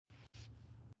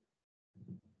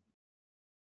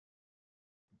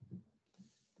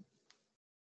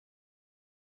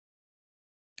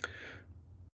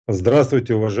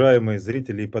Здравствуйте, уважаемые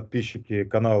зрители и подписчики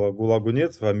канала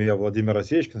Гулагу-нет. С вами я, Владимир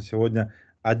Осечкин. Сегодня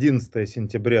 11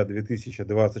 сентября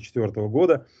 2024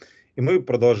 года. И мы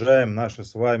продолжаем наши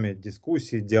с вами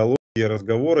дискуссии, диалоги и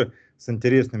разговоры с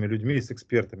интересными людьми и с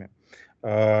экспертами.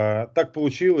 Так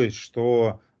получилось,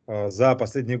 что за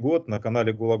последний год на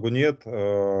канале Гулагу-нет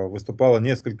выступало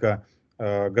несколько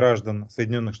граждан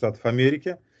Соединенных Штатов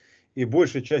Америки. И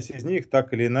большая часть из них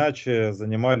так или иначе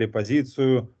занимали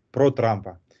позицию про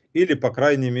Трампа. Или, по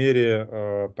крайней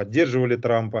мере, поддерживали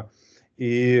Трампа.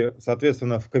 И,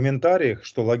 соответственно, в комментариях,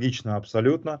 что логично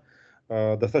абсолютно,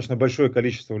 достаточно большое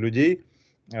количество людей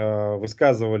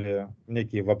высказывали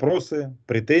некие вопросы,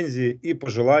 претензии и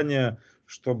пожелания,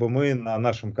 чтобы мы на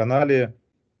нашем канале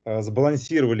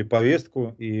сбалансировали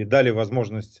повестку и дали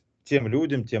возможность тем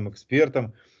людям, тем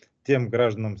экспертам, тем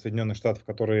гражданам Соединенных Штатов,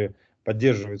 которые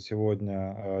поддерживают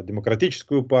сегодня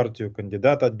демократическую партию,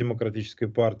 кандидата от демократической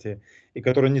партии, и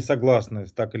которые не согласны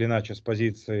так или иначе с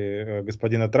позицией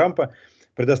господина Трампа,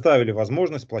 предоставили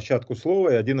возможность, площадку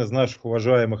слова. И один из наших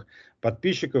уважаемых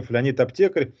подписчиков, Леонид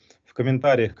Аптекарь, в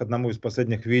комментариях к одному из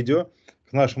последних видео,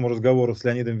 к нашему разговору с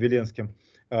Леонидом Виленским,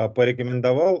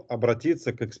 порекомендовал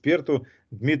обратиться к эксперту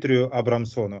Дмитрию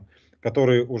Абрамсону,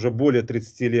 который уже более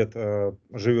 30 лет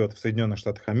живет в Соединенных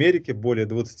Штатах Америки, более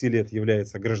 20 лет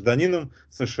является гражданином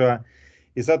США.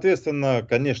 И, соответственно,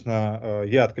 конечно,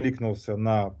 я откликнулся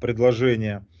на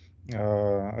предложение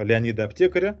Леонида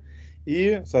Аптекаря,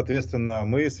 и, соответственно,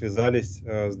 мы связались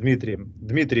с Дмитрием.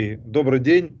 Дмитрий, добрый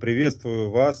день, приветствую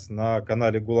вас на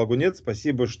канале Гулагу-нет.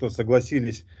 Спасибо, что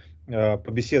согласились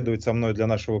побеседовать со мной для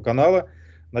нашего канала.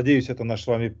 Надеюсь, это наш с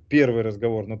вами первый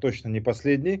разговор, но точно не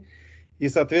последний. И,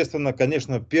 соответственно,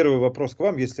 конечно, первый вопрос к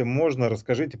вам, если можно,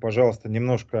 расскажите, пожалуйста,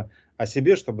 немножко о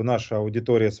себе, чтобы наша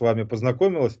аудитория с вами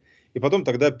познакомилась, и потом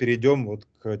тогда перейдем вот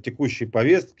к текущей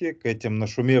повестке, к этим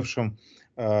нашумевшим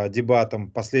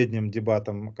дебатам, последним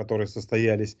дебатам, которые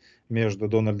состоялись между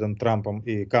Дональдом Трампом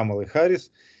и Камалой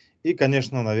Харрис. И,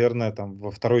 конечно, наверное, там во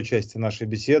второй части нашей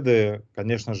беседы,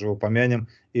 конечно же, упомянем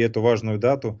и эту важную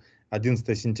дату,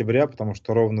 11 сентября, потому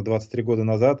что ровно 23 года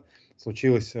назад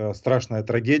случилась страшная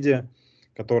трагедия,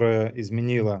 которая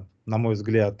изменила, на мой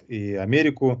взгляд, и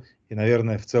Америку, и,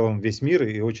 наверное, в целом весь мир,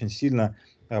 и очень сильно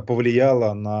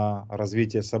повлияла на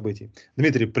развитие событий.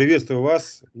 Дмитрий, приветствую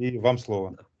вас, и вам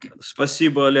слово.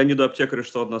 Спасибо Леониду Аптекарю,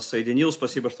 что он нас соединил.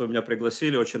 Спасибо, что вы меня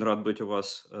пригласили. Очень рад быть у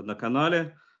вас на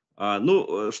канале.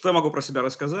 Ну, что я могу про себя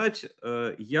рассказать?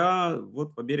 Я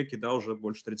вот в Америке, да, уже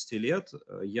больше 30 лет.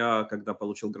 Я, когда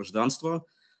получил гражданство,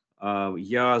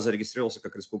 я зарегистрировался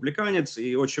как республиканец,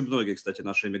 и очень многие, кстати,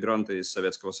 наши иммигранты из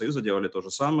Советского Союза делали то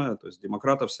же самое. То есть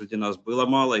демократов среди нас было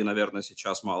мало, и, наверное,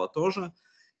 сейчас мало тоже.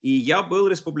 И я был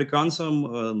республиканцем,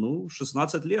 ну,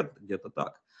 16 лет, где-то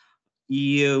так.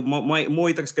 И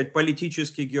мой, так сказать,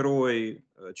 политический герой,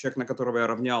 человек, на которого я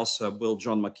равнялся, был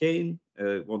Джон Маккейн.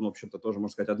 Он, в общем-то, тоже,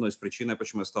 можно сказать, одной из причин,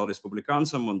 почему я стал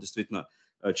республиканцем. Он действительно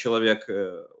человек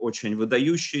очень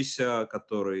выдающийся,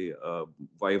 который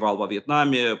воевал во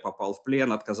Вьетнаме, попал в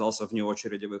плен, отказался вне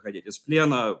очереди выходить из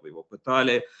плена, его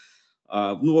пытали.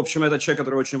 Ну, в общем, это человек,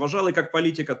 который очень уважал, и как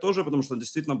политика тоже, потому что он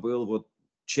действительно был вот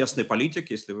честный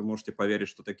политик, если вы можете поверить,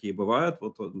 что такие бывают.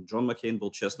 Вот Джон Маккейн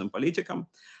был честным политиком.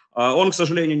 Он, к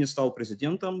сожалению, не стал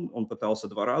президентом, он пытался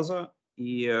 2 раза,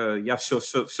 и я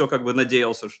все как бы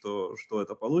надеялся, что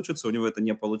это получится. У него это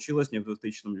не получилось ни в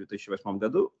 2000, ни в 2008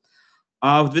 году.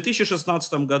 А в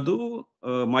 2016 году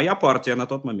моя партия на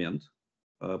тот момент,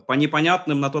 по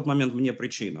непонятным на тот момент мне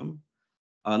причинам,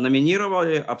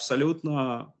 номинировали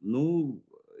абсолютно, ну,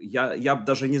 я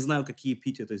даже не знаю, какие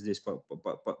эпитеты здесь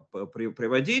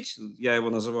приводить. Я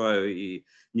его называю и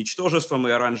ничтожеством,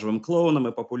 и оранжевым клоуном,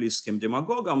 и популистским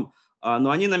демагогом. Но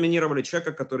они номинировали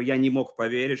человека, который я не мог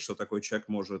поверить, что такой человек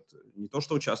может не то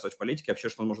что участвовать в политике, а вообще,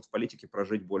 что он может в политике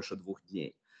прожить больше 2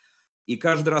 дней. И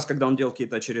каждый раз, когда он делал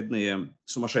какие-то очередные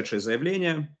сумасшедшие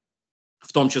заявления,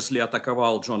 в том числе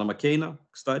атаковал Джона Маккейна,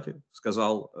 кстати,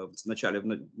 сказал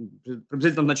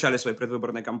приблизительно в начале своей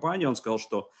предвыборной кампании, он сказал,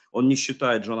 что он не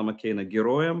считает Джона Маккейна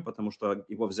героем, потому что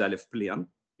его взяли в плен.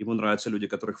 Ему нравятся люди,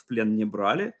 которых в плен не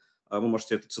брали. Вы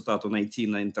можете эту цитату найти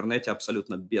на интернете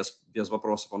абсолютно без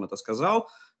вопросов, он это сказал.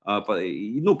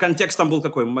 Ну, контекст там был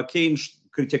какой? Маккейн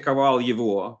критиковал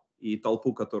его и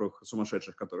толпу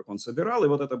сумасшедших, которых он собирал, и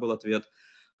вот это был ответ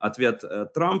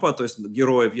Трампа, то есть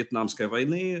герой Вьетнамской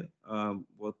войны,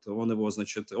 вот он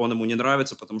ему не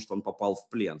нравится, потому что он попал в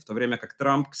плен. В то время как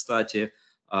Трамп, кстати,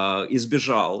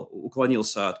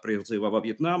 уклонился от призыва во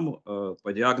Вьетнам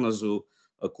по диагнозу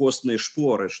костные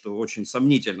шпоры, что очень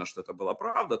сомнительно, что это была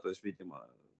правда, то есть, видимо,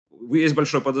 есть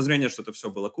большое подозрение, что это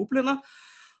все было куплено.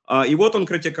 И вот он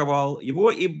критиковал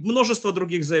его и множество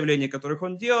других заявлений, которых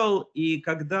он делал. И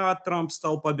когда Трамп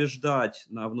стал побеждать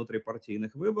на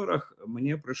внутрипартийных выборах,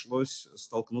 мне пришлось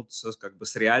столкнуться как бы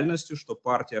с реальностью, что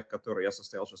партия, в которой я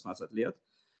состоял 16 лет,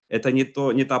 это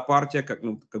не та партия, как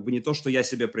бы не то, что я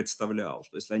себе представлял,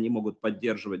 что если они могут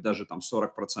поддерживать даже там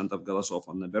 40% голосов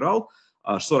он набирал,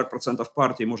 а 40%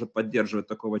 партии может поддерживать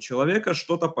такого человека,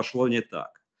 что-то пошло не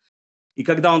так. И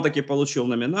когда он таки получил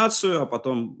номинацию, а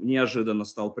потом неожиданно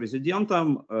стал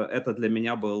президентом, это для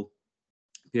меня был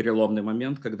переломный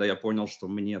момент, когда я понял, что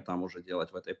мне там уже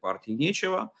делать в этой партии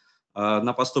нечего.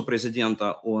 На посту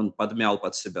президента он подмял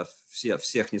под себя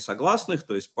всех несогласных,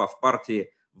 то есть в партии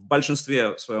в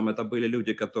большинстве своем это были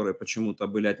люди, которые почему-то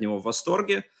были от него в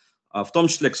восторге, в том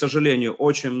числе, к сожалению,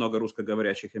 очень много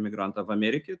русскоговорящих иммигрантов в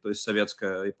Америке, то есть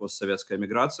советская и постсоветская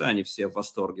миграция, они все в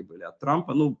восторге были от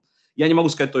Трампа. Ну, я не могу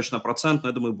сказать точно процент, но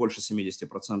я думаю, больше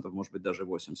 70%, может быть, даже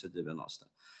 80-90%.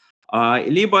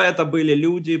 Либо это были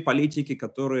люди, политики,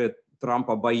 которые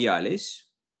Трампа боялись,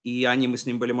 и мы с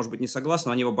ним были, может быть, не согласны,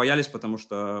 но они его боялись, потому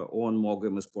что он мог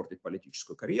им испортить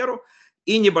политическую карьеру.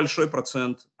 И небольшой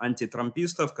процент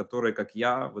антитрампистов, которые, как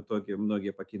я, в итоге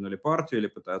многие покинули партию или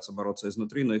пытаются бороться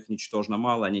изнутри, но их ничтожно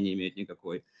мало, они не имеют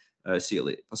никакой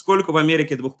силы. Поскольку в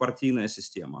Америке двухпартийная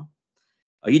система,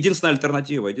 единственная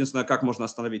альтернатива, единственное, как можно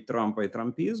остановить Трампа и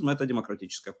трампизм, это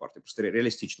демократическая партия. Просто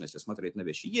реалистично, если смотреть на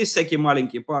вещи. Есть всякие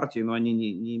маленькие партии, но они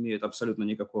не имеют абсолютно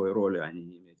никакой роли, они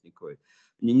не имеют никакой,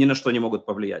 ни на что не могут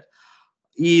повлиять.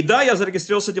 И да, я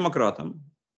зарегистрировался демократом.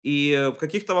 И в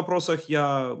каких-то вопросах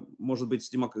я, может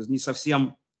быть, не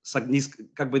совсем,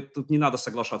 как бы тут не надо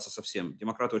соглашаться со всем.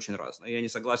 Демократы очень разные. Я не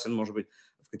согласен, может быть,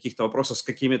 в каких-то вопросах с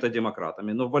какими-то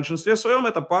демократами. Но в большинстве своем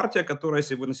это партия, которая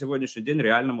на сегодняшний день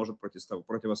реально может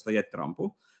противостоять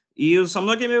Трампу. И со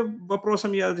многими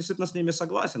вопросами я действительно с ними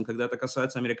согласен, когда это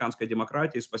касается американской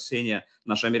демократии, спасения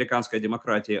нашей американской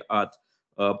демократии от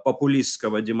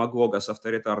популистского демагога с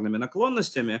авторитарными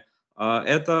наклонностями.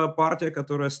 Это партия,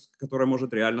 которая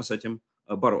может реально с этим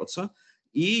бороться.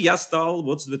 И я стал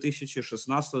вот с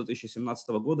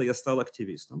 2016-2017 года я стал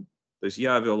активистом. То есть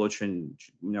я вел у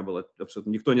меня было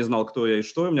абсолютно, никто не знал, кто я и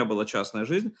что, у меня была частная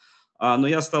жизнь. Но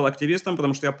я стал активистом,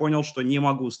 потому что я понял, что не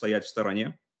могу стоять в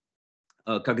стороне,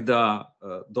 когда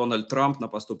Дональд Трамп на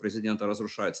посту президента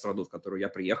разрушает страну, в которую я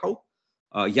приехал.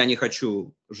 Я не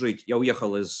хочу жить, я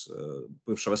уехал из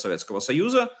бывшего Советского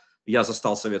Союза, я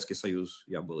застал Советский Союз,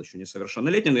 я был еще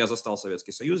несовершеннолетний, но я застал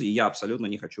Советский Союз, и я абсолютно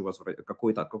не хочу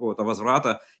какого-то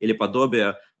возврата или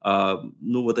подобия,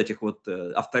 вот этих вот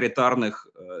авторитарной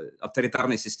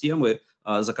системы,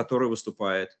 за которую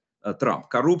выступает Трамп.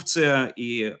 Коррупция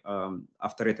и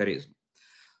авторитаризм.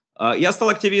 Я стал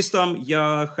активистом,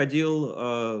 я ходил,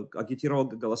 агитировал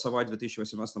голосовать в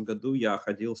 2018 году, я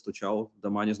ходил, стучал в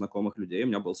дома незнакомых людей, у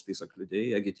меня был список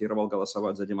людей, агитировал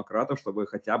голосовать за демократов, чтобы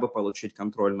хотя бы получить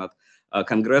контроль над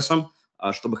Конгрессом,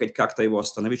 чтобы хоть как-то его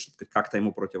остановить, чтобы хоть как-то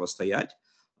ему противостоять.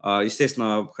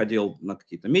 Естественно, ходил на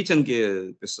какие-то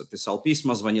митинги, писал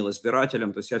письма, звонил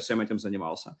избирателям, то есть я всем этим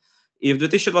занимался. И в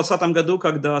 2020 году,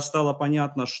 когда стало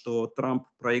понятно, что Трамп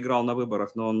проиграл на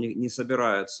выборах, но он не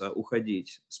собирается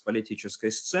уходить с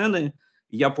политической сцены,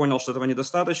 я понял, что этого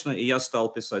недостаточно, и я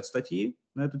стал писать статьи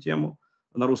на эту тему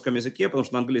на русском языке, потому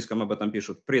что на английском об этом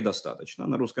пишут предостаточно.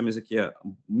 На русском языке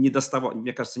мне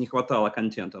кажется, не хватало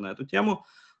контента на эту тему.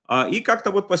 И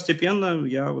как-то вот постепенно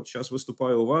я вот сейчас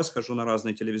выступаю у вас, хожу на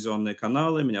разные телевизионные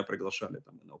каналы, меня приглашали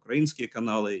там и на украинские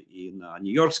каналы, и на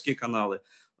нью-йоркские каналы.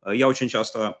 Я очень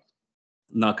часто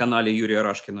на канале Юрия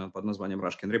Рашкина под названием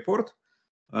 «Рашкин Репорт».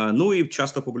 Ну и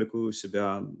часто публикую у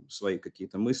себя свои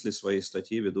какие-то мысли, свои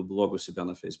статьи, веду блог у себя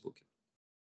на Фейсбуке.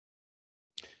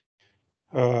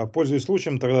 Пользуясь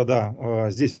случаем, тогда да,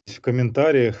 здесь в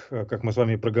комментариях, как мы с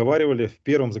вами проговаривали, в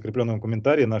первом закрепленном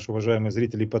комментарии наши уважаемые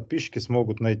зрители и подписчики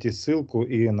смогут найти ссылку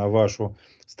и на вашу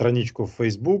страничку в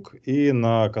Facebook, и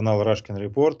на канал Рашкин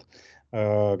Репорт,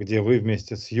 где вы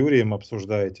вместе с Юрием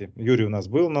обсуждаете. Юрий у нас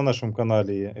был на нашем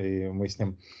канале, и мы с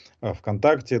ним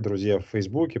ВКонтакте, друзья в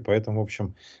Фейсбуке, поэтому, в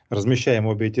общем, размещаем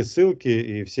обе эти ссылки,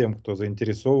 и всем, кто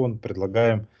заинтересован,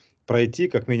 предлагаем пройти,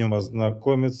 как минимум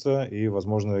ознакомиться и,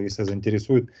 возможно, если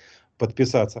заинтересует,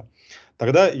 подписаться.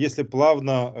 Тогда, если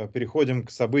плавно переходим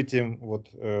к событиям вот,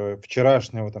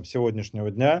 вчерашнего,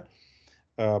 сегодняшнего дня,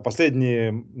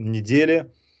 последние недели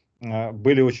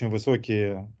были очень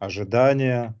высокие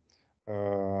ожидания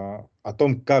о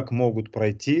том, как могут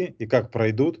пройти и как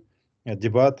пройдут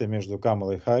дебаты между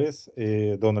Камалой Харрис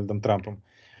и Дональдом Трампом.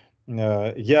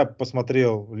 Я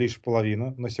посмотрел лишь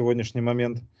половину на сегодняшний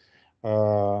момент.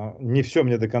 Не все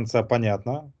мне до конца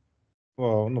понятно.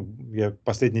 ну, я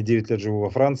последние 9 лет живу во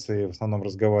Франции, в основном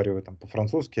разговариваю там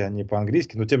по-французски, а не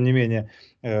по-английски, но тем не менее,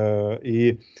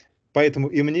 и поэтому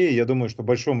и мне, я думаю, что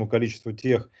большому количеству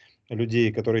тех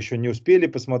людей, которые еще не успели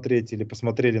посмотреть или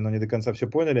посмотрели, но не до конца все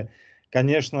поняли,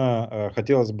 конечно,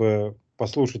 хотелось бы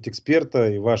послушать эксперта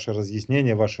и ваши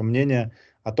разъяснения, ваше мнение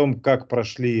о том, как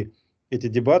прошли эти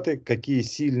дебаты, какие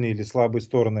сильные или слабые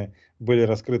стороны были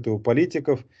раскрыты у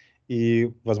политиков,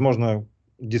 и, возможно,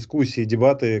 дискуссии,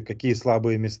 дебаты, какие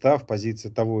слабые места в позиции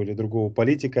того или другого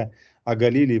политика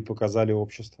оголили и показали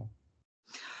обществу.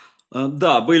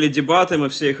 Да, были дебаты, мы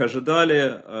все их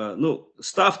ожидали. Ну,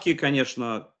 ставки,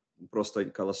 конечно, просто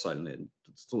колоссальные.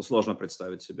 Тут сложно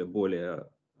представить себе более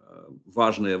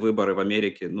важные выборы в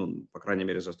Америке, ну, по крайней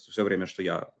мере, за все время, что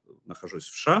я нахожусь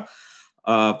в США,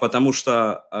 потому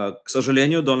что, к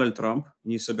сожалению, Дональд Трамп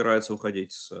не собирается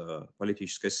уходить с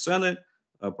политической сцены.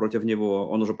 Против него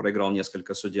он уже проиграл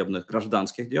несколько судебных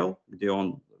гражданских дел, где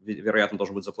он, вероятно,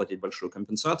 должен будет заплатить большую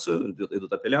компенсацию,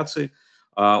 идут апелляции.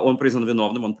 Он признан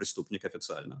виновным, он преступник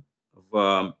официально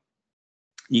в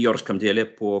нью-йоркском деле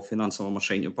по финансовому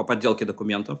мошенничеству, по подделке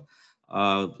документов,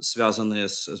 связанные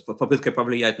с попыткой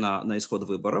повлиять на исход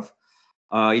выборов.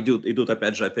 Идут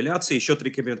опять же апелляции, еще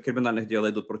 3 криминальных дела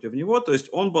идут против него, то есть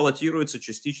он баллотируется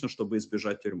частично, чтобы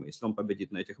избежать тюрьмы. Если он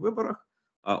победит на этих выборах,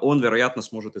 он, вероятно,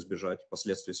 сможет избежать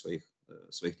последствий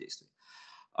своих действий.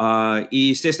 И,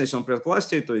 естественно, если он придет к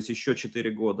власти, то есть еще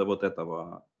 4 года вот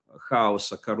этого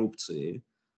хаоса, коррупции,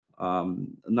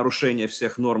 нарушения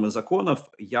всех норм и законов,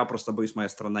 я просто боюсь, моя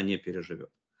страна не переживет.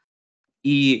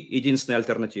 И единственная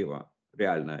альтернатива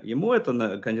реальная ему —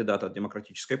 это кандидат от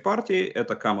Демократической партии,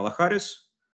 это Камала Харрис,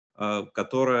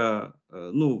 которая,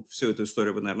 ну, всю эту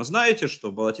историю вы, наверное, знаете,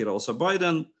 что баллотировался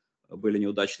Байден, были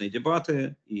неудачные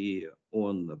дебаты, и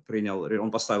он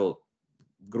поставил,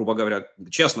 грубо говоря,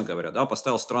 честно говоря, да,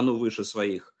 поставил страну выше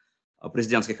своих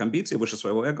президентских амбиций, выше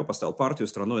своего эго, поставил партию,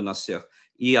 страну и нас всех,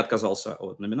 и отказался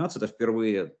от номинации. Это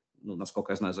впервые, ну,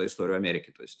 насколько я знаю, за историю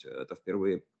Америки, то есть это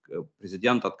впервые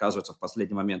президент отказывается в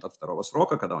последний момент от второго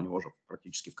срока, когда у него уже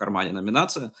практически в кармане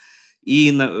номинация,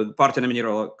 и партия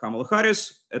номинировала Камалу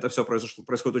Харрис. Это все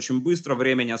происходит очень быстро,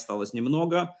 времени осталось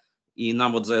немного, и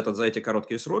нам вот за эти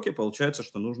короткие сроки получается,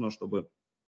 что нужно, чтобы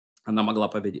она могла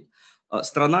победить.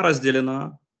 Страна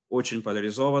разделена, очень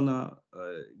поляризована,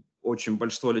 очень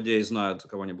большинство людей знают, за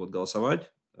кого они будут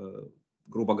голосовать.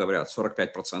 Грубо говоря,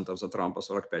 45% за Трампа,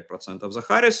 45% за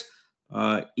Харрис.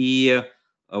 И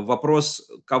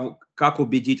вопрос, как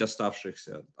убедить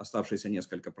оставшиеся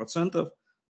несколько процентов,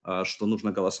 что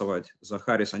нужно голосовать за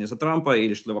Харрис, а не за Трампа,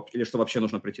 или что вообще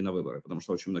нужно прийти на выборы, потому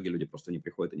что очень многие люди просто не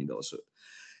приходят и не голосуют.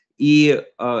 И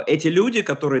эти люди,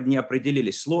 которые не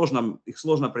определились, их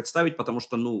сложно представить, потому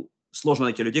что, ну, сложно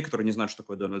найти людей, которые не знают, что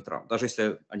такое Дональд Трамп. Даже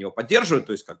если они его поддерживают,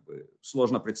 то есть как бы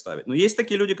сложно представить. Но есть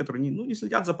такие люди, которые не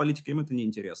следят за политикой, им это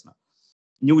неинтересно,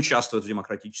 не участвуют в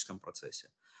демократическом процессе.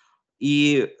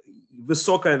 И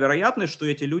высокая вероятность, что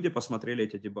эти люди посмотрели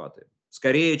эти дебаты.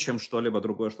 Скорее, чем что-либо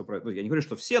другое, что происходило. Я не говорю,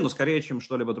 что все, но скорее, чем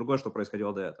что-либо другое, что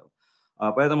происходило до этого.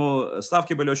 Поэтому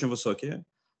ставки были очень высокие.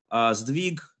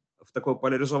 Сдвиг в такой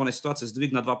поляризованной ситуации,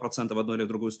 сдвиг на 2% в одну или в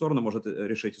другую сторону может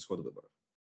решить исход выборов.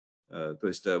 То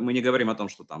есть мы не говорим о том,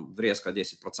 что там резко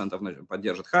 10%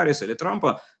 поддержит Харрис или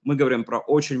Трампа. Мы говорим про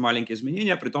очень маленькие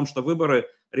изменения, при том, что выборы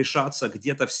решатся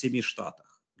где-то в 7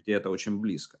 штатах, где это очень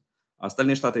близко.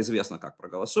 Остальные штаты известно, как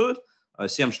проголосуют.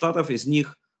 7 штатов, из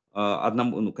них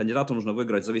одному кандидату нужно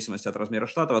выиграть в зависимости от размера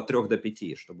штата от 3 до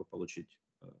 5, чтобы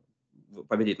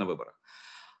победить на выборах.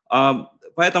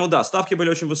 Поэтому, да, ставки были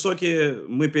очень высокие,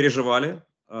 мы переживали,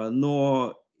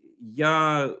 но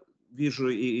я вижу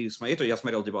и смотрю, я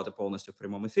смотрел дебаты полностью в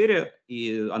прямом эфире,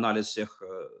 и анализ всех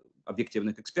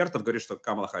объективных экспертов говорит, что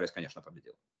Камала Харрис, конечно,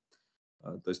 победила.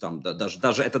 То есть там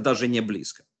даже не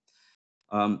близко.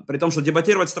 При том, что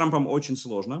дебатировать с Трампом очень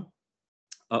сложно,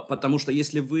 потому что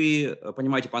если вы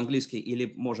понимаете по-английски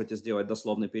или можете сделать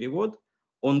дословный перевод,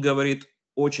 он говорит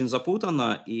очень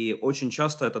запутанно, и очень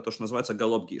часто это то, что называется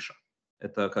галоп-гиша.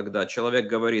 Это когда человек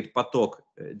говорит поток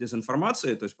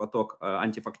дезинформации, то есть поток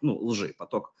лжи,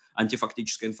 поток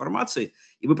антифактической информации,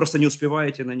 и вы просто не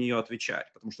успеваете на нее отвечать,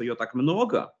 потому что ее так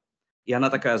много, и она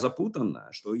такая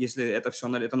запутанная, что если это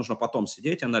нужно потом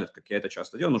сидеть, как я это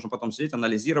часто делаю, нужно потом сидеть,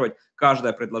 анализировать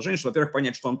каждое предложение, чтобы, во-первых,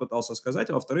 понять, что он пытался сказать,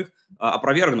 а во-вторых,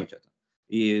 опровергнуть это.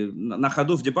 И на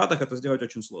ходу в дебатах это сделать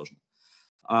очень сложно.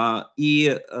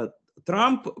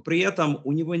 Трамп, при этом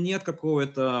у него нет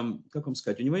какого-то, как вам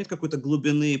сказать, у него нет какой-то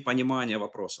глубины понимания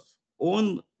вопросов.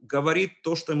 Он говорит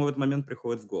то, что ему в этот момент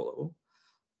приходит в голову.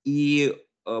 И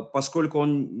поскольку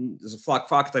он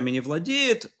фактами не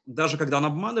владеет, даже когда он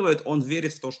обманывает, он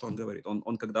верит в то, что он говорит.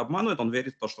 Он когда обманывает, он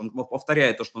верит в то, что он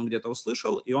повторяет то, что он где-то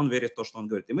услышал, и он верит в то, что он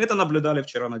говорит. И мы это наблюдали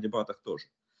вчера на дебатах тоже.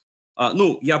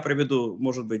 Ну, я приведу,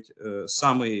 может быть,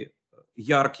 самый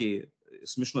яркий,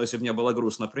 смешной, если бы мне было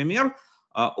грустно, пример.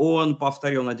 Он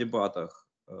повторил на дебатах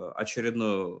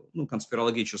очередную,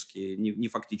 конспирологическую, не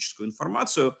фактическую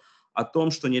информацию о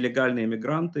том, что нелегальные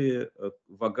мигранты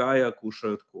в Огайо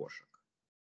кушают кошек.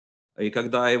 И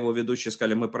когда его ведущие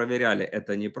сказали, мы проверяли,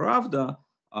 это неправда,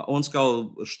 он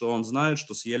сказал, что он знает,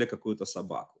 что съели какую-то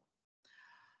собаку.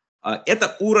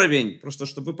 Это уровень, просто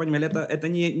чтобы вы понимали, это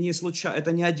не случайно,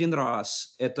 это не один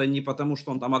раз, это не потому,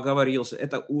 что он там оговорился,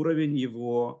 это уровень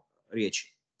его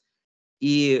речи.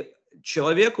 И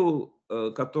человеку,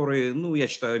 который, я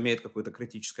считаю, имеет какую-то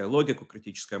критическую логику,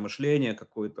 критическое мышление,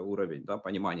 какой-то уровень, да,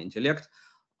 понимания, интеллект,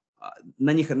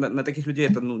 на таких людей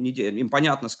это, им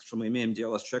понятно, что мы имеем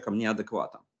дело с человеком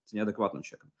неадекватным, с неадекватным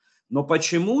человеком. Но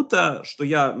почему-то, что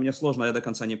мне сложно, я до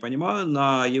конца не понимаю,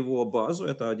 на его базу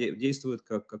это действует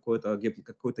как какой-то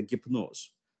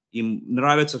гипноз. Им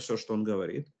нравится все, что он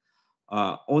говорит.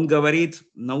 Он говорит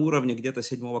на уровне где-то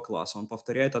 7 класса. Он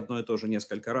повторяет одно и то же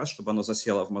несколько раз, чтобы оно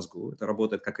засело в мозгу. Это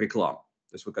работает как реклама.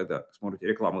 То есть вы когда смотрите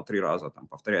рекламу 3 раза, там,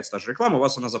 повторяется та же реклама, у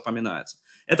вас она запоминается.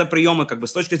 Это приемы,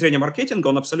 с точки зрения маркетинга,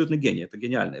 он абсолютно гений. Это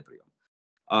гениальный прием.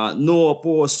 Но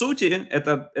по сути,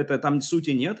 там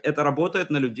сути нет. Это работает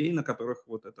на людей, на которых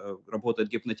вот это работает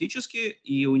гипнотически.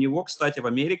 И у него, кстати, в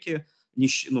Америке,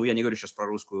 я не говорю сейчас про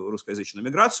русскоязычную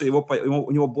миграцию,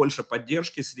 у него больше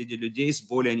поддержки среди людей с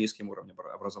более низким уровнем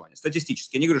образования.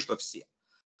 Статистически, я не говорю, что все.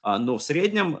 Но в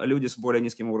среднем люди с более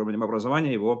низким уровнем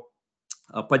образования его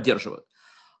поддерживают.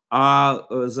 А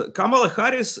Камала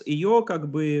Харрис, ее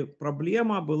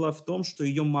проблема была в том, что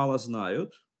ее мало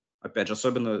знают. Опять же,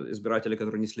 особенно избиратели,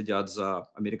 которые не следят за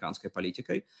американской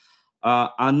политикой.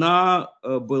 Она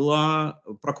была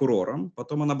прокурором,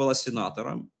 потом она была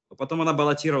сенатором, потом она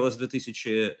баллотировалась в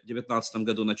 2019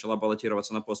 году, начала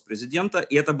баллотироваться на пост президента,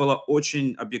 и это была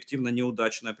очень объективно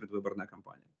неудачная предвыборная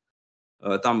кампания.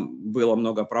 Там было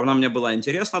много прав. Она мне была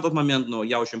интересна на тот момент, но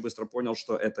я очень быстро понял,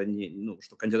 что это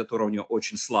что кандидатура у нее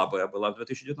очень слабая была в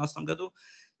 2019 году.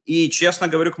 И, честно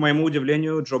говорю, к моему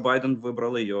удивлению, Джо Байден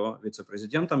выбрал ее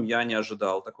вице-президентом. Я не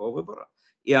ожидал такого выбора.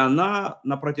 И она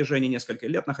на протяжении нескольких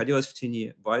лет находилась в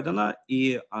тени Байдена.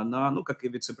 И она, как и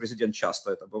вице-президент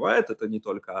часто это бывает, это не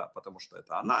только потому, что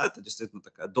это она, это действительно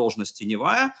такая должность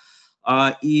теневая.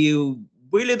 И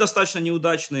были достаточно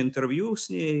неудачные интервью с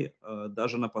ней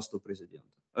даже на посту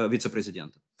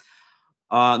вице-президента.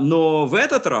 Но в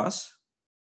этот раз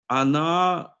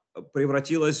она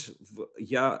превратилась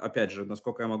опять же,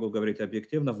 насколько я могу говорить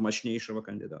объективно, в мощнейшего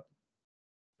кандидата.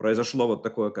 Произошло вот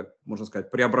такое, как можно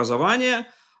сказать, преобразование.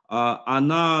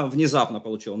 Она внезапно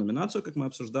получила номинацию, как мы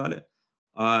обсуждали.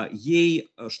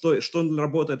 Ей, что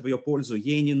работает в ее пользу,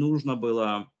 ей не нужно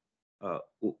было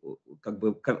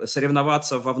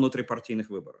соревноваться во внутрипартийных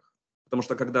выборах. Потому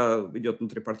что когда идет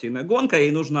внутрипартийная гонка,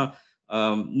 ей нужно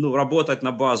работать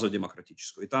на базу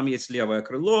демократическую. И там есть левое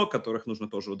крыло, которых нужно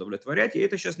тоже удовлетворять. Ей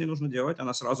это сейчас не нужно делать.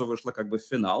 Она сразу вышла в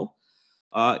финал.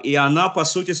 И она, по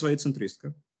сути, своей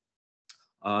центристка.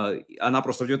 Она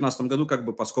просто в 2019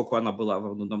 году, поскольку она была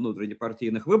на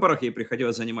внутрипартийных выборах, ей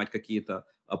приходилось занимать какие-то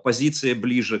позиции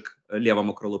ближе к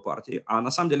левому крылу партии. А на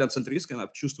самом деле она центристка, она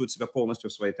чувствует себя полностью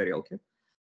в своей тарелке.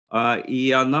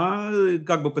 И она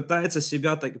пытается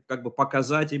себя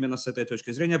показать именно с этой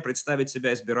точки зрения, представить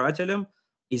себя избирателем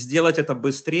и сделать это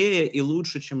быстрее и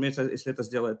лучше, чем если это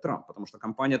сделает Трамп. Потому что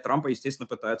кампания Трампа, естественно,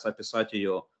 пытается описать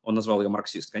ее, он назвал ее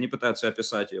марксисткой, они пытаются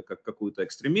описать ее как какую-то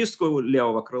экстремистку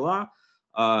левого крыла,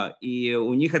 и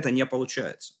у них это не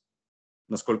получается.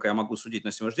 Насколько я могу судить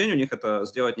на сегодняшний день, у них это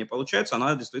сделать не получается.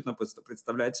 Она действительно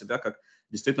представляет себя как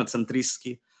действительно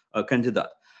центристский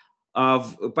кандидат.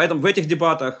 Поэтому в этих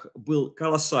дебатах был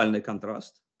колоссальный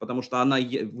контраст, потому что она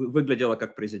выглядела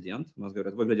как президент, у нас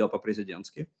говорят, выглядела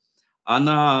по-президентски.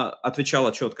 Она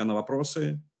отвечала четко на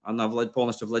вопросы, она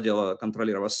полностью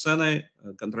контролировала сценой,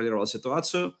 контролировала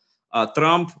ситуацию.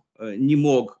 Трамп не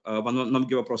мог, на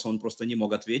многие вопросы он просто не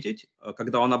мог ответить.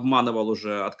 Когда он обманывал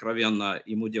уже откровенно,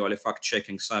 ему делали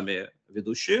факт-чекинг сами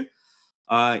ведущие.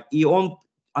 И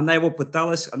она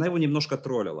его немножко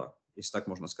троллила, если так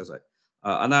можно сказать.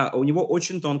 У него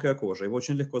очень тонкая кожа, его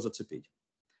очень легко зацепить.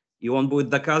 И он будет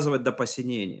доказывать до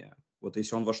посинения. Вот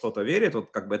если он во что-то верит,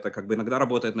 это иногда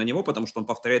работает на него, потому что он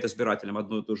повторяет избирателям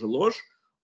одну и ту же ложь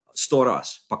 100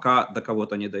 раз, пока до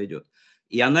кого-то не дойдет.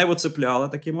 И она его цепляла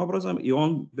таким образом, и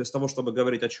он, без того, чтобы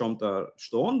говорить о чем-то,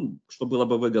 что было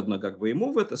бы выгодно как бы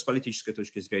ему с политической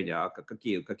точки зрения, а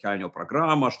какая у него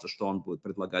программа, что он будет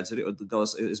предлагать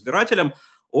избирателям,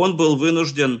 он был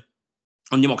вынужден,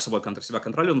 он не мог себя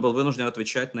контролировать, он был вынужден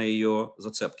отвечать на ее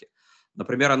зацепки.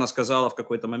 Например, она сказала в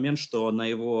какой-то момент, что на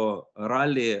его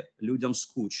ралли людям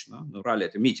скучно. Ну, ралли –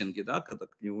 это митинги, да, когда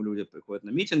к нему люди приходят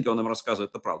на митинги, он им рассказывает,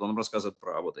 это правда, он им рассказывает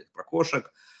про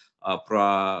кошек,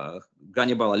 про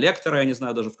Ганнибала Лектора, я не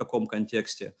знаю даже в каком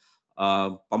контексте,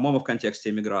 по-моему, в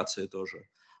контексте эмиграции тоже.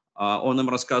 Он им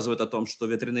рассказывает о том, что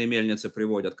ветряные мельницы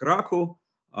приводят к раку,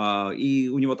 и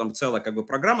у него там целая как бы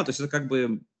программа, то есть это как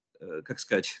бы, как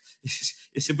сказать,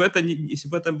 если бы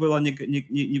это была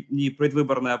не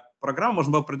предвыборная программа,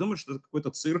 можно было придумать, что это какой-то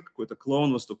цирк, какой-то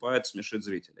клоун выступает, смешит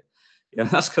зрителей. И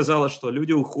она сказала, что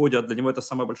люди уходят, для него это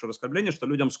самое большое оскорбление, что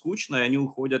людям скучно, и они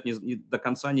уходят до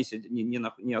конца,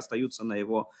 не остаются на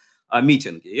его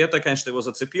митинге. И это, конечно, его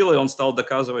зацепило, и он стал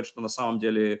доказывать, что на самом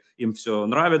деле им все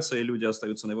нравится, и люди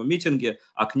остаются на его митинге,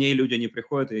 а к ней люди не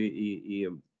приходят, и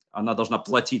она должна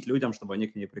платить людям, чтобы они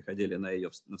к ней приходили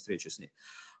на встречу с ней.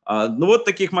 Ну вот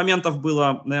таких моментов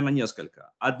было, наверное,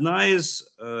 несколько. Одна из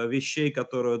вещей,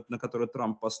 на которую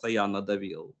Трамп постоянно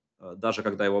давил, даже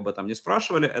когда его об этом не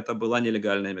спрашивали, это была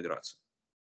нелегальная миграция.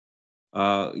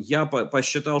 Я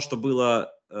посчитал, что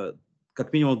было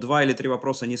как минимум 2 или 3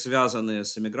 вопроса, не связанные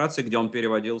с иммиграцией, где он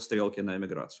переводил стрелки на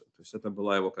иммиграцию. То есть это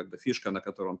была его как бы фишка, на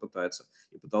которую он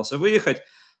пытался выехать.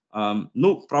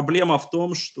 Ну, проблема в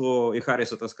том, что, и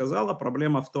Харрис это сказала,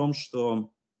 проблема в том, что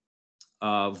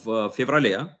в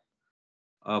феврале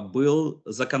был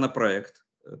законопроект,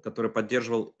 который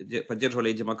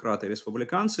поддерживали и демократы, и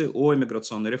республиканцы, о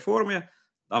иммиграционной реформе.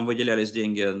 Там выделялись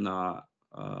деньги на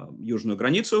южную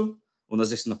границу. У нас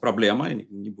здесь проблема,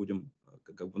 не будем,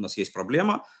 как бы у нас есть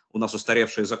проблема, у нас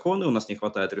устаревшие законы, у нас не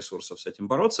хватает ресурсов с этим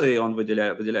бороться, и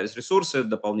выделялись ресурсы,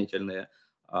 дополнительные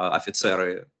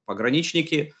офицеры,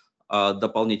 пограничники,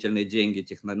 дополнительные деньги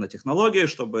на технологии,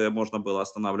 чтобы можно было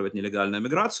останавливать нелегальную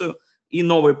миграцию, и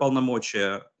новые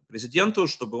полномочия президенту,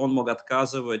 чтобы он мог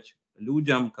отказывать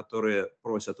людям, которые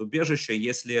просят убежища,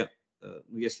 если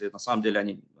на самом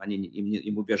деле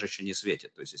им убежище не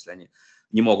светит, то есть если они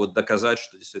не могут доказать,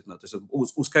 что действительно, то есть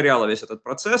ускоряло весь этот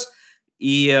процесс,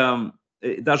 и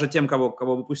даже тем, кого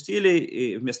выпустили,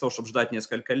 и вместо того, чтобы ждать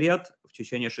несколько лет, в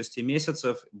течение 6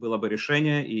 месяцев было бы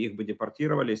решение, и их бы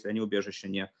депортировали, если они убежище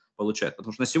не получают.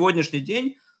 Потому что на сегодняшний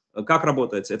день как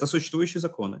работает? Это существующие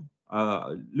законы.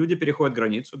 Люди переходят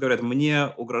границу, говорят, мне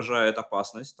угрожает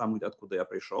опасность там, откуда я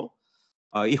пришел.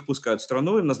 Их пускают в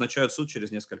страну, им назначают суд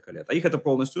через несколько лет. А их это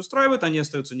полностью устраивает, они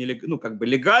остаются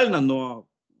легально, но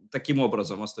таким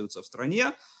образом остаются в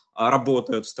стране,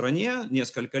 работают в стране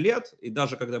несколько лет, и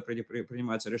даже когда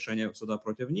принимается решение суда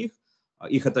против них,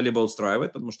 их это либо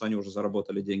устраивает, потому что они уже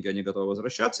заработали деньги, они готовы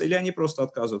возвращаться, или они просто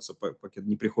отказываются,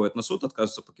 не приходят на суд,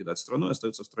 отказываются покидать страну и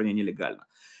остаются в стране нелегально.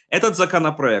 Этот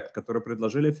законопроект, который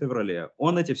предложили в феврале,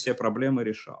 он эти все проблемы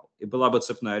решал. И была бы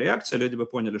цепная реакция, люди бы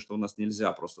поняли, что у нас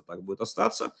нельзя просто так будет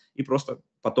остаться, и просто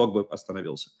поток бы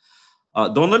остановился.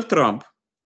 Дональд Трамп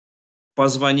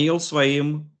позвонил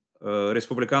своим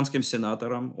республиканским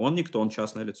сенаторам, он никто, он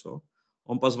частное лицо.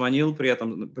 Он позвонил при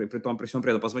всем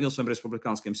при этом позвонил своим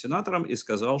республиканским сенаторам и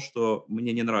сказал, что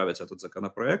мне не нравится этот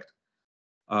законопроект,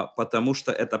 потому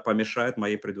что это помешает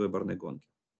моей предвыборной гонке.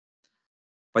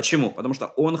 Почему? Потому что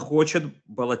он хочет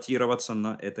баллотироваться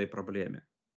на этой проблеме.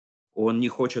 Он не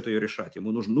хочет ее решать.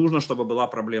 Ему нужно, чтобы была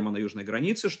проблема на южной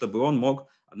границе, чтобы он мог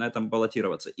на этом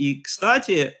баллотироваться. И,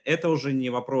 кстати, это уже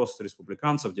не вопрос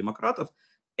республиканцев, демократов.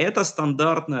 Это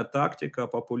стандартная тактика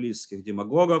популистских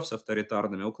демагогов с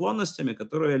авторитарными уклонностями,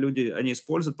 которые они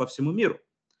используют по всему миру.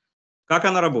 Как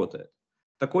она работает?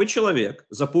 Такой человек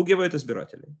запугивает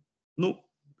избирателей. Ну,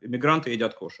 иммигранты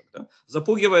едят кошек, да?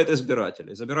 Запугивает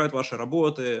избирателей, забирают ваши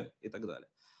работы и так далее.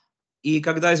 И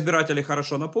когда избиратели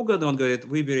хорошо напуганы, он говорит,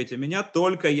 выберите меня,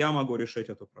 только я могу решить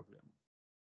эту проблему.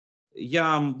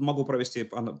 Я могу провести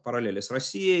параллели с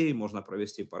Россией, можно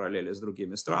провести параллели с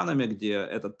другими странами, где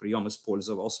этот прием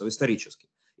использовался исторически.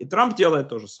 И Трамп делает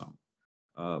то же самое.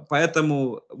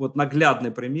 Поэтому вот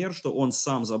наглядный пример, что он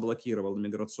сам заблокировал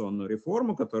миграционную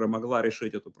реформу, которая могла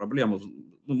решить эту проблему,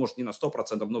 ну, может, не на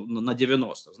 100%, но на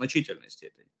 90%, в значительной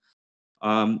степени.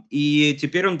 И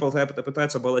теперь он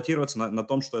пытается баллотироваться на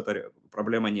том, что эта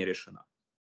проблема не решена.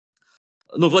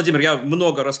 Ну, Владимир, я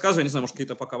много рассказываю, не знаю, может,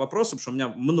 какие-то пока вопросы, потому что у меня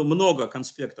много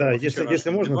конспектов. Да, если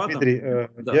можно, дебатам. Дмитрий,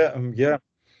 Да. я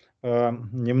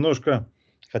немножко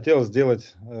хотел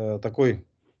сделать такое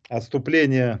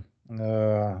отступление,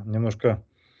 немножко.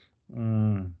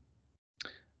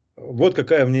 Вот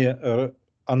какая мне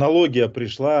аналогия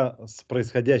пришла с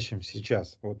происходящим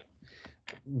сейчас. Вот.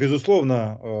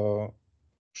 Безусловно,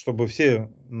 чтобы все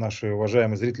наши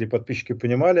уважаемые зрители и подписчики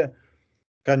понимали,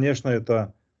 конечно,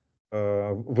 это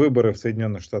выборы в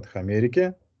Соединенных Штатах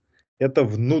Америки, это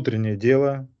внутреннее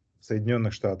дело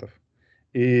Соединенных Штатов.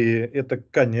 И это,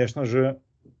 конечно же,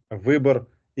 выбор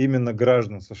именно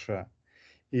граждан США.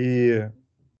 И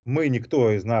мы,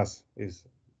 никто из нас, из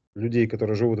людей,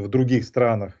 которые живут в других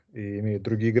странах и имеют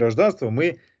другие гражданства,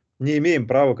 мы не имеем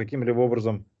права каким-либо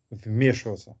образом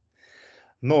вмешиваться.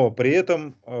 Но при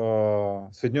этом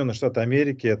Соединенные Штаты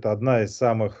Америки — это одна из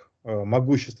самых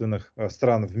могущественных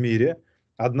стран в мире,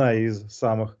 одна из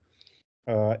самых,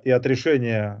 и от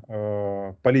решения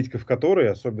политиков которой,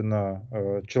 особенно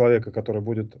человека, который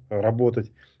будет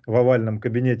работать в овальном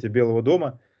кабинете Белого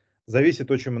дома,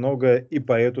 зависит очень многое и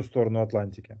по эту сторону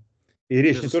Атлантики. И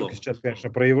речь не только Безусловно. сейчас, конечно,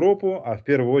 про Европу, а в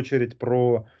первую очередь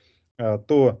про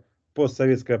то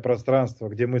постсоветское пространство,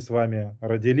 где мы с вами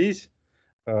родились,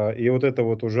 и вот эта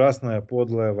вот ужасная,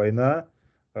 подлая война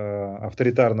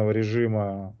авторитарного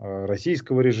режима,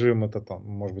 российского режима, это там,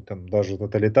 может быть, там даже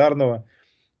тоталитарного,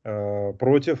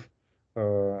 против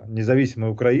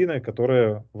независимой Украины,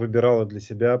 которая выбирала для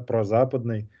себя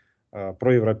прозападный,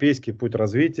 проевропейский путь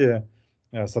развития,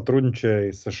 сотрудничая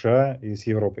и с США, и с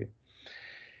Европой.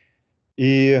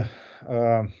 И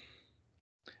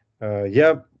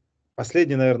я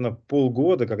последние, наверное,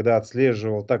 полгода, когда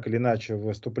отслеживал так или иначе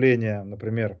выступления,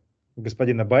 например,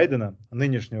 господина Байдена,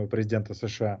 нынешнего президента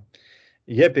США,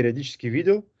 я периодически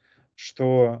видел,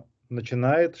 что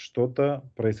начинает что-то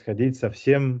происходить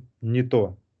совсем не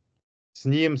то с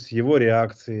ним, с его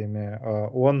реакциями.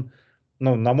 Он,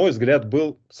 ну, на мой взгляд,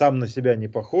 был сам на себя не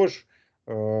похож.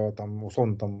 Там,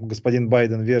 условно, там, господин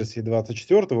Байден версии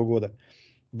 2024 года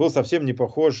был совсем не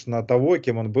похож на того,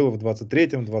 кем он был в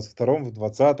 23-м, 22-м, в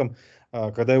 20-м,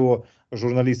 когда его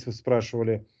журналисты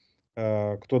спрашивали,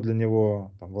 кто для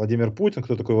него там, Владимир Путин,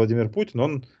 кто такой Владимир Путин,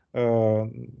 он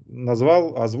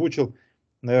назвал, озвучил,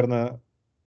 наверное,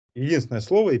 единственное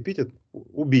слово, эпитет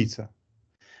 «убийца».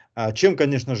 Чем,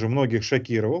 конечно же, многих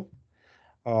шокировал.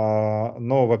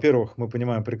 Но, во-первых, мы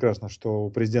понимаем прекрасно, что у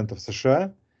президентов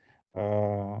США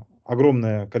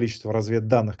огромное количество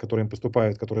разведданных, которые им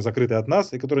поступают, которые закрыты от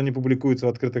нас и которые не публикуются в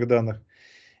открытых данных,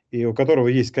 и у которого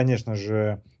есть, конечно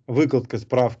же, выкладка,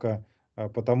 справка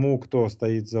по тому, кто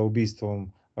стоит за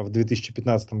убийством в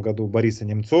 2015 году Бориса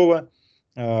Немцова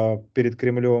перед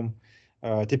Кремлем.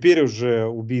 Теперь уже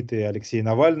убитый Алексей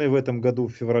Навальный в этом году,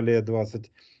 в феврале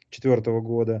 2024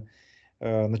 года.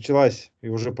 Началась и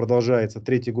уже продолжается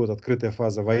третий год открытая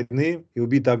фаза войны, и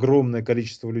убито огромное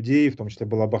количество людей, в том числе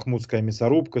была бахмутская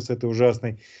мясорубка с этой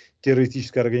ужасной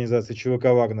террористической организацией ЧВК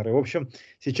Вагнера. И, в общем,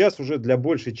 сейчас уже для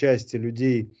большей части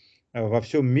людей во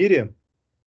всем мире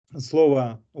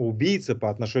слово «убийца»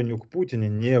 по отношению к Путину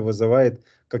не вызывает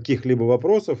каких-либо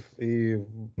вопросов, и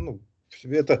ну,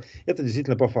 это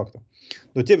действительно по факту.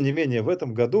 Но тем не менее, в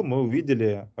этом году мы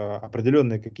увидели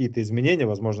определенные какие-то изменения,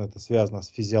 возможно, это связано с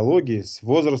физиологией, с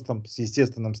возрастом, с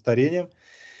естественным старением.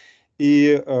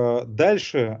 И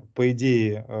дальше, по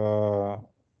идее,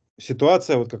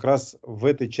 ситуация вот как раз в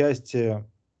этой части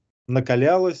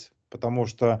накалялась, потому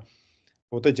что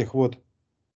вот этих вот,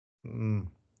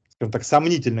 скажем так,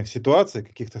 сомнительных ситуаций,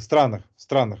 каких-то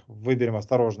странных, выберем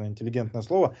осторожно интеллигентное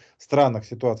слово, странных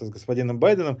ситуаций с господином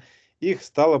Байденом, их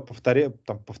стало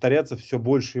повторяться все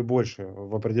больше и больше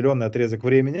в определенный отрезок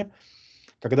времени,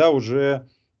 когда уже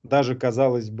даже,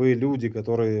 казалось бы, люди,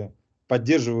 которые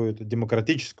поддерживают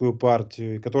демократическую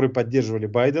партию, которые поддерживали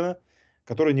Байдена,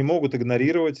 которые не могут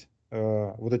игнорировать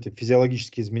вот эти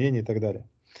физиологические изменения и так далее.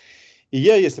 И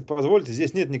я, если позволите,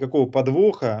 здесь нет никакого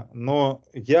подвоха, но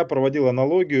я проводил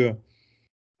аналогию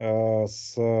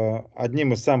с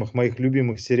одним из самых моих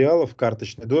любимых сериалов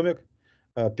 «Карточный домик»,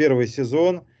 первый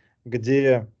сезон,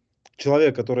 где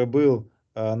человек, который был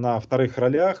на вторых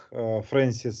ролях,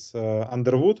 Фрэнсис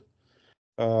Андервуд,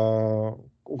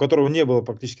 у которого не было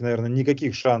практически, наверное,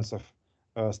 никаких шансов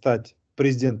стать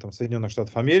президентом Соединенных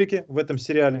Штатов Америки в этом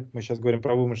сериале, мы сейчас говорим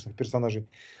про вымышленных персонажей,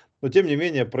 но тем не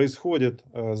менее происходит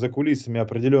за кулисами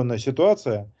определенная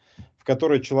ситуация, в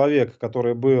которой человек,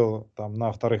 который был там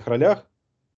на вторых ролях,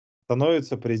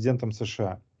 становится президентом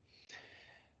США.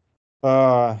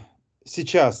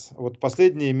 Сейчас, вот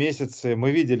последние месяцы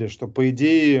мы видели, что по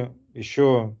идее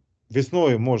еще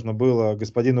весной можно было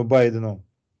господину Байдену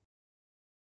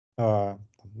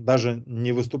даже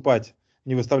не выступать,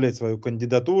 не выставлять свою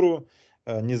кандидатуру,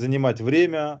 не занимать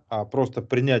время, а просто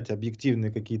принять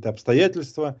объективные какие-то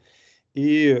обстоятельства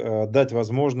и дать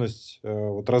возможность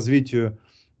вот развитию,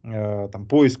 там,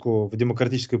 поиску в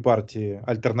демократической партии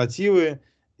альтернативы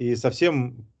и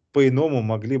совсем по-иному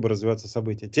могли бы развиваться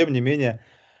события. Тем не менее,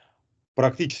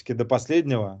 практически до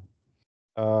последнего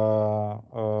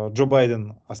Джо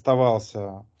Байден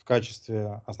оставался в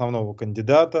качестве основного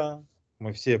кандидата.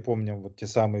 Мы все помним вот те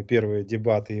самые первые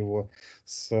дебаты его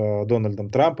с Дональдом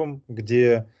Трампом,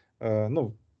 где,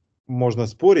 ну, можно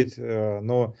спорить,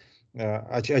 но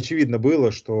очевидно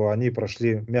было, что они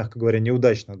прошли, мягко говоря,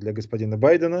 неудачно для господина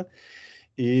Байдена.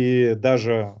 И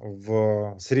даже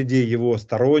в среде его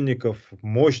сторонников,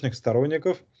 мощных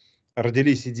сторонников,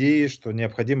 родились идеи, что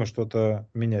необходимо что-то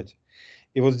менять.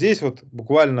 И вот здесь вот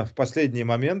буквально в последний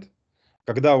момент,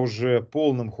 когда уже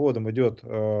полным ходом идет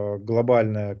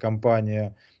глобальная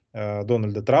кампания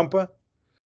Дональда Трампа,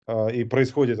 и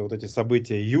происходят вот эти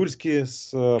события июльские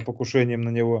с покушением на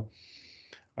него,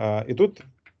 и тут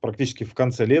практически в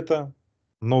конце лета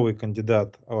новый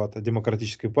кандидат от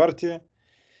Демократической партии,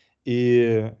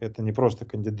 и это не просто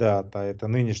кандидат, а это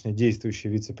нынешний действующий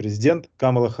вице-президент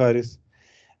Камала Харрис.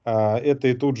 Это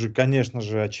и тут же, конечно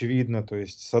же, очевидно. То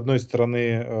есть, с одной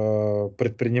стороны,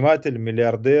 предприниматель,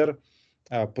 миллиардер,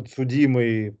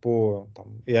 подсудимый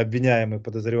и обвиняемый,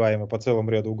 подозреваемый по целому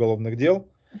ряду уголовных дел.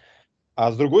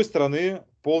 А с другой стороны,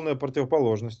 полная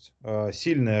противоположность.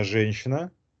 Сильная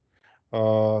женщина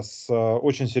с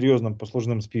очень серьезным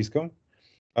послужным списком.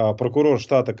 Прокурор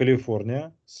штата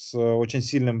Калифорния с очень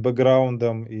сильным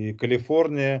бэкграундом. И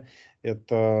Калифорния –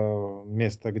 это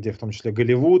место, где в том числе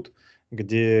Голливуд,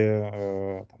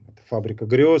 где это фабрика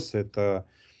грез, это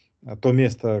то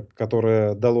место,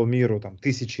 которое дало миру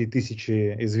тысячи и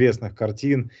тысячи известных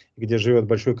картин, где живет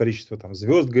большое количество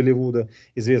звезд Голливуда,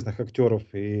 известных актеров.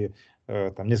 И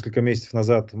несколько месяцев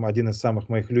назад один из самых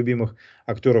моих любимых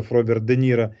актеров, Роберт Де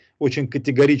Ниро, очень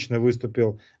категорично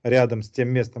выступил рядом с тем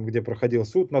местом, где проходил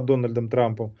суд над Дональдом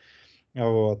Трампом.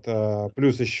 Вот.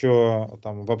 Плюс еще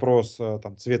вопрос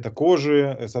цвета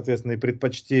кожи, соответственно, и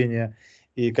предпочтения.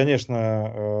 И,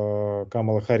 конечно,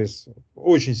 Камала Харрис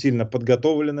очень сильно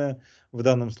подготовленная в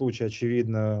данном случае,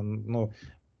 очевидно. Ну,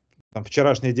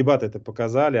 вчерашние дебаты это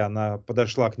показали. Она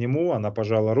подошла к нему, она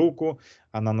пожала руку,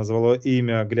 она назвала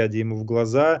имя, глядя ему в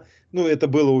глаза. Ну, это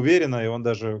было уверенно, и он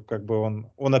даже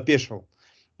он опешил.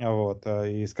 Вот,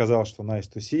 и сказал, что nice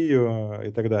to see you,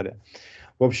 и так далее.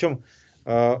 В общем,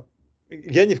 я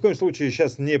ни в коем случае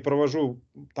сейчас не провожу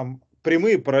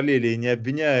прямые параллели и не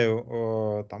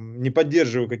обвиняю, не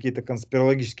поддерживаю какие-то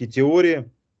конспирологические теории,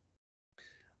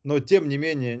 но тем не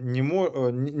менее,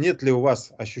 нет ли у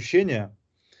вас ощущения,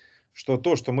 что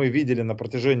то, что мы видели на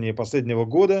протяжении последнего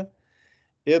года,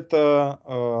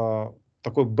 это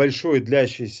такой большой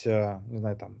длящийся, не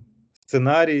знаю,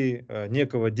 сценарий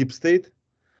некого deep state,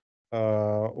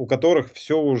 у которых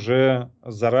все уже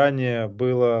заранее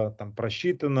было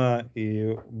просчитано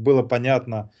и было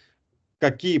понятно,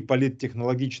 какие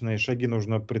политтехнологичные шаги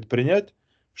нужно предпринять,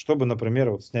 чтобы,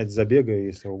 например, снять с забега,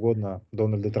 если угодно,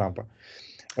 Дональда Трампа.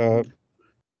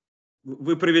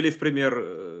 Вы привели в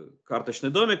пример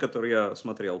 «Карточный домик», который я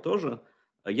смотрел тоже.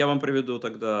 Я вам приведу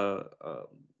тогда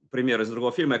пример из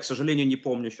другого фильма. Я, к сожалению, не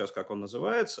помню сейчас, как он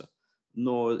называется,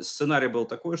 но сценарий был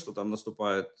такой, что там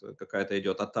наступает какая-то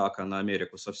идет атака на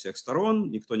Америку со всех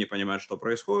сторон, никто не понимает, что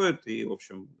происходит, и, в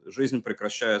общем, жизнь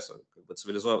прекращается,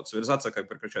 цивилизация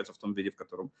прекращается в том виде, в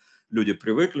котором люди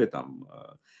привыкли,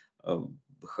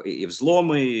 и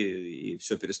взломы, и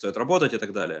все перестает работать и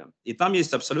так далее. И там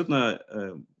есть абсолютно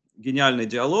гениальный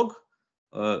диалог,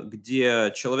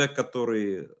 где человек,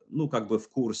 который, в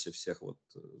курсе всех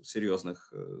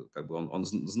серьезных, он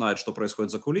знает, что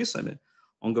происходит за кулисами,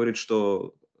 он говорит,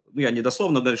 что, я не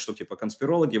дословно говорю, что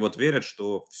конспирологи верят,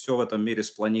 что все в этом мире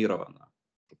спланировано.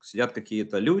 Сидят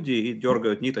какие-то люди и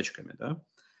дергают ниточками, да,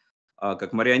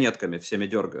 как марионетками всеми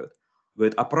дергают.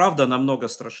 Говорит, а правда намного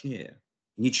страшнее.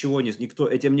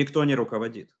 Этим никто не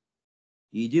руководит.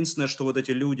 И единственное, что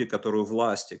эти люди, которые у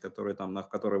власти, которые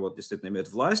действительно имеют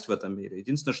власть в этом мире,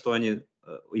 единственное, что они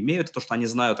имеют, то, что они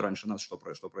знают раньше нас, что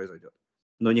произойдет.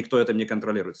 Но никто этим не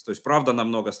контролирует. То есть правда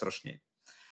намного страшнее.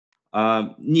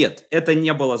 Нет, это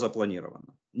не было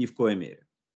запланировано. Ни в коей мере.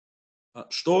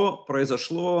 Что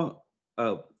произошло?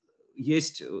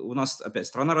 Есть у нас, опять,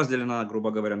 страна разделена,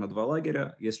 грубо говоря, на два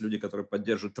лагеря. Есть люди, которые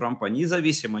поддерживают Трампа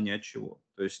независимо ни от чего.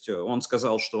 То есть он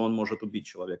сказал, что он может убить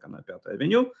человека на 5-й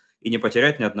авеню и не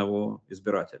потерять ни одного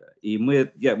избирателя. И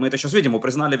мы это сейчас видим, его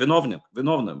признали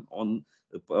виновным.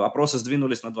 Опросы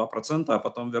сдвинулись на 2%, а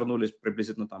потом вернулись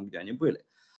приблизительно там, где они были.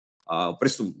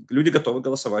 Люди готовы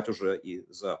голосовать уже и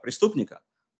за преступника.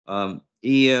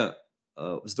 И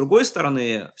с другой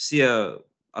стороны, все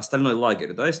остальной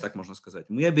лагерь, да, если так можно сказать,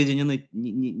 мы объединены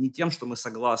не тем, что мы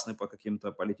согласны по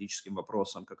каким-то политическим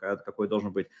вопросам, какой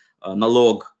должен быть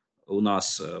налог у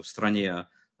нас в стране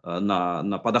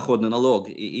на подоходный налог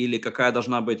или какая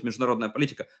должна быть международная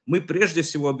политика. Мы прежде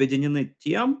всего объединены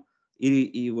тем,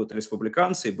 и вот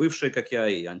республиканцы, и бывшие, как я,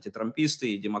 и антитрамписты,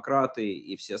 и демократы,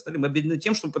 и все остальные, мы объединены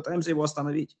тем, что мы пытаемся его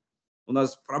остановить. У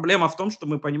нас проблема в том, что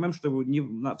мы понимаем, что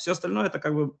все остальное это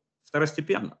как бы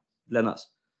второстепенно для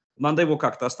нас. Надо его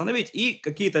как-то остановить, и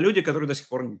какие-то люди, которые до сих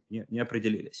пор не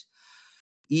определились.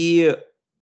 И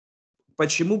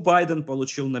почему Байден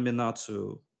получил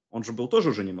номинацию? Он же был тоже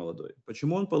уже не молодой.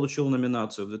 Почему он получил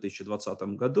номинацию в 2020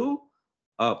 году?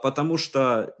 Потому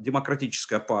что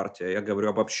демократическая партия, я говорю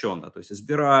обобщенно, то есть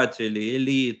избиратели,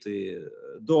 элиты,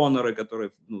 доноры,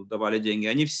 которые давали деньги,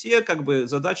 они все, как бы,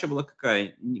 задача была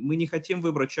какая? Мы не хотим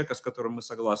выбрать человека, с которым мы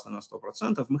согласны на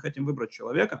 100%, мы хотим выбрать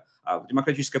человека, а в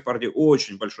демократической партии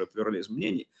очень большой плюрализм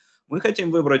мнений, мы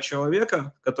хотим выбрать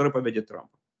человека, который победит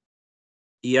Трампа.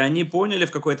 И они поняли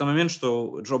в какой-то момент,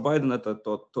 что Джо Байден это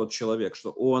тот человек, что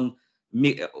он...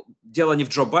 Дело не в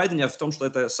Джо Байдене, а в том, что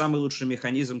это самый лучший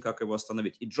механизм, как его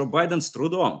остановить. И Джо Байден с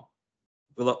трудом,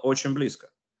 было очень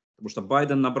близко. Потому что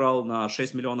Байден набрал на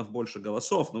 6 миллионов больше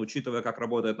голосов, но учитывая, как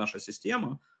работает наша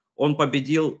система, он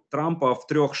победил Трампа в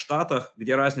 3 штатах,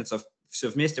 где разница все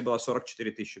вместе была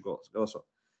 44 тысячи голосов.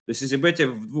 То есть если бы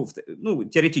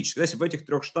теоретически, если бы в этих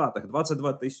 3 штатах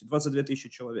 22 тысячи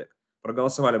человек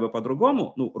проголосовали бы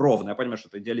по-другому, ровно, я понимаю, что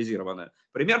это идеализированный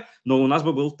пример, но у нас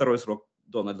бы был второй срок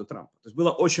Дональда Трампа. То есть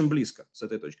было очень близко с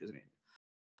этой точки зрения.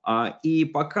 И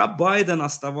пока Байден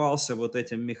оставался вот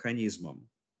этим механизмом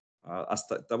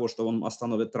того, что он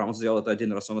остановит Трампа, сделал это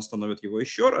один раз, он остановит его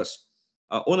еще раз,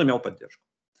 он имел поддержку.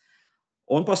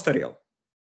 Он постарел.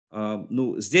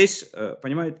 Здесь,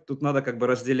 понимаете, тут надо как бы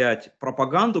разделять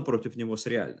пропаганду против него с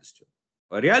реальностью.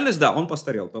 Реальность, да, он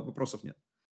постарел, вопросов нет.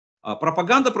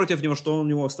 Пропаганда против него, что у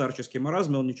него старческий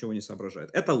маразм, и он ничего не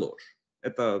соображает. Это ложь.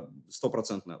 Это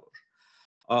 100% ложь.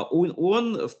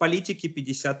 Он в политике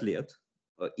 50 лет,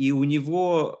 и у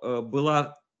него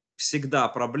была всегда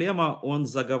проблема, он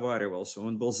заговаривался,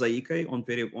 он был заикой,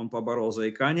 он поборол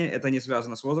заикание, это не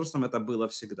связано с возрастом, это было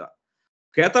всегда.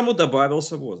 К этому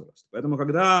добавился возраст. Поэтому,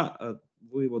 когда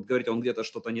вы вот говорите, он где-то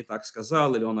что-то не так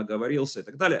сказал, или он оговорился и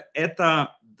так далее,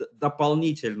 это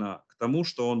дополнительно к тому,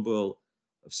 что он был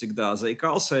всегда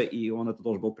заикался, и он это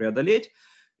должен был преодолеть.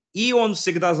 И он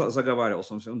всегда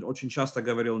заговаривался, он очень часто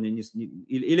говорил,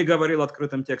 или говорил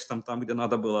открытым текстом там, где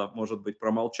надо было, может быть,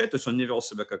 промолчать, то есть он не вел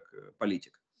себя как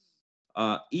политик.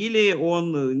 Или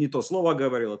он не то слово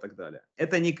говорил и так далее.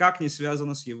 Это никак не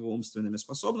связано с его умственными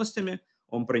способностями,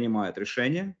 он принимает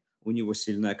решения, у него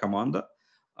сильная команда.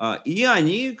 И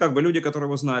они, как бы люди, которые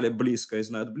его знали близко и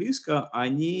знают близко,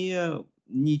 они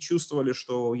не чувствовали,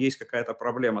 что есть какая-то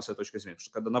проблема с этой точки зрения. Потому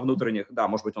что когда на внутренних, да,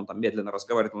 может быть, он там медленно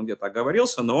разговаривает, он где-то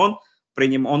оговорился, но он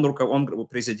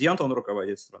президент, он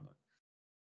руководит страной.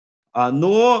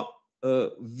 Но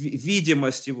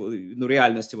видимость его,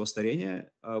 реальность его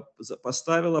старения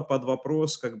поставила под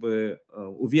вопрос как бы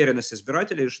уверенность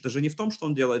избирателей, что даже не в том, что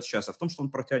он делает сейчас, а в том, что он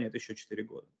протянет еще 4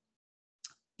 года.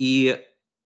 И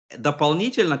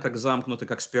дополнительно, как замкнутый,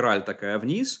 как спираль такая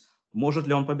вниз, может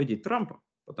ли он победить Трампа?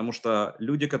 Потому что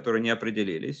люди, которые не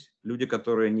определились, люди,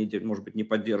 которые, может быть, не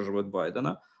поддерживают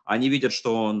Байдена, они видят,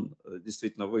 что он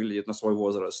действительно выглядит на свой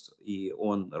возраст, и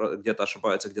он где-то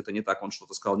ошибается, где-то не так, он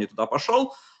что-то сказал, не туда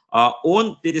пошел, а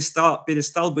он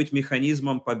перестал быть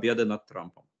механизмом победы над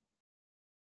Трампом.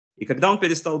 И когда он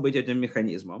перестал быть этим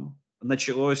механизмом,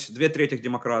 началось 2/3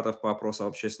 демократов по опросам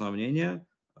общественного мнения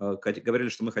говорили,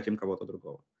 что мы хотим кого-то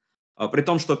другого. При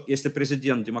том, что если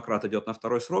президент-демократ идет на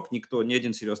 2-й срок, ни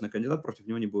один серьезный кандидат против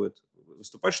него не будет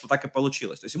выступать, что так и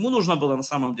получилось. То есть ему нужно было на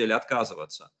самом деле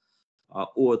отказываться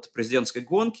от президентской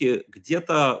гонки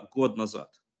где-то год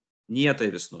назад. Не этой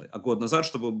весной, а год назад,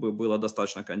 чтобы было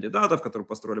достаточно кандидатов, которые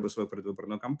построили бы свою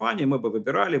предвыборную кампанию, мы бы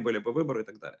выбирали, были бы выборы и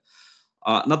так далее.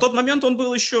 На тот момент он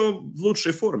был еще в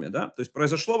лучшей форме, да, то есть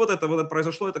произошло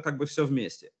произошло это как бы все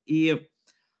вместе. И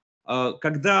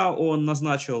когда он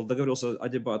договорился о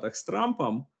дебатах с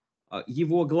Трампом,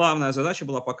 его главная задача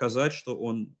была показать, что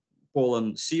он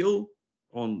полон сил,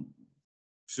 он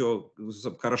все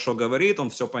хорошо говорит, он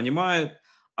все понимает,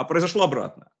 а произошло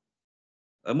обратное.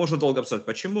 Можно долго обсуждать,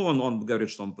 почему. Он говорит,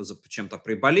 что он чем-то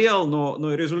приболел,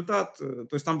 но результат,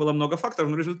 то есть там было много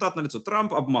факторов, но результат налицо.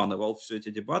 Трамп обманывал все эти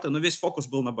дебаты, но весь фокус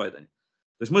был на Байдене.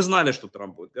 То есть мы знали, что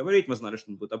Трамп будет говорить, мы знали,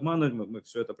 что он будет обманывать, мы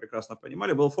все это прекрасно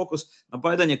понимали. Был фокус на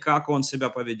Байдене, как он себя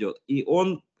поведет. И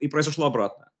произошло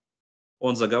обратное.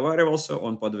 Он заговаривался,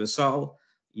 он подвисал,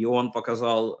 и он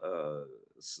показал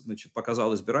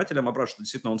избирателям обратно, что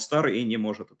действительно он старый и не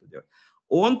может это делать.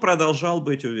 Он продолжал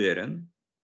быть уверен,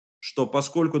 что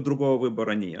поскольку другого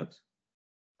выбора нет,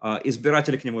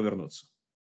 избиратели к нему вернутся.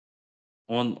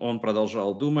 Он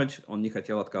продолжал думать, он не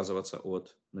хотел отказываться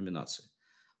от номинации.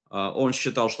 Он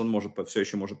считал, что он все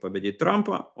еще может победить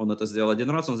Трампа. Он это сделал один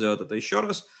раз, он сделает это еще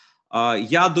раз.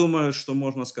 Я думаю, что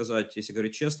можно сказать, если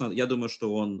говорить честно, я думаю,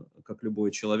 что он, как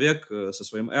любой человек со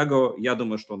своим эго, я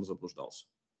думаю, что он заблуждался.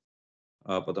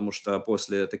 Потому что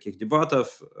после таких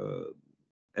дебатов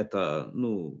это,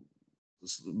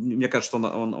 мне кажется, что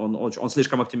он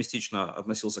слишком оптимистично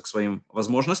относился к своим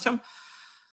возможностям.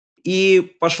 И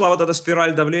пошла вот эта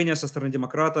спираль давления со стороны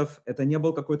демократов. Это не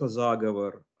был какой-то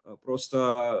заговор,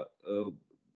 просто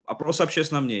опрос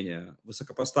общественного мнения.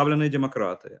 Высокопоставленные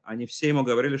демократы, они все ему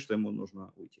говорили, что ему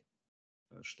нужно уйти,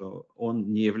 что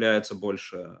он не является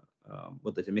больше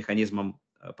вот этим механизмом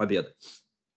победы.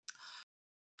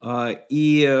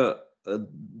 И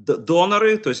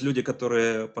доноры, то есть люди,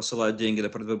 которые посылают деньги на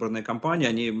предвыборные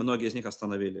кампании, многие из них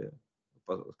остановили.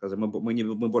 Сказали,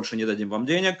 мы больше не дадим вам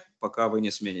денег, пока вы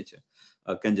не смените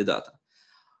кандидата.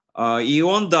 И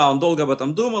он долго об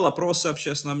этом думал, опросы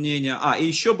общественного мнения. И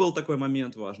еще был такой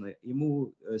момент важный.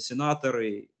 Ему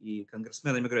сенаторы и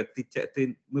конгрессмены говорят,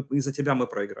 из-за тебя мы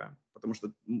проиграем, потому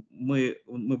что мы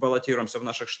баллотируемся в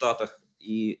наших штатах,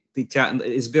 и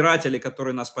избиратели,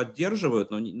 которые нас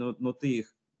поддерживают, но ты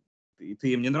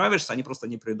им не нравишься, они просто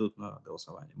не придут на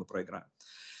голосование, мы проиграем.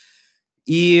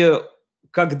 И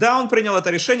когда он принял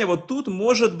это решение, вот тут,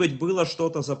 может быть, было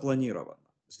что-то запланировано.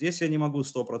 Здесь я не могу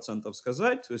 100%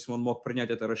 сказать, то есть он мог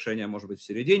принять это решение, может быть, в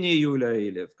середине июля,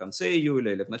 или в конце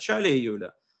июля, или в начале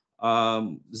июля.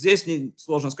 Здесь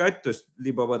сложно сказать, то есть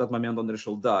либо в этот момент он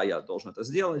решил, да, я должен это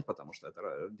сделать, потому что это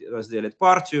разделит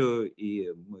партию,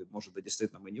 и, может быть,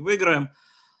 действительно мы не выиграем.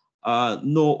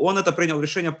 Но он это принял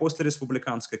решение после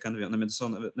Республиканской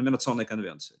номинационной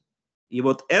конвенции. И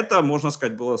вот это, можно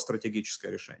сказать, было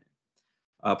стратегическое решение.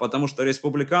 Потому что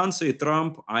республиканцы и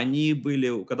Трамп, они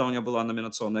были, когда у него была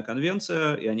номинационная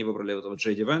конвенция, и они выбрали этого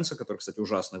Джей Ди Венса, который, кстати,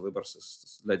 ужасный выбор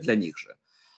для них же,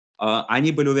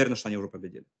 они были уверены, что они уже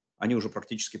победили. Они уже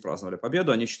практически праздновали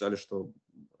победу, они считали, что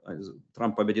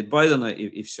Трамп победит Байдена,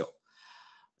 и все.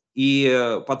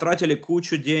 И потратили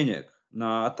кучу денег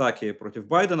на атаки против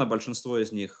Байдена, большинство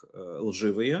из них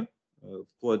лживые,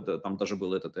 вплоть до, там даже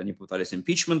был они пытались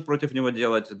импичмент против него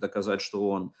делать, доказать, что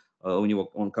он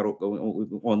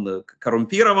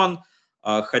коррумпирован,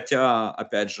 хотя,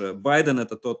 опять же, Байден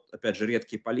это тот, опять же,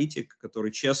 редкий политик,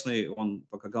 который честный,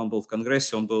 когда он был в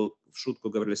Конгрессе, он был, в шутку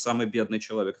говорили, самый бедный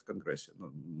человек в Конгрессе,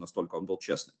 настолько он был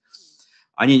честный.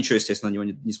 Они ничего, естественно, на него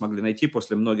не смогли найти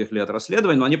после многих лет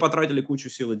расследований, но они потратили кучу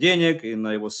сил и денег и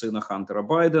на его сына Хантера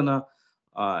Байдена,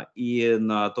 и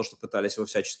на то, что пытались его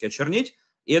всячески очернить.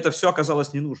 И это все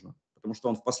оказалось не нужно, потому что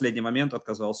он в последний момент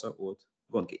отказался от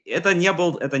гонки. Это не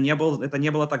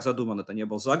было так задумано, это не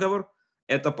был заговор,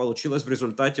 это получилось в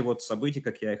результате вот событий,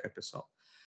 как я их описал.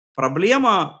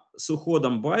 Проблема с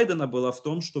уходом Байдена была в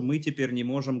том, что мы теперь не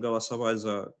можем голосовать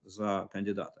за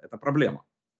кандидата. Это проблема.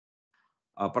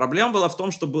 А проблема была в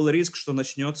том, что был риск, что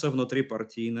начнется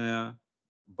внутрипартийная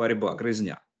борьба,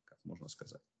 грызня, как можно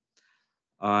сказать.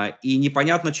 И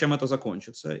непонятно, чем это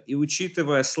закончится. И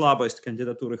учитывая слабость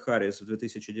кандидатуры Харрис в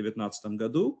 2019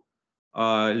 году,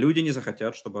 люди не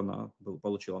захотят, чтобы она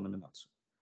получила номинацию.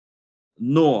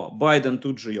 Но Байден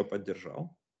тут же ее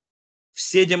поддержал.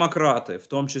 Все демократы, в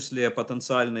том числе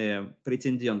потенциальные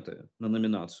претенденты на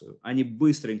номинацию, они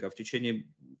быстренько, в течение,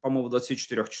 по-моему,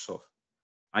 24 часов,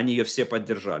 они ее все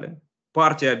поддержали.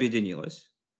 Партия объединилась.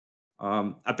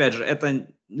 Опять же, это,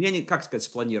 как сказать,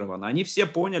 спланировано. Они все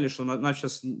поняли, что нам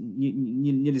сейчас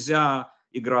нельзя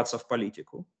играться в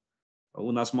политику.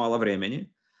 У нас мало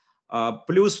времени.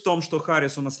 Плюс в том, что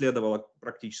Харрис унаследовала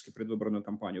практически предвыборную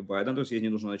кампанию Байдена, то есть ей не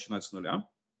нужно начинать с нуля.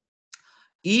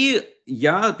 И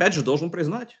я, опять же, должен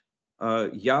признать,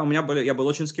 я был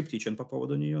очень скептичен по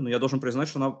поводу нее, но я должен признать,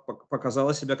 что она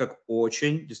показала себя как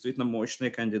очень действительно мощный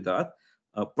кандидат,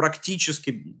 практически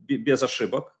без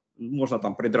ошибок. Можно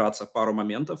там придраться пару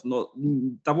моментов, но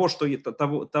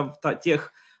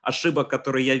тех ошибок,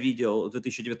 которые я видел в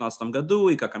 2019 году,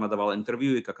 и как она давала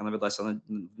интервью, и как она велась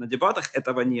на дебатах,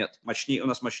 этого нет. У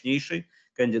нас мощнейший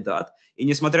кандидат. И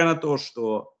несмотря на то,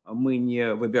 что мы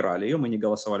не выбирали ее, мы не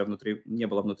голосовали не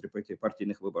было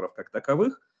внутрипартийных выборов как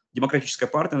таковых, Демократическая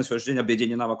партия на сегодняшний день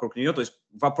объединена вокруг нее, то есть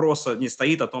вопроса не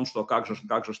стоит о том, что как же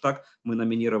так, мы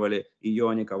номинировали ее,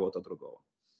 а не кого-то другого.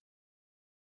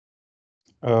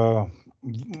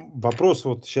 Вопрос,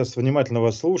 вот сейчас внимательно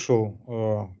вас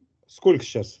слушал. Сколько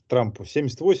сейчас Трампу?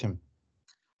 78?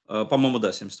 По-моему,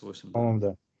 да, 78. По-моему,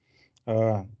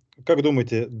 да. Как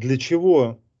думаете, для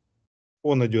чего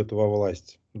он идет во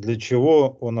власть? Для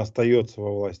чего он остается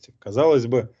во власти? Казалось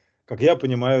бы, как я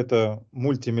понимаю, это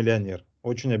мультимиллионер,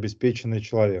 очень обеспеченный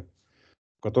человек.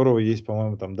 у которого есть,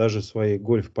 по-моему, там даже свои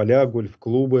гольф-поля,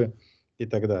 гольф-клубы и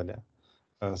так далее.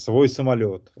 Свой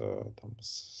самолет, там,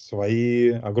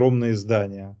 свои огромные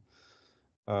здания,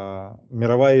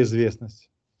 мировая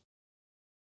известность.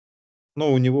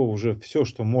 Но у него уже все,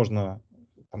 что можно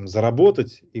там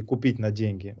заработать и купить на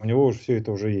деньги, у него уже все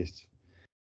это уже есть.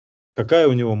 Какая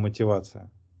у него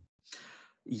мотивация?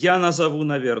 Я назову,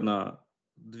 наверное,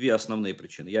 две основные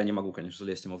причины. Я не могу, конечно,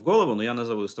 залезть ему в голову, но я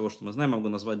назову из того, что мы знаем, могу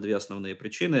назвать две основные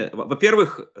причины.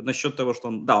 Во-первых, насчет того, что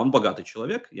он, да, он богатый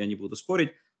человек, я не буду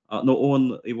спорить, но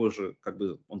он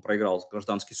проиграл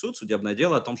гражданский суд, судебное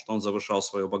дело о том, что он завышал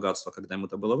свое богатство, когда ему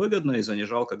это было выгодно, и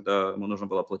занижал, когда ему нужно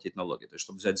было платить налоги. То есть,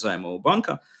 чтобы взять займы у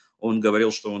банка, он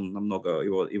говорил, что он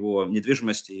его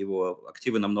недвижимости, его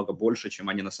активы намного больше, чем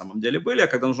они на самом деле были, а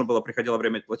когда приходило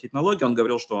время платить налоги, он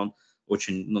говорил, что он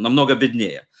намного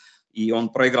беднее. И он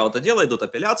проиграл это дело, идут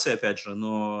апелляции, опять же,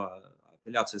 но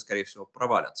апелляции, скорее всего,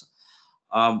 провалятся.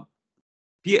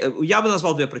 Я бы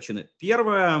назвал две причины.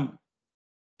 Первая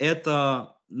 –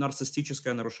 это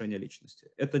нарциссическое нарушение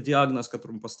личности. Это диагноз,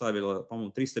 которым поставило,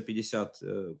 по-моему, 350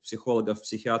 психологов,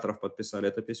 психиатров подписали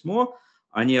это письмо.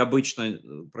 Они обычно,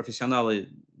 профессионалы,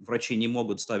 врачи не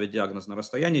могут ставить диагноз на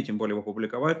расстоянии, тем более его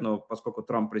публиковать, но поскольку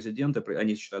Трамп президент, и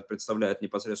они считают, представляет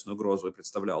непосредственную угрозу и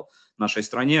представлял нашей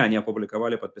стране, они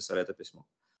опубликовали, подписали это письмо.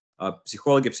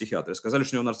 Психологи, психиатры сказали,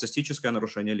 что у него нарциссическое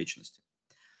нарушение личности.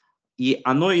 И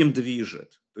оно им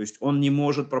движет. То есть он не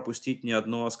может пропустить ни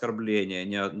одно оскорбление,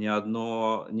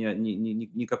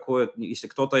 никакое, если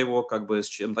кто-то его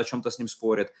о чем-то с ним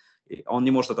спорит, он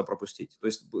не может это пропустить. То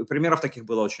есть примеров таких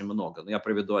было очень много, но я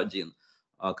приведу один.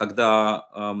 Когда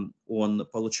он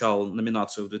получал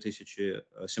номинацию в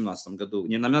 2017 году,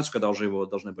 не номинацию, когда уже его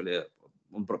должны были,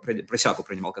 он присягу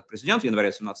принимал как президент в январе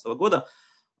 2017 года,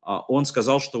 он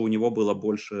сказал, что у него было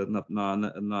больше,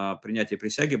 на принятии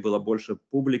присяги было больше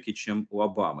публики, чем у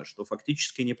Обамы, что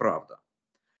фактически неправда.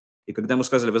 И когда ему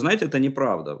сказали, вы знаете, это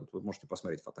неправда, вы можете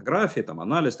посмотреть фотографии, там,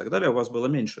 анализ и так далее, у вас было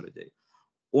меньше людей.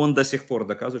 Он до сих пор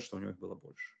доказывает, что у него их было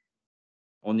больше.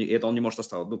 Он не может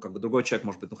оставить, другой человек,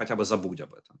 может быть, хотя бы забудь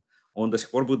об этом. Он до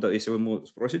сих пор будет, если вы ему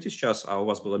спросите сейчас, а у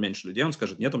вас было меньше людей, он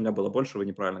скажет, нет, у меня было больше, вы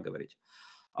неправильно говорите.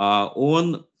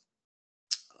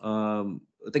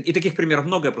 И таких примеров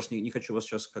много, я просто не хочу вас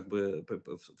сейчас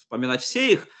вспоминать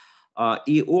все их.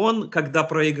 И он, когда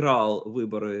проиграл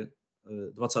выборы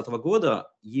 2020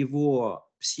 года,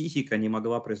 его психика не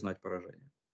могла признать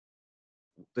поражение.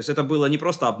 То есть это было не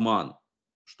просто обман,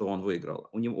 что он выиграл,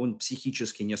 он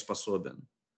психически не способен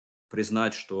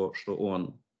признать, что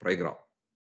он проиграл.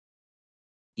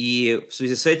 И в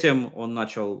связи с этим он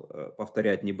начал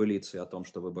повторять небылицы о том,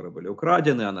 что выборы были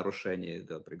украдены, о нарушении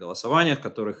при голосованиях,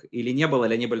 которых или не было,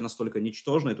 или они были настолько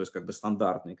ничтожные, то есть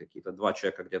стандартные какие-то, 2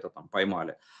 человека где-то там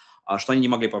поймали, что они не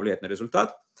могли повлиять на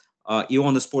результат. И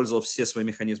он использовал все свои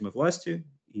механизмы власти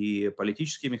и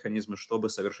политические механизмы, чтобы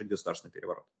совершить государственный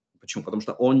переворот. Почему? Потому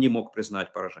что он не мог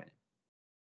признать поражение.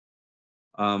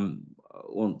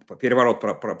 Переворот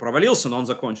провалился, но он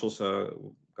закончился,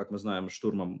 как мы знаем,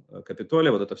 штурмом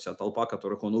Капитолия, вот эта вся толпа,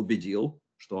 которых он убедил,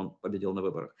 что он победил на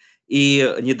выборах. И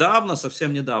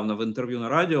совсем недавно в интервью на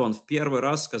радио он в первый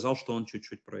раз сказал, что он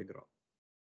чуть-чуть проиграл.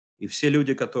 И все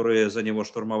люди, которые за него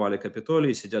штурмовали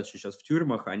Капитолий, сидят сейчас в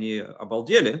тюрьмах, они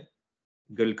обалдели.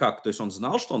 Говорили, как? То есть он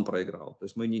знал, что он проиграл? То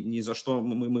есть мы ни за что,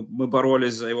 мы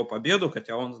боролись за его победу,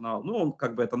 хотя он знал,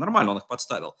 это нормально, он их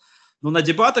подставил. Но на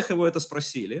дебатах его это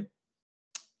спросили,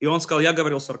 и он сказал, я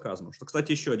говорил сарказмом. Что,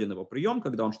 кстати, еще один его прием,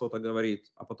 когда он что-то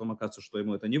говорит, а потом оказывается, что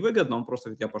ему это невыгодно, он просто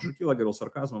говорит, я пошутил, я говорил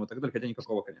сарказмом и так далее, хотя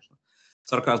никакого, конечно,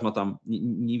 сарказма там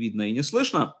не видно и не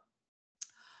слышно.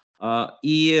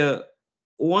 И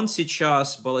он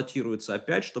сейчас баллотируется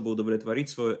опять, чтобы удовлетворить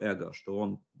свое эго, что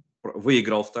он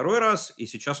выиграл 2-й раз, и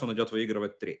сейчас он идет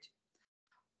выигрывать 3-й.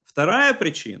 Вторая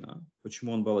причина,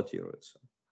 почему он баллотируется,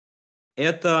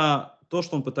 это то,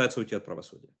 что он пытается уйти от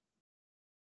правосудия.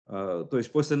 То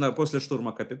есть после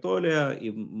штурма Капитолия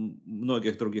и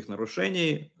многих других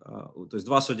нарушений, то есть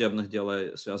 2 судебных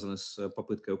дела связаны с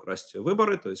попыткой украсть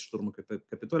выборы, то есть штурм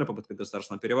Капитолия, попытка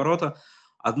государственного переворота.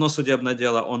 Одно судебное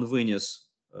дело он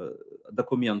вынес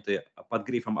документы под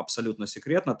грифом «абсолютно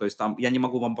секретно», то есть там, я не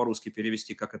могу вам по-русски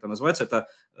перевести, как это называется, это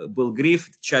был гриф,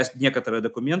 некоторые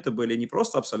документы были не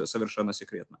просто совершенно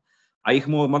секретно, а их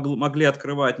могли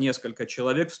открывать несколько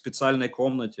человек в специальной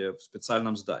комнате, в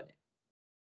специальном здании.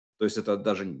 То есть это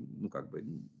даже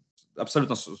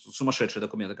абсолютно сумасшедшие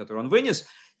документы, которые он вынес.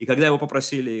 И когда его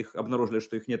попросили, обнаружили,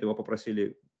 что их нет, его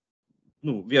попросили,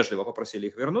 вежливо попросили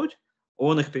их вернуть,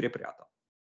 он их перепрятал.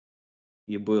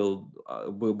 И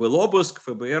был обыск,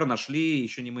 ФБР нашли,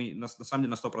 еще не мы, на самом деле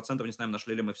на 100% не знаем,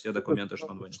 нашли ли мы все документы, что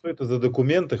он вынес. Что это за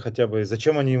документы хотя бы, и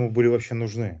зачем они ему были вообще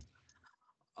нужны?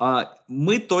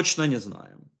 Мы точно не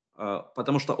знаем,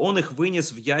 потому что он их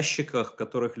вынес в ящиках, в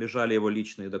которых лежали его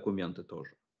личные документы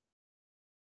тоже.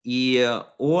 И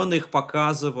он их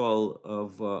показывал,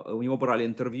 у него брали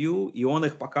интервью, и он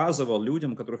их показывал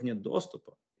людям, у которых нет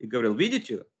доступа. И говорил,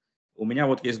 видите, у меня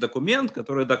вот есть документ,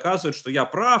 который доказывает, что я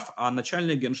прав, а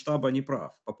начальник генштаба не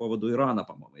прав по поводу Ирана,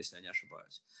 по-моему, если я не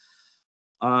ошибаюсь.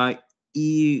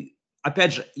 И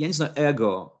опять же, я не знаю,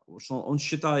 эго, что он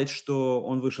считает, что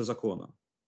он выше закона.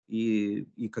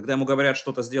 И когда ему говорят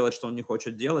что-то сделать, что он не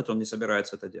хочет делать, он не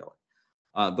собирается это делать.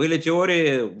 Были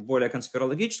теории более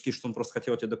конспирологические, что он просто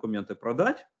хотел эти документы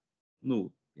продать,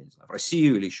 ну, я не знаю, в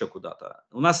Россию или еще куда-то.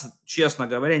 У нас, честно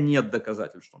говоря, нет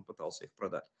доказательств, что он пытался их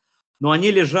продать. Но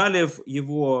они лежали в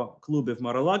его клубе в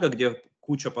Мар-а-Лаго, где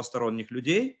куча посторонних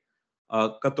людей,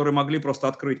 которые могли просто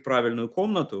открыть правильную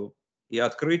комнату и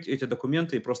открыть эти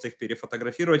документы и просто их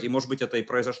перефотографировать. И, может быть, это и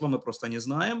произошло, мы просто не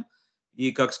знаем.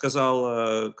 И, как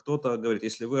сказал кто-то, говорит,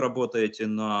 если вы работаете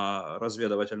на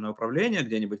разведывательное управление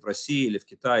где-нибудь в России или в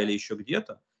Китае или еще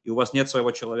где-то, и у вас нет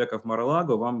своего человека в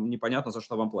Мар-а-Лаго, вам непонятно, за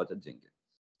что вам платят деньги.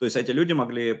 То есть эти люди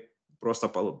могли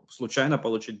просто случайно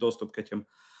получить доступ к этим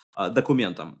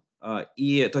документам.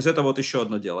 И, то есть это вот еще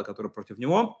одно дело, которое против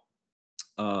него,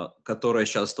 которое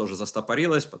сейчас тоже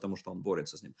застопорилось, потому что он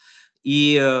борется с ним.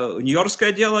 И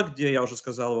нью-йоркское дело, где, я уже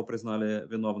сказал, его признали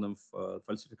виновным в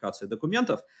фальсификации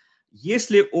документов.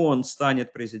 Если он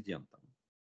станет президентом,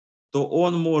 то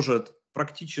он может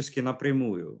практически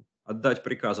напрямую отдать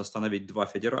приказ остановить 2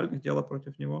 федеральных дела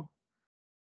против него.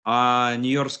 А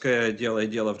нью-йоркское дело и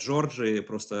дело в Джорджии,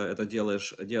 просто это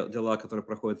дела, которые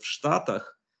проходят в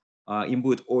Штатах, им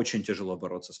будет очень тяжело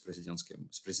бороться с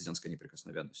президентской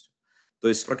неприкосновенностью. То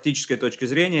есть с практической точки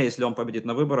зрения, если он победит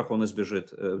на выборах, он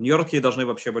избежит. В Нью-Йорке должны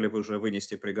вообще были уже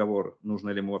вынести приговор, нужно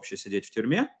ли ему вообще сидеть в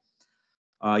тюрьме.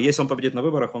 Если он победит на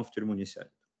выборах, он в тюрьму не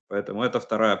сядет. Поэтому это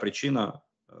вторая причина,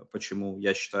 почему,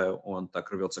 я считаю, он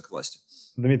так рвется к власти.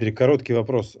 Дмитрий, короткий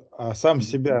вопрос. А сам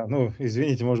себя, ну,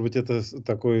 извините, может быть, это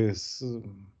такой с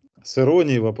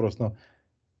иронией вопрос, но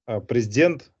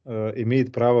президент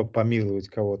имеет право помиловать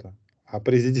кого-то, а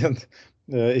президент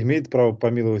имеет право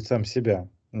помиловать сам себя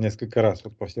несколько раз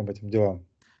вот по всем этим делам.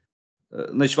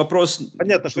 Значит, вопрос...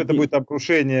 Понятно, что это будет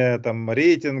обрушение там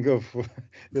рейтингов,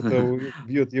 это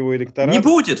убьет его электорат. Не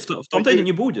будет, в том-то и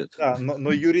не будет. Да,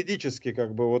 но юридически,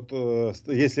 как бы, вот,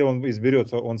 если он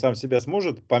изберется, он сам себя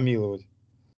сможет помиловать?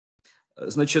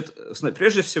 Значит,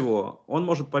 прежде всего, он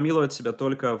может помиловать себя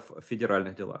только в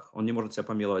федеральных делах. Он не может себя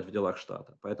помиловать в делах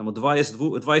штата. Поэтому 2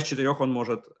 из 4 он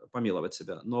может помиловать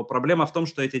себя. Но проблема в том,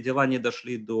 что эти дела не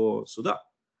дошли до суда.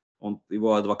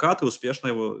 Его адвокаты успешно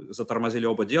его затормозили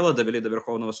оба дела, довели до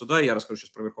Верховного суда. Я расскажу сейчас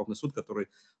про Верховный суд, который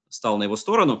стал на его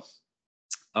сторону.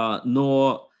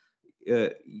 То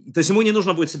есть ему не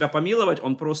нужно будет себя помиловать,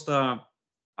 он просто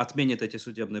отменит эти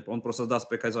судебные, он просто даст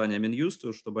приказание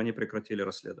Минюсту, чтобы они прекратили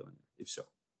расследование, и все.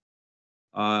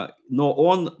 Но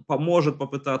он может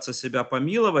попытаться себя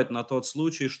помиловать на тот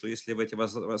случай, что если эти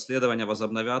расследования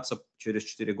возобновятся через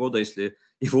 4 года, если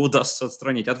его удастся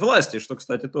отстранить от власти, что,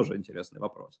 кстати, тоже интересный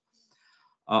вопрос.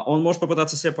 Он может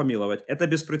попытаться себя помиловать. Это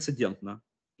беспрецедентно.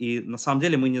 И на самом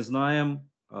деле мы не знаем,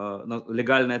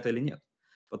 легально это или нет.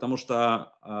 Потому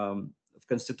что в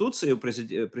Конституции у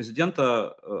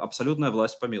президента абсолютная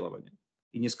власть помилования.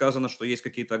 И не сказано, что есть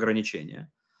какие-то ограничения.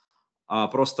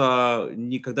 Просто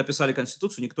когда писали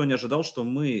Конституцию, никто не ожидал, что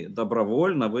мы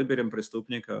добровольно выберем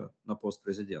преступника на пост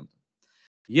президента.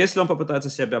 Если он попытается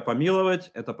себя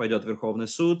помиловать, это пойдет в Верховный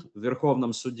суд. В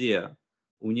Верховном суде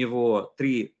у него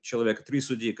 3 человека, 3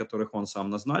 судьи, которых он сам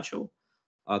назначил.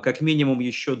 Как минимум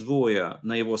еще 2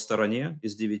 на его стороне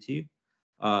из 9.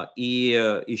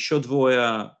 И еще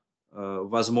 2,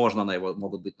 возможно,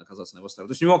 могут быть наказаться на его стороне.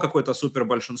 То есть у него какое-то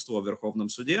супербольшинство в Верховном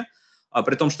суде,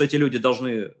 при том, что эти люди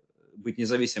должны быть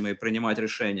независимы и принимать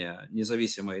решения,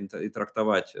 независимо и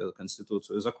трактовать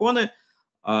Конституцию и законы.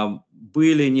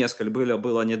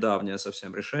 Было недавнее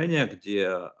совсем решение,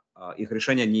 где их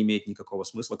решение не имеет никакого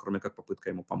смысла, кроме как попытка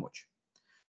ему помочь.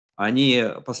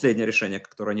 Последнее решение,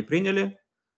 которое они приняли,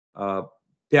 5-4,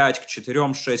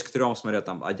 6-3, смотря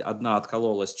там, одна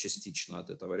откололась частично от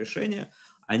этого решения,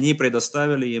 они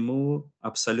предоставили ему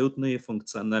абсолютный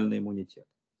функциональный иммунитет.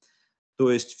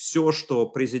 То есть все, что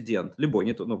президент,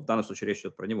 любой, в данном случае речь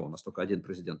идет про него, у нас только один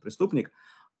президент-преступник,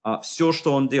 все,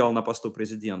 что он делал на посту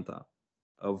президента,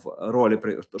 в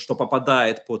роли, что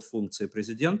попадает под функции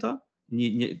президента,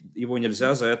 его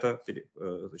нельзя за это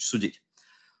судить.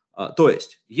 То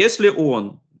есть, если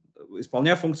он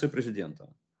исполняя функции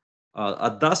президента,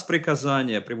 отдаст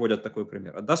приказание, приводят такой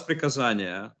пример, отдаст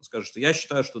приказание, скажет, что я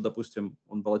считаю, что, допустим,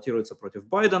 он баллотируется против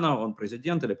Байдена, он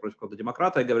президент или против какого-то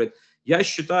демократа, и говорит, я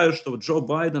считаю, что Джо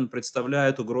Байден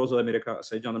представляет угрозу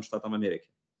Соединенным Штатам Америки.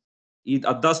 И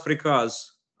отдаст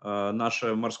приказ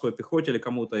нашей морской пехоте или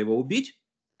кому-то его убить,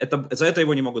 за это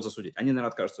его не могут засудить. Они, наверное,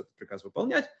 откажутся этот приказ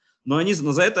выполнять, но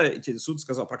за это суд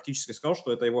практически сказал,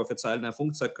 что это его официальная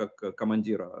функция как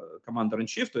командира,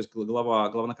 командер-ин-чиф, то есть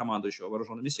главнокомандующего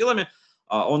вооруженными силами,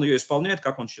 он ее исполняет,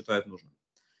 как он считает нужным.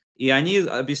 И они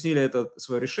объяснили это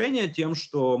свое решение тем,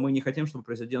 что мы не хотим, чтобы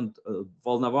президент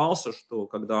волновался, что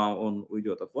когда он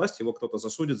уйдет от власти, его кто-то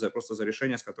засудит просто за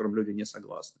решение, с которым люди не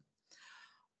согласны.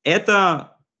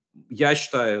 Это, я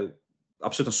считаю,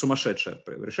 абсолютно сумасшедшее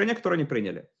решение, которое они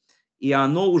приняли. И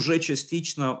оно уже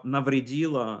частично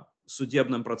навредило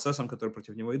судебным процессам, которые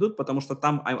против него идут, потому что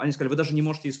там они сказали, вы даже не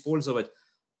можете использовать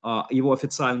его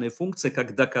официальные функции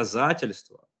как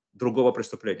доказательство другого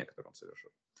преступления, которое он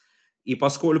совершил. И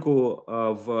поскольку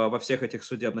во всех этих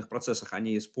судебных процессах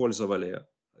они использовали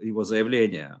его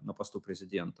заявления на посту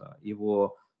президента,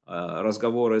 его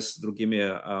разговоры с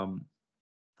другими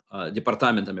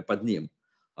департаментами под ним,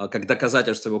 как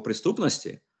доказательство его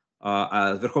преступности,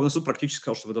 а Верховный суд практически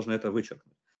сказал, что вы должны это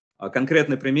вычеркнуть.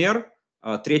 Конкретный пример.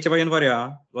 3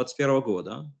 января 2021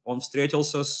 года он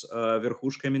встретился с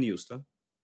верхушкой Минюста,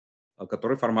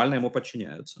 которые формально ему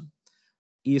подчиняются,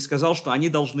 и сказал, что они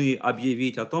должны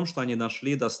объявить о том, что они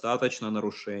нашли достаточно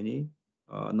нарушений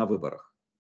на выборах.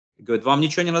 И говорит, вам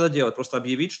ничего не надо делать, просто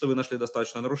объявить, что вы нашли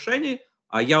достаточно нарушений,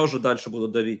 а я уже дальше буду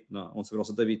давить он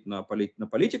собирался давить на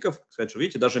политиков, сказать, что,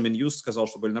 видите, даже Минюст сказал,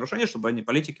 что были нарушения, чтобы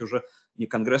политики уже,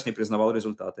 Конгресс не признавал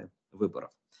результаты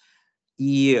выборов.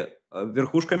 И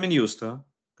верхушка Минюста,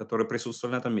 который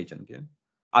присутствовал на этом митинге,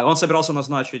 он собирался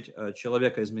назначить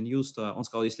человека из Минюста, он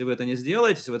сказал, если вы это не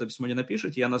сделаете, если вы это письмо не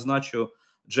напишете, я назначу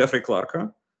Джеффри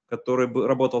Кларка, который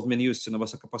работал в Минюсте на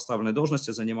высокопоставленной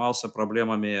должности, занимался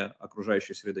проблемами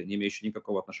окружающей среды, не имеющей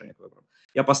никакого отношения к выборам.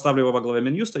 Я поставлю его во главе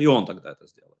Минюста, и он тогда это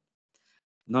сделает.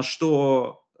 На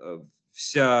что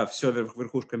вся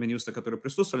верхушка Минюста, которые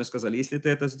присутствовали, сказали, если ты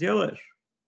это сделаешь,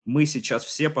 мы сейчас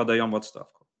все подаем в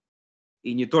отставку.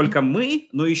 И не только мы,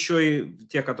 но еще и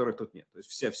те, которых тут нет. То есть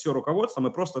все руководство,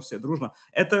 мы просто все дружно.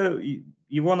 Это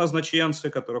его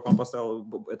назначенцы, которых он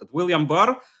поставил, этот Уильям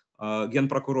Барр,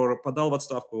 генпрокурор, подал в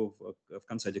отставку в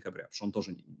конце декабря, потому что он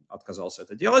тоже отказался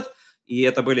это делать. И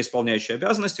это были исполняющие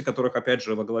обязанности, которых, опять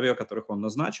же, во главе которых он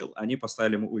назначил, они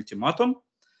поставили ему ультиматум,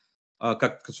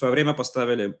 как в свое время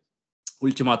поставили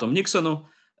ультиматум Никсону.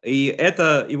 И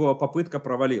эта его попытка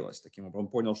провалилась. Таким образом,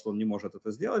 он понял, что он не может это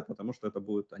сделать, потому что это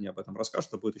будет, они об этом расскажут,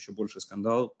 что будет еще больше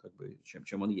скандал,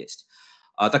 чем он есть.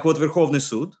 Так вот, Верховный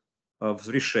суд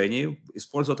в решении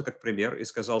использовал это как пример и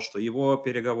сказал, что его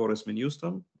переговоры с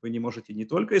Минюстом вы не можете не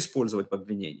только использовать в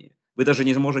обвинении, вы даже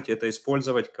не можете это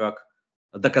использовать как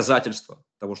доказательство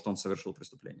того, что он совершил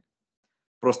преступление.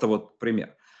 Просто вот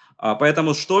пример.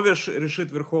 Поэтому что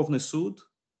решит Верховный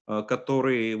суд,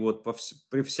 который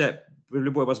при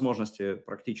любой возможности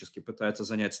практически пытается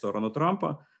занять сторону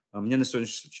Трампа? Мне на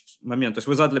сегодняшний момент, то есть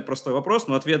вы задали простой вопрос,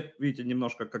 но ответ, видите,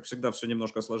 немножко, как всегда, все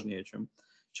немножко сложнее,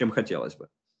 чем хотелось бы.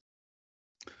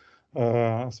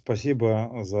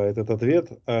 Спасибо за этот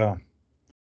ответ.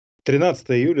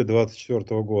 13 июля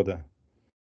 2024 года.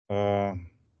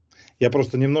 Я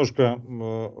просто немножко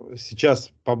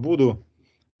сейчас побуду.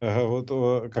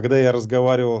 Когда я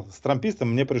разговаривал с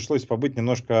трампистом, мне пришлось побыть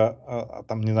немножко,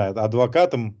 там, не знаю,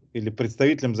 адвокатом или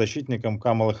представителем, защитником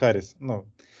Камалы Харрис.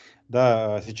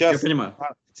 Да, Я понимаю.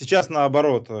 Сейчас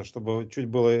наоборот, чтобы чуть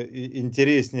было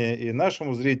интереснее и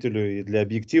нашему зрителю, и для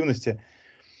объективности.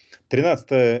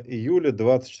 13 июля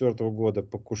 2024 года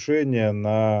покушение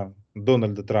на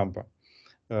Дональда Трампа.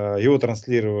 Его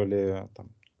транслировали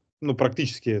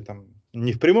практически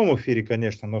не в прямом эфире,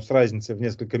 конечно, но с разницей в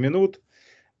несколько минут.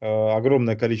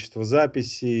 Огромное количество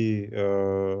записей,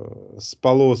 с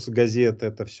полос газет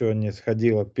это все не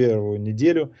сходило первую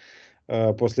неделю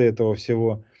после этого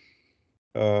всего.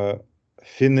 Не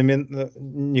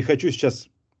хочу сейчас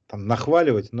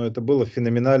нахваливать, но это было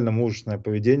феноменально мужественное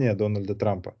поведение Дональда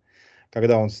Трампа.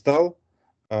 Когда он встал,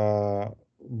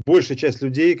 большая часть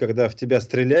людей, когда в тебя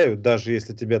стреляют, даже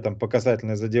если тебя по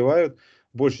касательной задевают,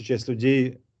 большая часть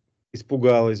людей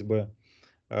испугалась бы,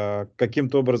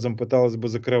 каким-то образом пыталась бы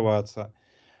закрываться.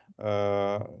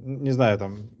 Не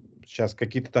знаю, сейчас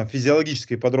какие-то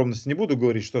физиологические подробности не буду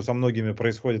говорить, что со многими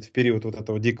происходит в период вот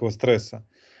этого дикого стресса.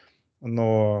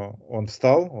 Но он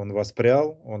встал, он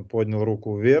воспрял, он поднял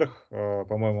руку вверх,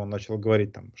 по-моему, он начал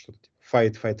говорить что-то типа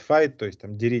fight, то есть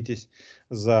деритесь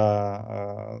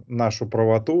за нашу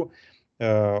правоту.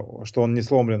 что он не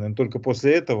сломленный. Только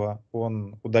после этого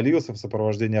он удалился в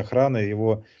сопровождении охраны,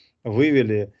 его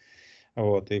вывели.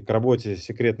 Вот, и к работе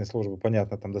секретной службы,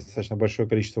 понятно, там достаточно большое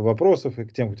количество вопросов и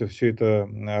к тем, кто все это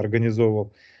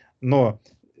организовывал. Но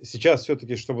сейчас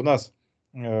все-таки, чтобы у нас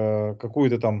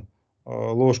какую-то там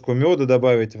ложку меда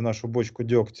добавить в нашу бочку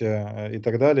дегтя и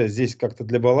так далее, здесь как-то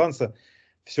для баланса,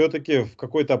 все-таки в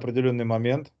какой-то определенный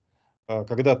момент,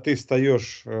 когда ты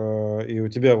встаешь, и у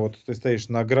тебя вот, ты стоишь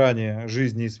на грани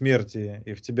жизни и смерти,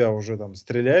 и в тебя уже там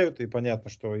стреляют, и понятно,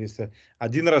 что если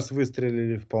один раз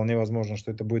выстрелили, вполне возможно,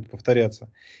 что это будет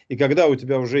повторяться. И когда у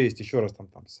тебя уже есть, еще раз, там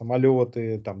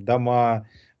самолеты, там дома,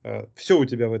 все у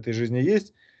тебя в этой жизни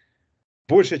есть,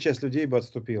 большая часть людей бы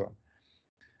отступила.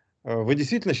 Вы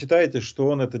действительно считаете, что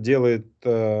он это делает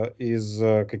из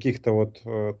каких-то вот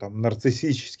там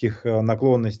нарциссических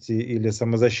наклонностей или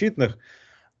самозащитных,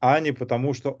 а не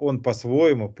потому, что он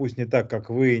по-своему, пусть не так,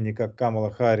 как вы, не как Камала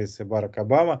Харрис и Барак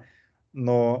Обама,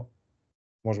 но,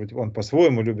 может быть, он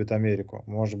по-своему любит Америку,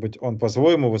 может быть, он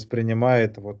по-своему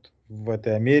воспринимает вот в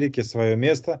этой Америке свое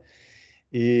место.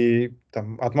 И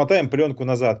там, отмотаем пленку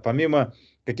назад, помимо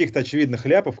каких-то очевидных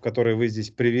ляпов, которые вы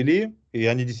здесь привели, и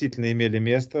они действительно имели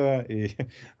место, и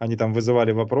они там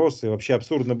вызывали вопросы, и вообще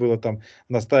абсурдно было там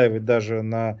настаивать даже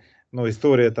на, ну,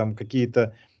 история там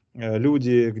какие-то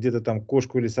люди где-то там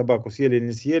кошку или собаку съели или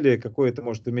не съели, какое это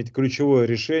может иметь ключевое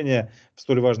решение в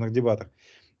столь важных дебатах.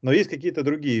 Но есть какие-то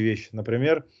другие вещи,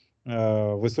 например,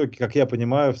 высокие, как я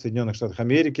понимаю, в Соединенных Штатах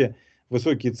Америки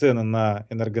высокие цены на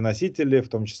энергоносители, в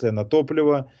том числе на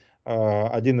топливо.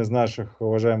 Один из наших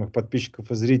уважаемых подписчиков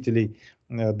и зрителей,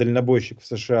 дальнобойщик в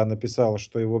США, написал,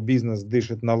 что его бизнес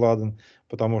дышит на ладан,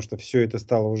 потому что все это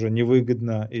стало уже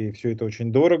невыгодно и все это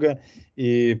очень дорого.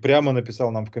 И прямо написал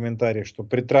нам в комментариях, что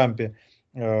при Трампе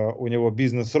у него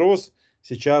бизнес рос,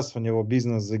 сейчас у него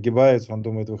бизнес загибается, он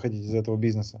думает выходить из этого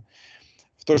бизнеса.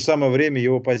 В то же самое время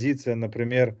его позиция,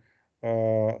 например,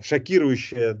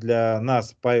 шокирующая для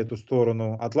нас по эту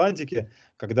сторону Атлантики,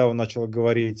 когда он начал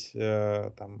говорить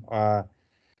там, о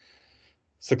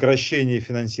сокращении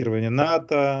финансирования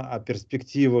НАТО, о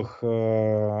перспективах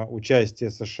участия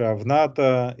США в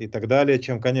НАТО и так далее,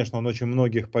 чем, конечно, он очень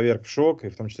многих поверг в шок, и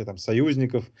в том числе там,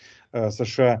 союзников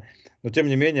США. Но, тем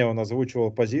не менее, он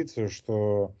озвучивал позицию,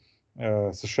 что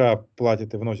США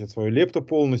платит и вносит свою лепту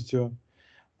полностью,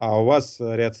 а у вас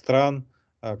ряд стран,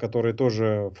 которые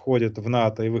тоже входят в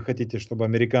НАТО, и вы хотите, чтобы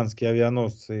американские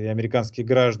авианосцы и американские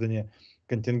граждане,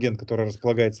 контингент, который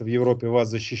располагается в Европе, вас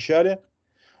защищали,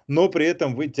 но при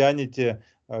этом вы тянете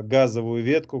газовую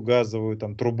ветку, газовую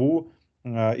там, трубу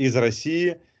из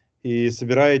России и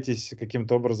собираетесь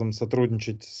каким-то образом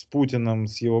сотрудничать с Путиным,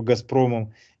 с его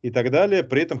 «Газпромом» и так далее.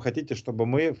 При этом хотите, чтобы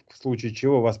мы в случае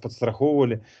чего вас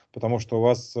подстраховывали, потому что у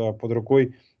вас под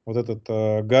рукой вот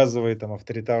этот газовый там,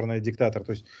 авторитарный диктатор.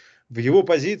 То есть в его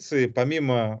позиции,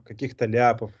 помимо каких-то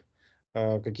ляпов,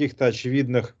 каких-то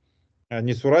очевидных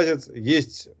несуразец,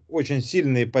 есть очень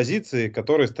сильные позиции,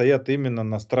 которые стоят именно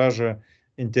на страже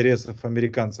интересов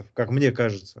американцев, как мне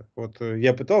кажется. Вот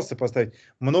я пытался поставить,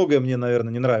 многое мне,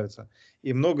 наверное, не нравится.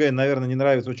 И многое, наверное, не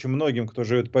нравится очень многим, кто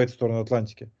живет по эту сторону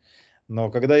Атлантики.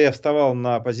 Но когда я вставал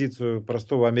на позицию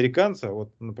простого американца,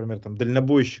 вот, например, там,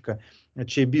 дальнобойщика,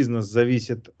 чей бизнес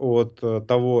зависит от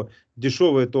того,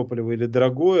 дешевое топливо или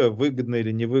дорогое, выгодно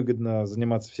или невыгодно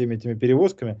заниматься всеми этими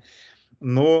перевозками,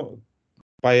 но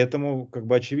поэтому, как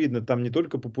бы очевидно, там не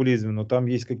только популизм, но там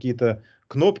есть какие-то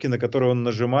кнопки, на которые он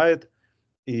нажимает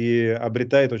и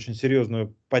обретает очень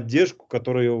серьезную поддержку,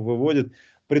 которая его выводит,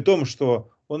 при том, что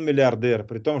он миллиардер,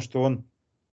 при том, что он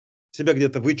себя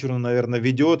где-то вычурно, наверное,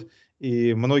 ведет,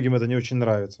 и многим это не очень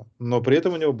нравится. Но при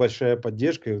этом у него большая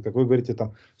поддержка, и, как вы говорите,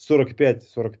 там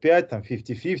 45-45, там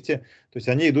 50-50, то есть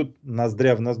они идут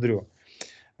ноздря в ноздрю.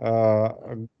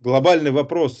 Глобальный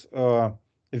вопрос.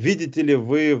 Видите ли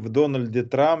вы в Дональде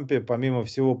Трампе, помимо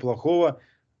всего плохого,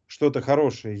 что-то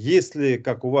хорошее? Есть ли,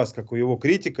 как у вас, как у его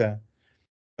критика,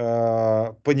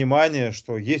 понимание,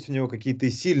 что есть у него какие-то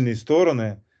сильные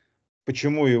стороны,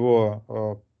 почему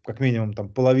его, как минимум, там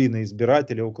половина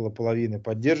избирателей, около половины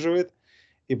поддерживает,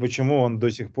 и почему он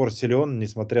до сих пор силен,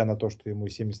 несмотря на то, что ему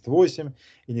 78,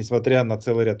 и несмотря на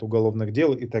целый ряд уголовных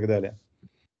дел и так далее?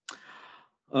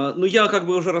 Ну, я как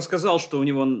бы уже рассказал, что у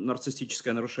него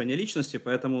нарциссическое нарушение личности,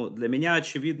 поэтому для меня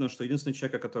очевидно, что единственный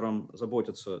человек, о котором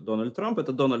заботится Дональд Трамп,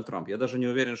 это Дональд Трамп. Я даже не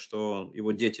уверен, что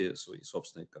его дети свои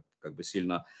собственные как бы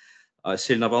сильно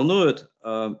волнуют.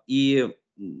 И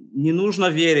не нужно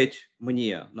верить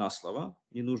мне на слово,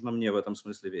 не нужно мне в этом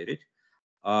смысле верить.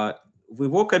 В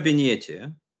его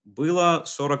кабинете было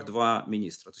 42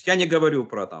 министра. То есть я не говорю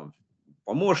про там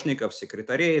помощников,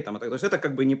 секретарей. Там, то есть это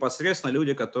как бы непосредственно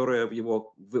люди, которые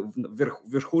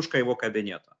верхушка его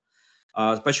кабинета.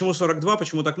 Почему 42?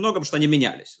 Почему так много? Потому что они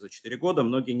менялись за 4 года.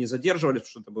 Многие не задерживались,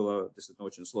 потому что это было действительно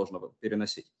очень сложно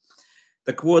переносить.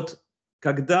 Так вот,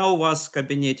 когда у вас в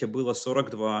кабинете было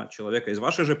 42 человека из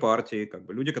вашей же партии, как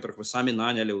бы люди, которых вы сами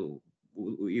наняли,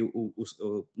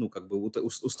 ну, как бы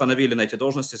установили на эти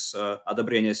должности с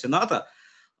одобрения Сената,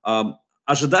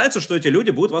 ожидается, что эти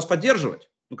люди будут вас поддерживать.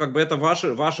 Ну, как бы это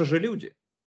ваши же люди.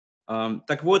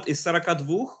 Так вот, из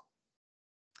 42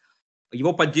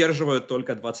 его поддерживают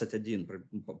только 21,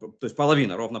 то есть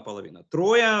половина, ровно половина. 3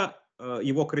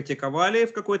 его критиковали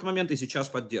в какой-то момент и сейчас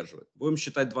поддерживают. Будем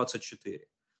считать 24.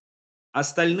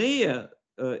 Остальные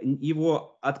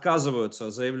его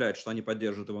отказываются заявлять, что они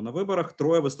поддерживают его на выборах.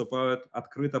 3 выступают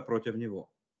открыто против него.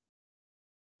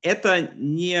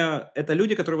 Это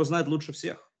люди, которые его знают лучше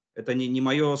всех. Это не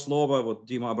мое слово, вот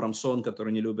Дима Абрамсон,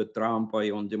 который не любит Трампа,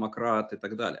 и он демократ и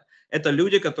так далее. Это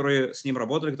люди, которые с ним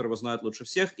работали, которые его знают лучше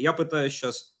всех. Я пытаюсь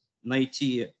сейчас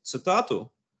найти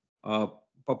цитату по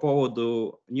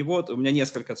поводу него. У меня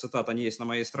несколько цитат, они есть на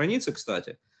моей странице,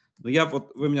 кстати. Но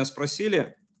вы меня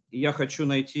спросили, и я хочу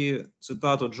найти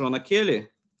цитату Джона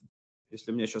Келли,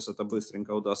 если мне сейчас это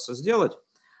быстренько удастся сделать.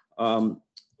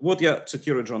 Вот я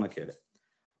цитирую Джона Келли.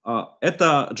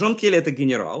 Джон Келли – это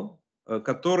генерал,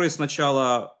 который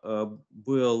сначала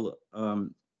был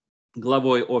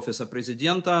главой офиса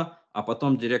президента, а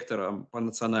потом директором по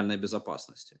национальной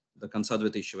безопасности до конца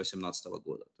 2018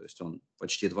 года. То есть он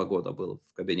почти 2 года был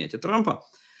в кабинете Трампа.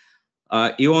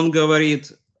 И он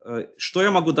говорит, что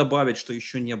я могу добавить, что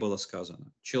еще не было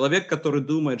сказано. Человек, который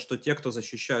думает, что те, кто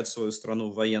защищают свою страну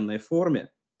в военной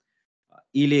форме,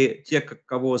 или те,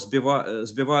 кого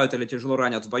сбивают или тяжело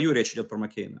ранят в бою, речь идет про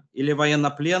Маккейна, или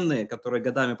военнопленные, которые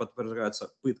годами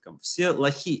подвергаются пыткам, все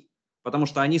лохи, потому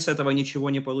что они с этого ничего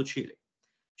не получили.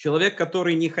 Человек,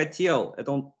 который не хотел,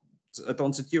 это он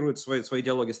цитирует свои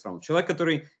диалоги с Трампом, человек,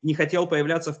 который не хотел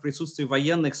появляться в присутствии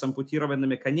военных с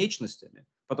ампутированными конечностями,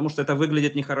 потому что это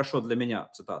выглядит нехорошо для меня,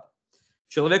 цитата.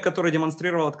 Человек, который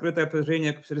демонстрировал открытое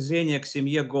презрение к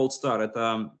семье Gold Star,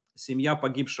 это семья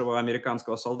погибшего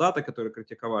американского солдата, которые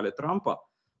критиковали Трампа,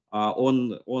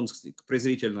 он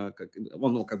презрительно,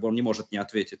 он не может не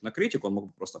ответить на критику, он мог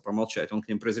бы просто промолчать, он к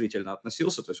ним презрительно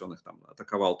относился, то есть он их там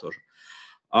атаковал тоже.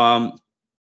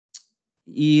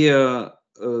 И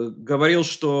говорил,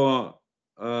 что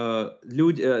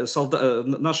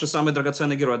наши самые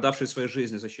драгоценные герои, отдавшие свои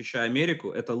жизни, защищая Америку,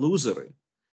 это лузеры,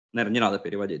 наверное, не надо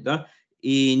переводить, да,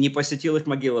 и не посетил их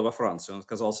могилы во Франции. Он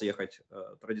отказался ехать,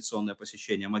 традиционное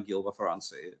посещение могил во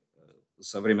Франции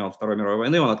со времен Второй мировой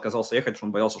войны, он отказался ехать, потому что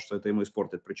он боялся, что это ему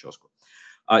испортит прическу.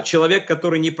 Человек,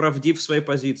 который неправдив в своей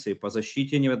позиции по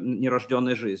защите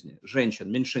нерожденной жизни,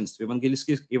 женщин, меньшинств,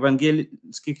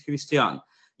 евангельских христиан,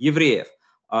 евреев,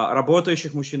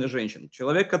 работающих мужчин и женщин.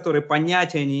 Человек, который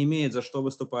понятия не имеет, за что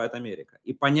выступает Америка,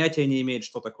 и понятия не имеет,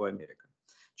 что такое Америка.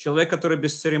 Человек, который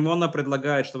бесцеремонно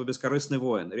предлагает, чтобы бескорыстный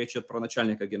воин, речь идет про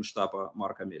начальника генштаба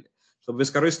Марка Милли, чтобы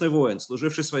бескорыстный воин,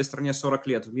 служивший своей стране 40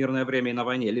 лет в мирное время и на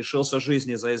войне, лишился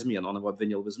жизни за измену, он его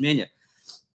обвинил в измене.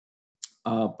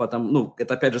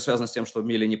 Это опять же связано с тем, что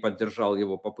Милли не поддержал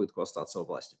его попытку остаться у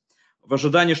власти. В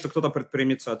ожидании, что кто-то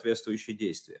предпримет соответствующие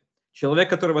действия. Человек,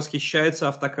 который восхищается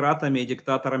автократами и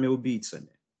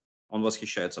диктаторами-убийцами. Он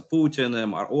восхищается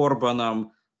Путиным,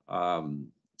 Орбаном,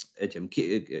 Ким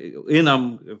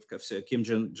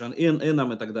Чен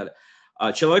Ыном и так далее.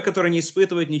 Человек, который не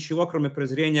испытывает ничего, кроме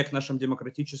презрения к нашим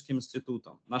демократическим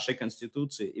институтам, нашей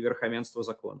Конституции и верховенству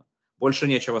закона. Больше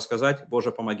нечего сказать,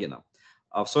 Боже, помоги нам.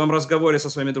 В своем разговоре со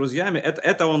своими друзьями,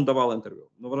 это он давал интервью,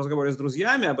 но в разговоре с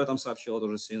друзьями об этом сообщил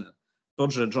тоже CNN,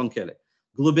 тот же Джон Келли.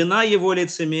 Глубина его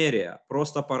лицемерия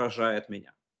просто поражает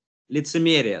меня.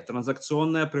 Лицемерие,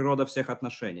 транзакционная природа всех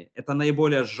отношений. Это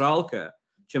наиболее жалкое,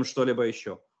 чем что-либо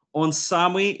еще. Он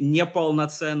самый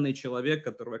неполноценный человек,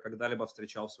 которого я когда-либо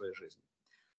встречал в своей жизни.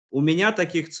 У меня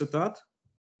таких цитат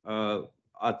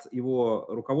от его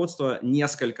руководства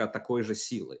несколько такой же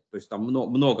силы. То есть там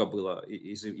много было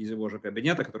из его же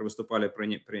кабинета, которые выступали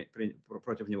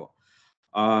против него.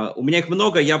 У меня их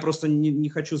много, я просто не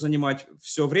хочу занимать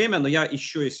все время, но я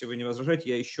еще, если вы не возражаете,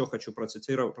 я еще хочу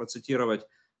процитировать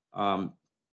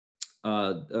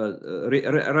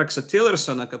Рекса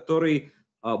Тиллерсона, который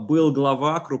был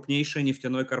глава крупнейшей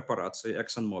нефтяной корпорации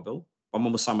ExxonMobil,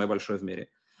 по-моему, самой большой в мире,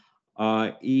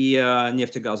 и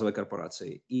нефтегазовой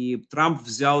корпорации. И Трамп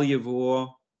взял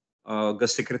его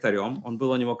госсекретарем, он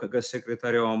был у него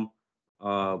госсекретарем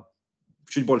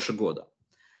чуть больше года.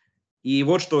 И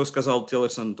вот что сказал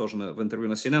Тиллерсон тоже в интервью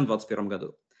на CNN в 2021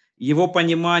 году. Его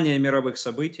понимание мировых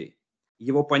событий,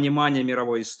 его понимание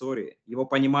мировой истории, его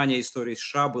понимание истории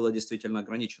США было действительно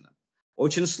ограничено.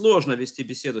 Очень сложно вести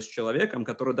беседу с человеком,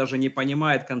 который даже не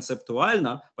понимает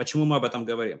концептуально, почему мы об этом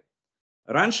говорим.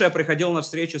 Раньше я приходил на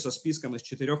встречи со списком из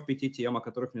 4-5 тем, о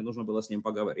которых мне нужно было с ним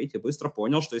поговорить, и быстро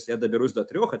понял, что если я доберусь до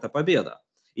 3, это победа.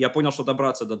 И я понял, что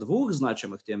добраться до 2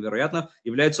 значимых тем, вероятно,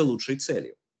 является лучшей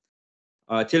целью.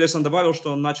 Теллерсон добавил,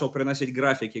 что он начал приносить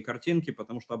графики и картинки,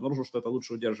 потому что обнаружил, что это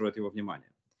лучше удерживает его внимание.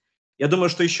 Я думаю,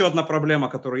 что еще одна проблема,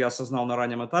 которую я осознал на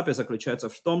раннем этапе, заключается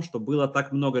в том, что было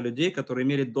так много людей, которые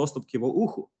имели доступ к его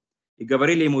уху и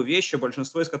говорили ему вещи,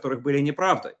 большинство из которых были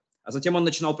неправдой. А затем он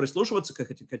начинал прислушиваться к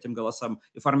этим голосам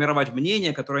и формировать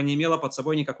мнение, которое не имело под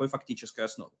собой никакой фактической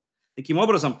основы. Таким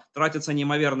образом, тратится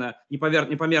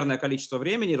непомерное количество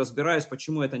времени, разбираясь,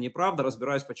 почему это неправда,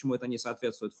 разбираясь, почему это не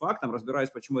соответствует фактам, разбираясь,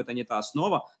 почему это не та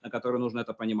основа, на которой нужно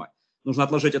это понимать. Нужно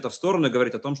отложить это в сторону и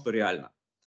говорить о том, что реально.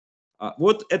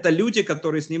 Вот это люди,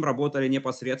 которые с ним работали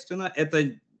непосредственно.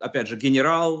 Это, опять же,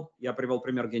 генерал. Я привел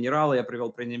пример генерала, я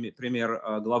привел пример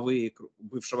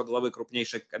бывшего главы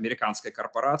крупнейшей американской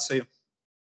корпорации.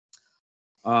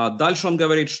 Дальше он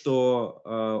говорит, что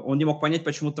он не мог понять,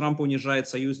 почему Трамп унижает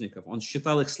союзников. Он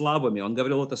считал их слабыми, он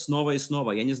говорил это снова и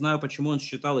снова. Я не знаю, почему он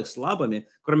считал их слабыми,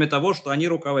 кроме того, что они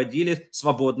руководили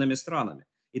свободными странами.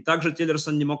 И также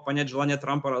Тиллерсон не мог понять желание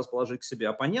Трампа расположить к себе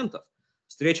оппонентов.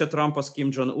 Встреча Трампа с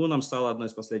Ким Джон Уном стала одной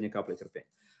из последних каплей терпения.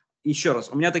 Еще раз,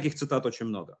 у меня таких цитат очень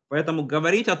много. Поэтому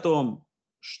говорить о том,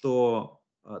 что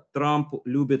Трамп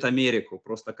любит Америку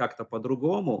просто как-то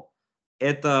по-другому,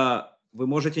 это вы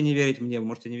можете не верить мне, вы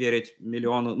можете не верить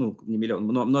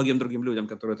многим другим людям,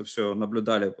 которые это все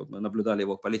наблюдали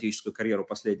его политическую карьеру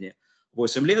последние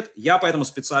 8 лет. Я поэтому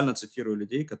специально цитирую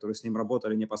людей, которые с ним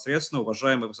работали непосредственно,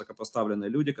 уважаемые высокопоставленные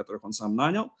люди, которых он сам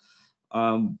нанял.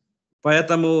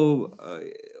 Поэтому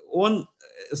он,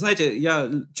 знаете, я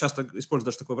часто использую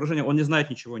даже такое выражение, он не знает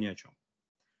ничего ни о чем.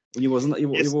 У него,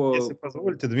 если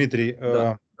позволите, Дмитрий,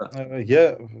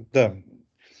 да.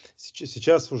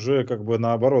 Сейчас уже как бы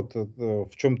наоборот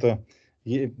в чем-то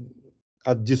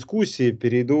от дискуссии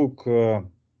перейду к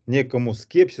некому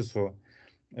скепсису,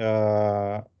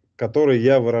 который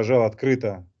я выражал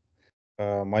открыто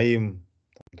моим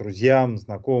друзьям,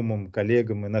 знакомым,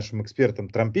 коллегам и нашим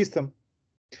экспертам-трампистам,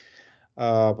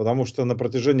 потому что на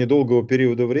протяжении долгого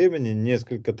периода времени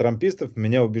несколько трампистов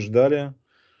меня убеждали,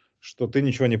 что ты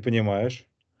ничего не понимаешь,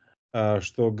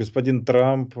 что господин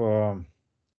Трамп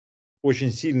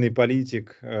очень сильный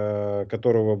политик,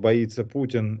 которого боится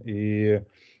Путин, и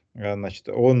значит,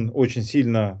 он очень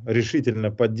сильно, решительно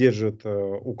поддержит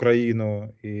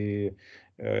Украину и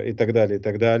так далее, и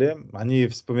так далее. Они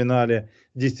вспоминали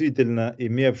действительно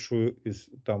имевшую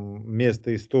там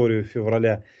место историю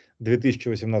февраля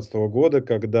 2018 года,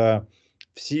 когда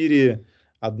в Сирии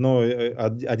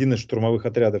один из штурмовых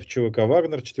отрядов ЧВК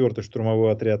 «Вагнер», 4-й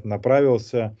штурмовой отряд,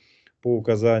 направился по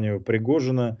указанию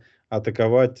Пригожина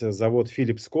атаковать завод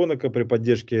Philips Konica при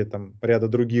поддержке там ряда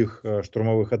других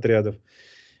штурмовых отрядов.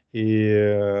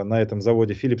 И на этом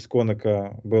заводе Philips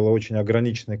Konica был очень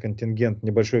ограниченный контингент,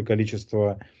 небольшое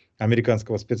количество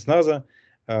американского спецназа.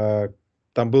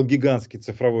 Там был гигантский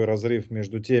цифровой разрыв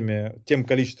между тем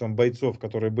количеством бойцов,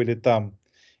 которые были там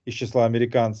из числа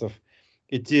американцев,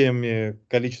 и тем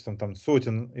количеством там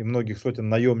сотен и многих сотен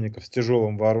наемников с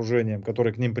тяжелым вооружением,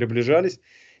 которые к ним приближались.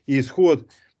 И исход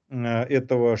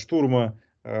этого штурма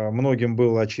многим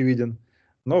был очевиден.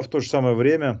 Но в то же самое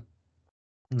время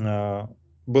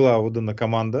была отдана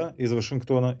команда из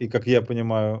Вашингтона, и, как я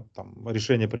понимаю, там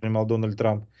решение принимал Дональд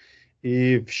Трамп.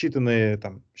 И в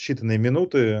считанные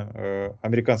минуты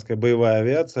американская боевая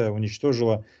авиация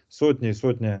уничтожила сотни и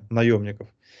сотни наемников.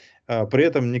 При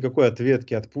этом никакой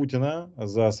ответки от Путина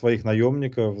за своих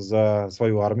наемников, за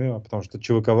свою армию, потому что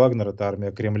ЧВК «Вагнер» — это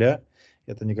армия Кремля,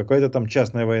 это не какая-то там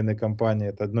частная военная компания,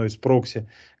 это одно из прокси,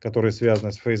 которые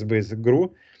связаны с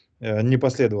FaceBase-GRU, не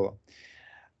последовало.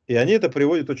 И они это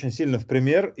приводят очень сильно в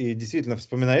пример, и действительно,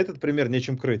 вспоминая этот пример,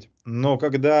 нечем крыть. Но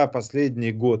когда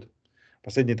последние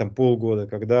там полгода,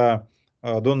 когда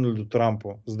Дональду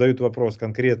Трампу задают вопрос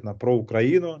конкретно про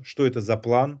Украину, что это за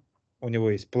план, у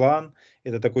него есть план,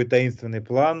 это такой таинственный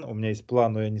план, у меня есть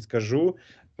план, но я не скажу,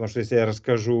 потому что если я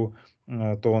расскажу,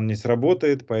 то он не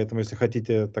сработает, поэтому если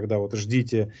хотите, тогда вот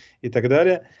ждите и так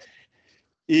далее.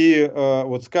 И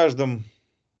вот с каждым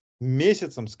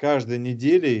месяцем, с каждой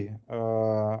неделей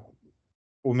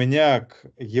у меня к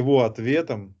его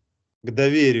ответам, к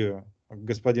доверию к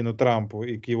господину Трампу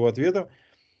и к его ответам,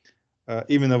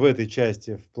 именно в этой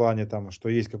части, в плане там, что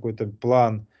есть какой-то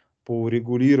план по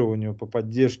урегулированию, по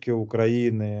поддержке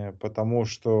Украины, потому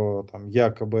что там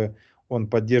якобы он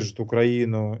поддержит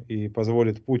Украину и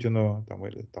позволит Путину там,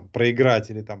 или там, проиграть,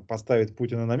 или там, поставит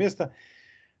Путина на место,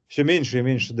 все меньше и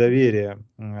меньше доверия,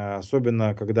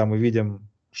 особенно когда мы видим,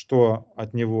 что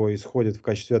от него исходит в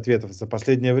качестве ответов за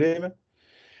последнее время.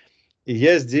 И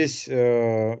я здесь,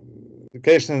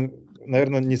 конечно,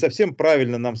 наверное, не совсем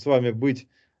правильно нам с вами быть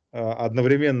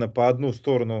одновременно по одну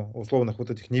сторону условных вот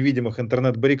этих невидимых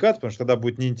интернет-баррикад, потому что тогда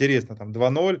будет неинтересно, там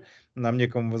 2:0, нам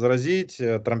некому возразить,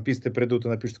 трамписты придут и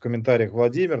напишут в комментариях: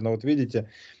 Владимир, но вот видите,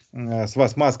 с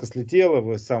вас маска слетела,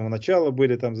 вы с самого начала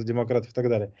были там за демократов и так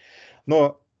далее.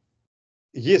 Но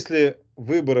если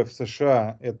выборы в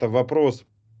США это вопрос,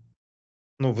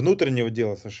 ну, внутреннего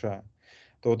дела США,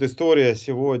 то вот история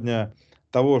сегодня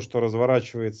того, что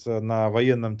разворачивается на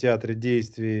военном театре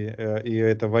действий, и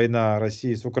это война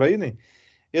России с Украиной,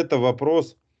 это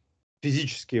вопрос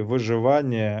физически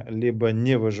выживания либо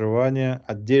не выживания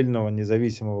отдельного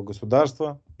независимого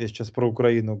государства. Я сейчас про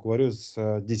Украину говорю,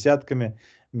 с десятками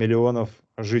миллионов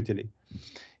жителей.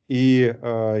 И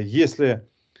если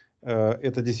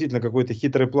это действительно какой-то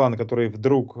хитрый план, который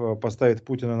вдруг поставит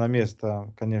Путина на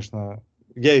место, конечно,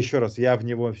 я в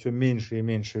него все меньше и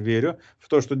меньше верю, в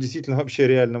то, что действительно вообще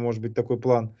реально может быть такой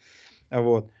план.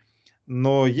 Вот.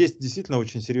 Но есть действительно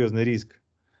очень серьезный риск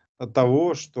от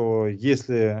того, что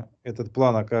если этот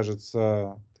план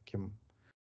окажется таким,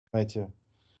 знаете,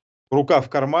 рука в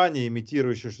кармане,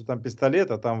 имитирующий, что там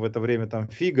пистолет, а там в это время там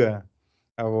фига,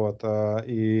 вот,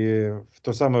 и в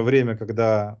то самое время,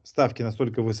 когда ставки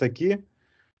настолько высоки,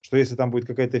 что если там будет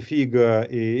какая-то фига,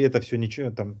 и это все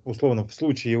ничего, там, условно, в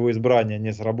случае его избрания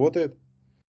не сработает,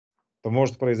 то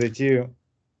может произойти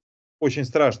очень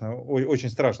страшно, очень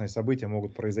страшные события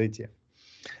могут произойти.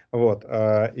 Вот,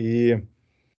 и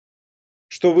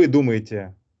что вы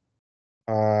думаете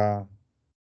об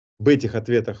этих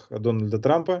ответах Дональда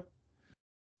Трампа,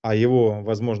 о его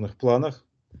возможных планах?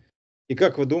 И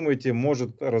как вы думаете,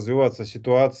 может развиваться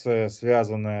ситуация,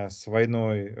 связанная с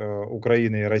войной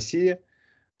Украины и России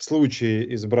в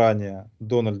случае избрания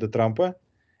Дональда Трампа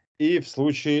и в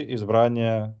случае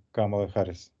избрания Камалы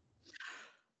Харрис?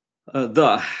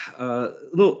 Да,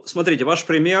 ну, смотрите, ваш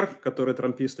пример, который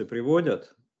трамписты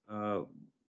приводят,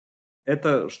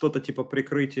 это что-то типа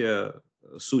прикрытия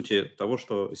сути того,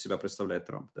 что из себя представляет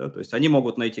Трамп. Да? То есть они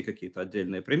могут найти какие-то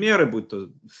отдельные примеры, будь то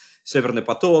Северный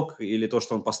поток, или то,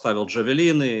 что он поставил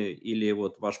джавелины, или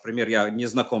вот ваш пример, я не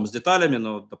знаком с деталями,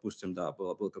 но, допустим, да,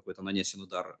 был какой-то нанесен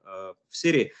удар в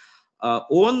Сирии.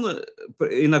 Он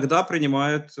иногда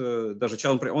принимает, даже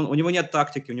у него нет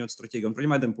тактики, у него нет стратегии, он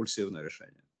принимает импульсивное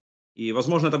решение. И,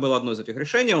 возможно, это было одно из этих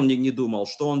решений, он не думал,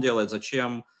 что он делает,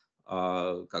 зачем,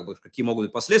 как бы, какие могут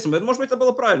быть последствия. Может быть, это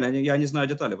было правильно, я не знаю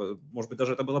деталей, может быть,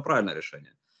 даже это было правильное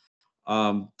решение.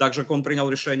 Также он принял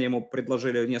решение, ему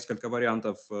предложили несколько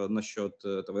вариантов насчет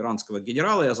этого иранского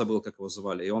генерала, я забыл, как его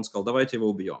звали, и он сказал: давайте его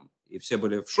убьем. И все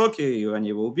были в шоке, и они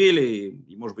его убили,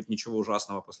 и может быть, ничего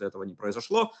ужасного после этого не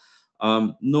произошло.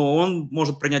 Но он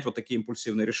может принять вот такие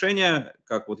импульсивные решения,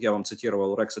 как вот я вам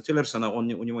цитировал Рекса Тиллерсона, он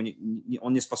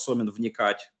не способен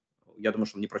вникать, я думаю,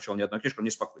 что он не прочел ни одной книжки, он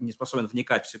не способен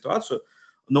вникать в ситуацию,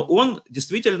 но он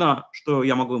действительно, что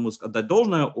я могу ему отдать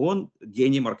должное, он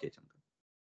гений маркетинга.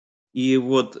 И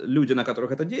вот люди, на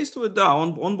которых это действует, да,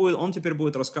 он теперь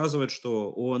будет рассказывать,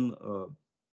 что он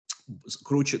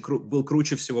был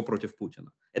круче всего против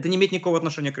Путина. Это не имеет никакого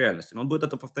отношения к реальности. Но он будет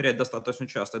это повторять достаточно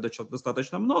часто и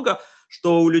достаточно много,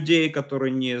 что у людей,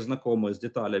 которые не знакомы с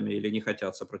деталями или не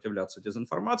хотят сопротивляться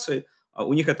дезинформации,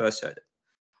 у них это осядет.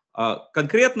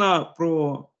 Конкретно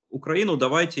про Украину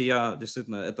давайте я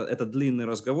действительно, это длинный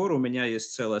разговор, у меня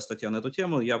есть целая статья на эту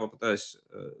тему, я попытаюсь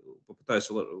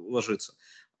уложиться.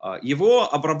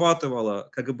 Его обрабатывало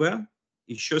КГБ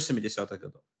еще с 70-х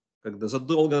годов. Когда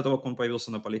задолго до того, как он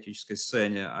появился на политической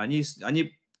сцене, они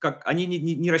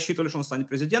не рассчитывали, что он станет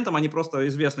президентом, они просто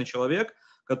известный человек,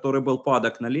 который был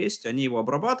падок на лесть, они его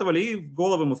обрабатывали и в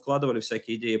голову ему вкладывали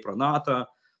всякие идеи про НАТО,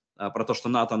 про то, что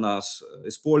НАТО нас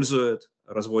использует,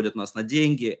 разводит нас на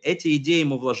деньги. Эти идеи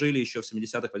ему вложили еще в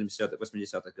 70-х,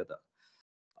 80-х годах.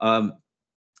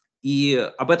 И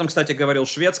об этом, кстати, говорил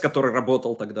швец, который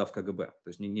работал тогда в КГБ. То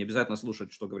есть не обязательно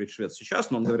слушать, что говорит швец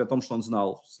сейчас, но он говорит о том, что он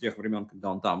знал с тех времен,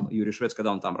 когда он там, Юрий Швец,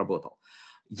 когда он там работал.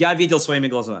 Я видел своими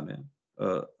глазами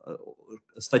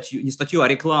не статью, а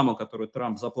рекламу, которую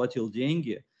Трамп заплатил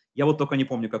деньги. Я вот только не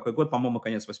помню, какой год, по-моему,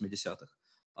 конец 80-х.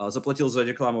 Заплатил за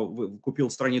рекламу, купил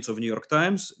страницу в Нью-Йорк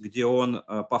Таймс, где он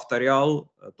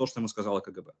повторял то, что ему сказала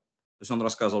КГБ. То есть он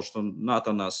рассказывал, что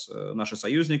НАТО наши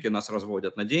союзники, нас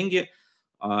разводят на деньги,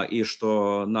 и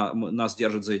что нас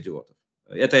держат за идиотов.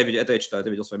 Это я читаю, это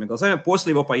видел своими глазами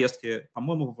после его поездки,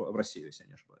 по-моему, в Россию, если я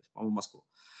не ошибаюсь, по-моему, в Москву.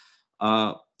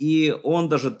 И он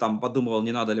даже там подумывал,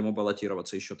 не надо ли ему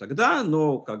баллотироваться еще тогда,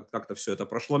 но как-то все это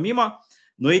прошло мимо.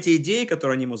 Но эти идеи,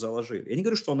 которые они ему заложили, я не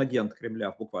говорю, что он агент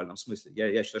Кремля в буквальном смысле,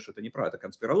 я считаю, что это неправда, это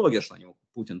конспирология, что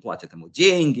Путин платит ему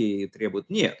деньги и требует.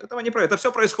 Нет, этого не происходит. Это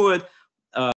все происходит,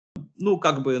 ну,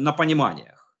 как бы на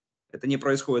пониманиях. Это не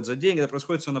происходит за деньги, это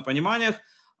происходит все на пониманиях.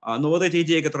 Но вот эти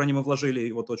идеи, которые они ему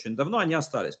вложили вот очень давно, они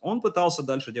остались. Он пытался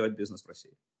дальше делать бизнес в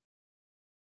России.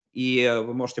 И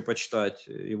вы можете почитать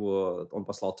его, он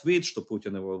послал твит, что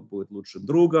Путин его будет лучшим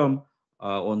другом.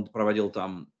 Он проводил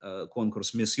там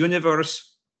конкурс Miss Universe,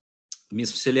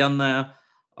 Мисс Вселенная.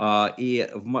 И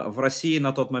в России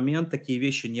на тот момент такие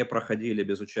вещи не проходили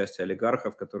без участия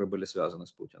олигархов, которые были связаны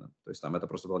с Путиным. То есть там это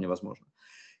просто было невозможно.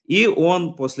 И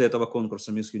он после этого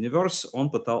конкурса Miss Universe,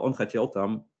 он хотел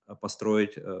там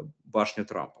построить башню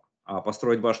Трампа. А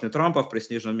построить башню Трампа в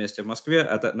престижном месте в Москве,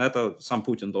 на это сам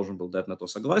Путин должен был дать на то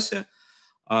согласие.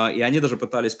 И они даже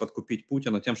пытались подкупить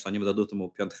Путина тем, что они дадут ему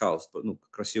пентхаус, ну,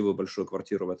 красивую большую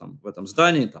квартиру в этом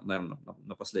здании, там, наверное,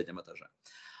 на последнем этаже.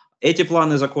 Эти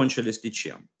планы закончились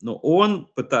ничем. Но он,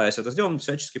 пытаясь это сделать, он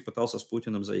всячески пытался с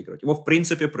Путиным заигрывать. Его, в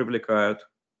принципе, привлекают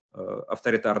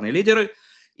авторитарные лидеры.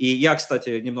 И я,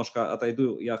 кстати, немножко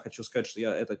отойду, я хочу сказать, что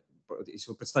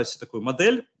если вы представите себе такую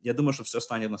модель, я думаю, что все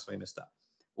станет на свои места.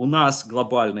 У нас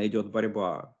глобально идет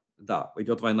борьба, да,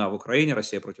 идет война в Украине,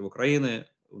 Россия против Украины,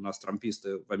 у нас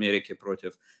трамписты в Америке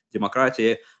против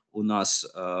демократии, у нас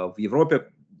в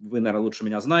Европе, вы, наверное, лучше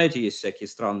меня знаете, есть всякие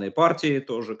странные партии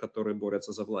тоже, которые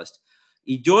борются за власть.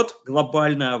 Идет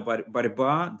глобальная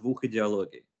борьба двух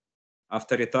идеологий,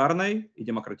 авторитарной и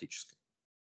демократической.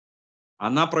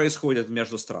 Она происходит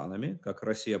между странами, как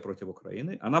Россия против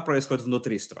Украины, она происходит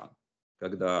внутри стран,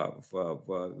 когда в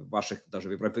ваших, даже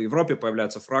в Европе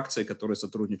появляются фракции, которые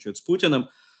сотрудничают с Путиным,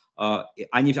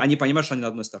 они понимают, что они на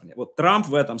одной стороне. Вот Трамп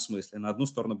в этом смысле на одну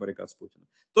сторону баррикад с Путиным.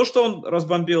 То, что он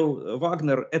разбомбил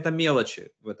Вагнер, это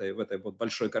мелочи в этой вот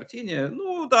большой картине.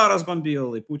 Ну да,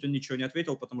 разбомбил, и Путин ничего не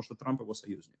ответил, потому что Трамп его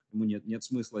союзник. Ему нет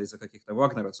смысла из-за каких-то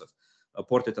вагнеровцев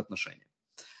портить отношения.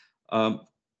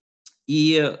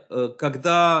 И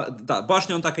когда, да,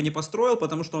 башню он так и не построил,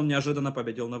 потому что он неожиданно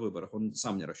победил на выборах, он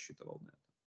сам не рассчитывал на это.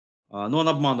 Но он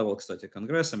обманывал, кстати,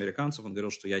 Конгресс, американцев, он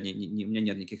говорил, что у меня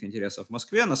нет никаких интересов в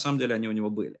Москве, на самом деле они у него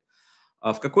были.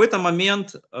 В какой-то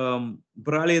момент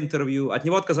брали интервью, от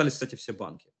него отказались, кстати, все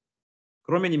банки,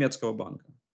 кроме немецкого банка.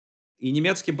 И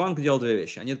немецкий банк делал две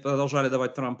вещи. Они продолжали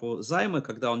давать Трампу займы,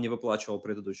 когда он не выплачивал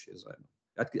предыдущие займы.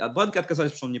 От банка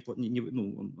отказались, потому что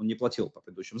он не платил по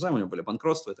предыдущим займам, у него были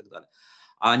банкротства и так далее.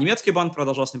 А немецкий банк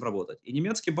продолжал с ним работать. И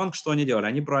немецкий банк, что они делали?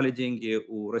 Они брали деньги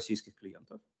у российских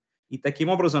клиентов. И таким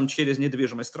образом через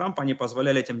недвижимость Трампа они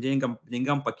позволяли этим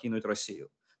деньгам покинуть Россию.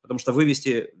 Потому что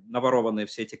вывести наворованные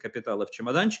все эти капиталы в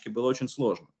чемоданчики было очень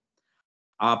сложно.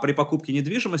 А при покупке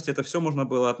недвижимости это все можно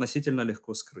было относительно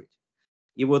легко скрыть.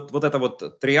 И вот это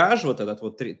вот триаж, вот этот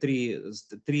вот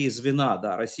три звена,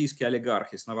 да, российские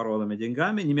олигархи с наворованными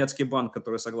деньгами, немецкий банк,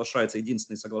 который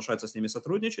единственный соглашается с ними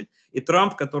сотрудничать, и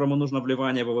Трамп, которому нужно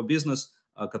вливание в его бизнес,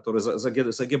 который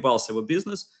загибался его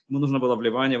бизнес, ему нужно было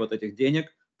вливание вот этих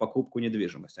денег в покупку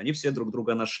недвижимости. Они все друг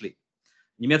друга нашли.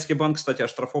 Немецкий банк, кстати,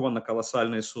 оштрафован на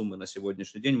колоссальные суммы на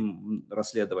сегодняшний день,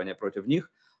 расследование против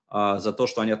них за то,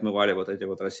 что они отмывали вот эти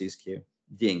вот российские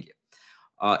деньги.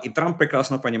 И Трамп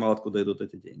прекрасно понимал, откуда идут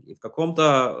эти деньги. И в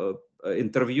каком-то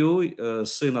интервью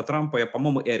сына Трампа,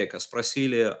 по-моему, Эрика,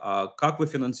 спросили, как вы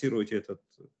финансируете этот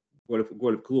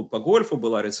клуб по гольфу,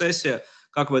 была рецессия,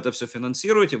 как вы это все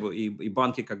финансируете, и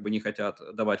банки как бы не хотят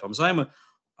давать вам займы.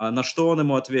 На что он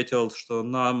ему ответил, что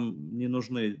нам не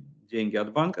нужны деньги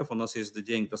от банков, у нас есть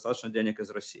достаточно денег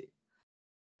из России.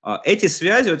 Эти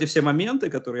связи, эти все моменты,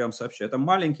 которые я вам сообщаю, это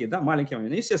маленькие моменты,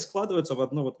 они все складываются в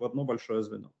одно большое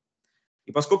звено.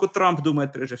 И поскольку Трамп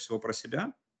думает прежде всего про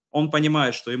себя, он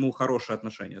понимает, что ему хорошие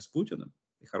отношения с Путиным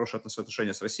и хорошие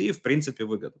отношения с Россией в принципе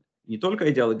выгодны. Не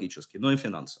только идеологически, но и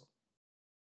финансово.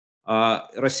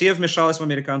 Россия вмешалась в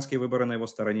американские выборы на его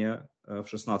стороне в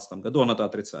 2016 году, он это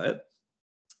отрицает.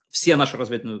 Все наши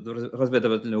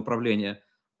разведывательные управления,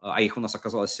 а их у нас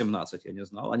оказалось 17, я не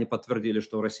знал, они подтвердили,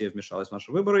 что Россия вмешалась в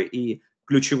наши выборы, и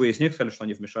ключевые из них сказали, что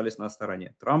они вмешались на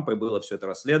стороне Трампа, и было все это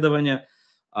расследование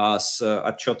с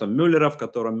отчетом Мюллера, в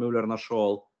котором Мюллер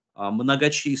нашел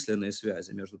многочисленные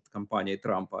связи между компанией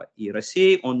Трампа и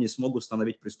Россией, он не смог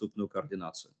установить преступную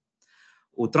координацию.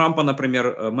 У Трампа,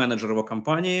 например, менеджер его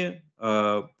компании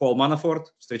Пол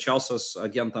Манафорт встречался с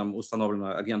агентом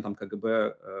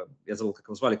КГБ, я забыл, как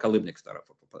его звали, Колыбник,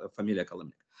 фамилия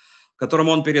Колыбник,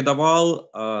 которому он передавал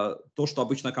то, что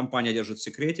обычно компания держит в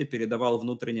секрете, передавал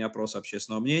внутренний опрос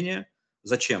общественного мнения.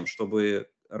 Зачем? Чтобы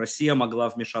Россия могла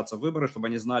вмешаться в выборы, чтобы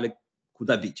они знали,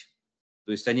 куда бить.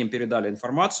 То есть они им передали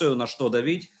информацию, на что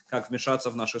давить, как вмешаться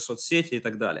в наши соцсети и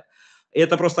так далее. И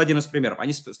это просто один из примеров.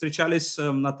 Они встречались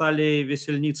с Натальей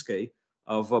Весельницкой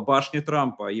в башне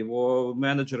Трампа. Его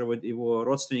менеджеры, его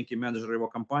родственники, менеджеры его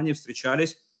компании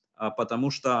встречались,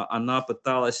 потому что она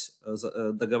пыталась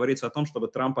договориться о том, чтобы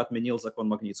Трамп отменил закон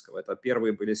Магнитского. Это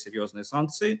первые были серьезные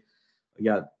санкции.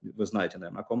 Вы знаете,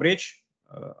 наверное, о ком речь.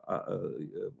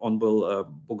 Он был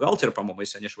бухгалтер, по-моему,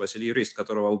 если я не ошибаюсь, или юрист,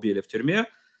 которого убили в тюрьме,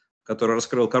 который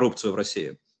раскрыл коррупцию в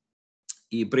России.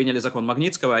 И приняли закон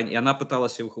Магнитского, и она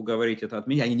пыталась их уговорить это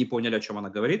отменить. Они не поняли, о чем она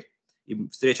говорит, и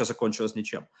встреча закончилась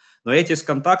ничем. Но эти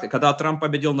контакты, когда Трамп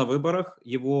победил на выборах,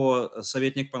 его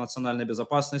советник по национальной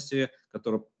безопасности,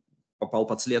 который попал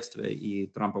под следствие, и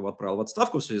Трамп его отправил в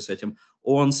отставку в связи с этим,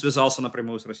 он связался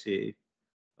напрямую с Россией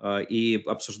и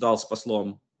обсуждал с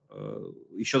послом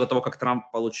еще до того, как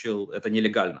Трамп получил, это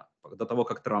нелегально, до того,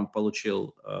 как Трамп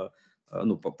получил,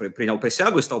 принял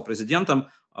присягу и стал президентом,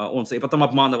 он и потом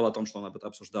обманывал о том, что он это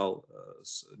обсуждал,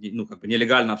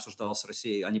 нелегально обсуждал с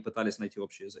Россией, они пытались найти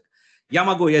общий язык. Я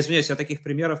извиняюсь, я таких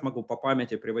примеров могу по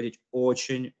памяти приводить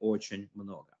очень-очень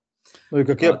много. Ну и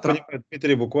как я понимаю,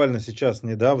 Дмитрий, буквально сейчас,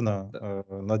 недавно,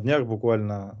 на днях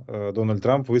буквально, Дональд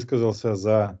Трамп высказался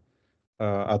за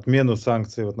отмену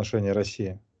санкций в отношении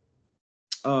России.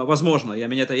 Возможно,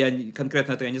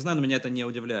 конкретно это я не знаю, но меня это не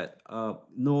удивляет.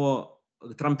 Но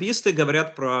трамписты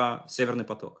говорят про Северный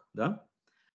поток, да?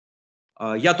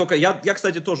 Я,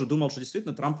 кстати, тоже думал, что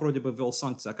действительно Трамп вроде бы ввел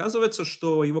санкции. Оказывается,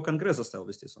 что его Конгресс заставил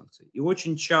ввести санкции. И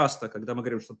очень часто, когда мы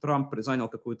говорим, что Трамп занял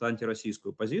какую-то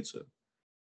антироссийскую позицию,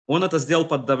 он это сделал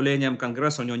под давлением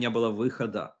Конгресса, у него не было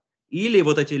выхода. Или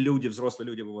вот эти люди, взрослые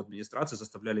люди в его администрации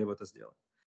заставляли его это сделать.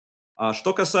 А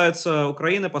что касается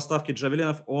Украины, поставки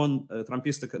джавелинов,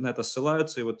 трамписты на это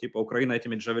ссылаются, и вот типа Украина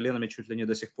этими джавелинами чуть ли не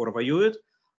до сих пор воюет.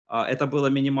 Это было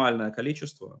минимальное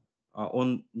количество.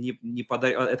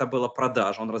 Это была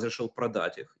продажа, он разрешил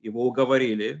продать их. Его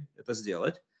уговорили это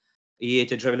сделать. И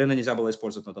эти джавелины нельзя было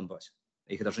использовать на Донбассе.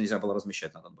 Их даже нельзя было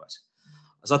размещать на Донбассе.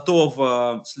 Зато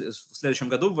в следующем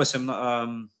году, в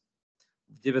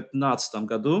 2019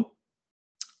 году,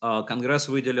 Конгресс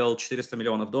выделил $400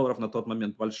 миллионов, на тот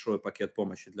момент большой пакет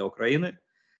помощи для Украины.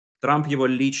 Трамп его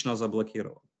лично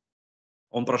заблокировал.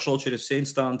 Он прошел через все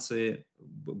инстанции,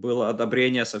 было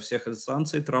одобрение со всех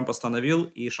инстанций, Трамп остановил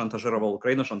и шантажировал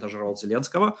Украину, шантажировал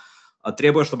Зеленского,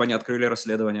 требуя, чтобы они открыли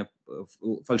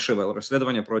фальшивое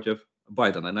расследование против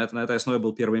Байдена. На этой основе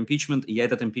был первый импичмент, и я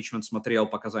этот импичмент смотрел,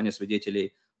 показания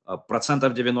свидетелей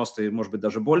 90%, может быть,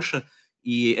 даже больше,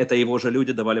 и это его же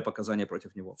люди давали показания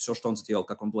против него. Все, что он сделал,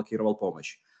 как он блокировал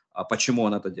помощь, почему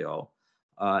он это делал.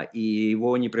 И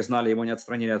его не признали, его не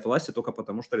отстранили от власти только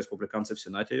потому, что республиканцы в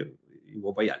Сенате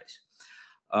его боялись.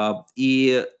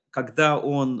 И когда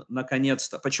он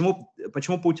наконец-то...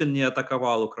 Почему Путин не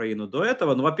атаковал Украину до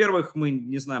этого? Ну, во-первых, мы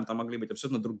не знаем, там могли быть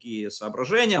абсолютно другие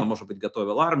соображения, он, может быть,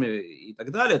 готовил армию и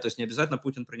так далее, то есть не обязательно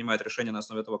Путин принимает решение на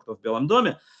основе того, кто в Белом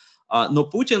доме. Но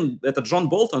Путин, это Джон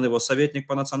Болтон, его советник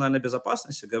по национальной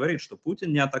безопасности, говорит, что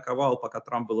Путин не атаковал, пока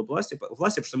Трамп был у власти, потому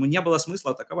что ему не было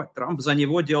смысла атаковать. Трамп за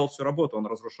него делал всю работу, он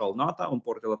разрушал НАТО, он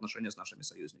портил отношения с нашими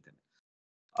союзниками.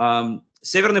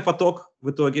 Северный поток, в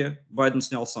итоге Байден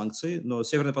снял санкции, но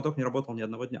Северный поток не работал ни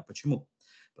одного дня. Почему?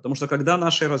 Потому что когда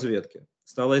нашей разведке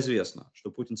стало известно,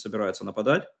 что Путин собирается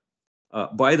нападать,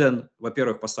 Байден,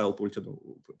 во-первых, поставил Путину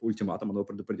ультиматум, он его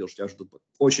предупредил, что тебя ждут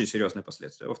очень серьезные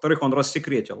последствия. Во-вторых, он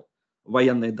рассекретил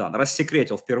военные данные,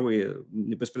 рассекретил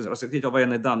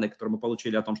военные данные, которые мы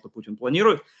получили о том, что Путин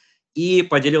планирует, и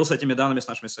поделился этими данными с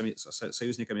нашими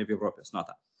союзниками в Европе, с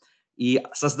НАТО. И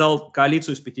создал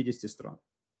коалицию из 50 стран.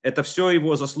 Это все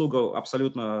его заслуга,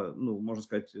 абсолютно, можно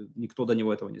сказать, никто до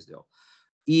него этого не сделал.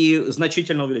 И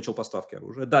значительно увеличил поставки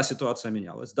оружия. Да, ситуация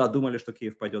менялась. Да, думали, что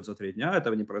Киев пойдет за 3 дня.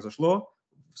 Этого не произошло.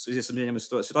 В связи с изменением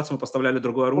ситуации мы поставляли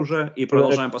другое оружие и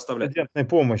продолжаем поставлять. Беспрецедентной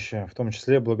помощи, в том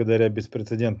числе благодаря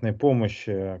беспрецедентной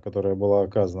помощи, которая была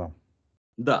оказана.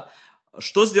 Да.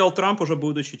 Что сделал Трамп, уже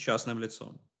будучи частным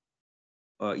лицом?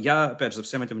 Я, опять же, за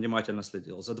всем этим внимательно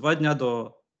следил. За 2 дня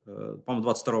до, по-моему,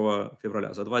 22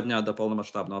 февраля, за 2 дня до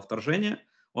полномасштабного вторжения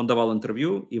он давал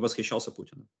интервью и восхищался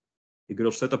Путиным. И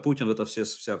говорил, что это Путин, это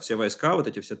все войска, вот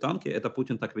эти все танки, это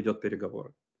Путин так ведет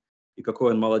переговоры. И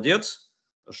какой он молодец,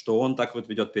 что он так вот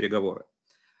ведет переговоры.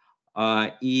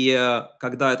 И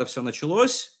когда это все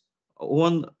началось,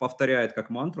 он повторяет как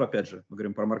мантру, опять же, мы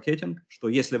говорим про маркетинг, что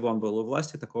если бы он был у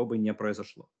власти, такого бы не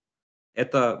произошло.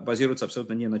 Это базируется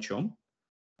абсолютно ни на чем.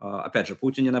 Опять же,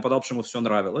 Путин не нападал, потому что ему все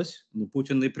нравилось. Ну,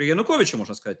 Путин и при Януковиче,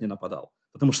 можно сказать, не нападал,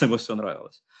 потому что ему все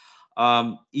нравилось.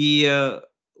 И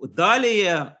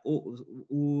далее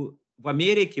в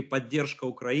Америке поддержка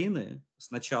Украины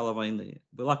с начала войны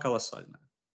была колоссальная.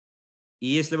 И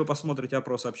если вы посмотрите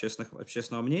опросы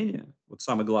общественного мнения, вот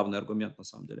самый главный аргумент на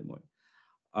самом деле мой,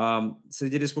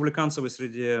 среди республиканцев и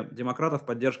среди демократов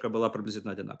поддержка была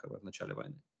приблизительно одинаковая в начале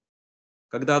войны.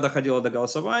 Когда доходило до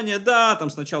голосования, да, там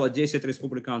сначала 10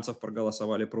 республиканцев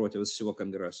проголосовали против из всего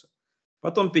Конгресса,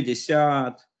 потом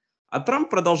 50, а Трамп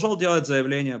продолжал делать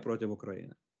заявления против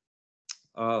Украины.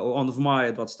 Он в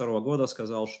мае 2022 года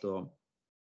сказал, что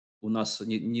у нас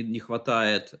не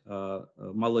хватает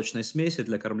молочной смеси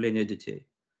для кормления детей,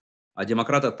 а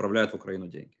демократы отправляют в Украину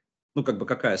деньги. Ну, как бы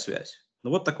какая связь? Ну,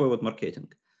 вот такой вот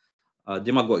маркетинг,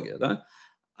 демагогия, да?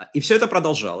 И все это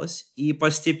продолжалось. И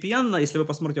постепенно, если вы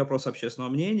посмотрите вопрос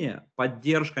общественного мнения,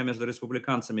 поддержка между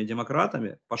республиканцами и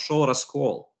демократами, пошел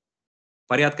раскол.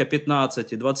 Порядка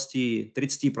 15, 20,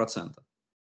 30%.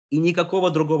 И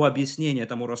никакого другого объяснения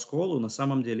этому расколу на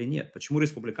самом деле нет. Почему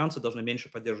республиканцы должны меньше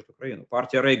поддерживать Украину?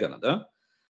 Партия Рейгана, да?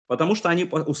 Потому что они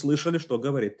услышали, что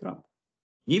говорит Трамп.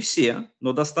 Не все,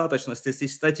 но достаточно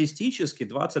статистически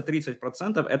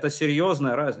 20-30% это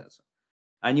серьезная разница.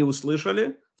 Они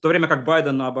услышали, в то время как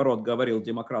Байден, наоборот, говорил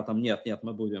демократам, нет,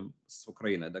 мы будем с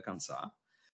Украиной до конца.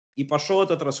 И пошел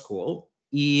этот раскол.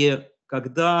 И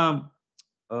когда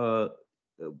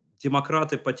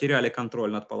демократы потеряли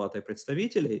контроль над Палатой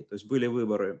представителей, то есть были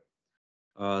выборы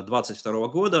 2022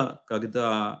 года,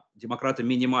 когда демократы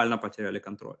минимально потеряли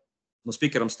контроль, но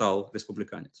спикером стал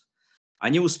республиканец.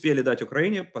 Они успели дать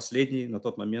Украине последний на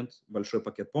тот момент большой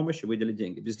пакет помощи, выделить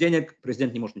деньги. Без денег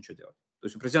президент не может ничего делать. То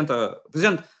есть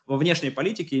президент во внешней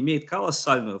политике имеет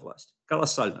колоссальную власть,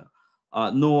 колоссальную.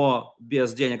 Но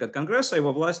без денег от Конгресса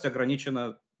его власть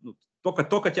ограничена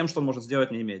только тем, что он может сделать,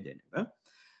 не имея денег. Да?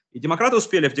 И демократы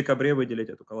успели в декабре выделить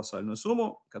эту колоссальную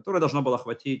сумму, которая должна была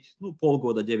хватить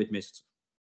полгода, 9 месяцев.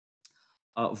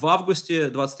 В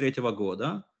августе 2023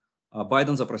 года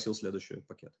Байден запросил следующий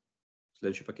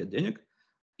пакет денег,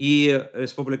 и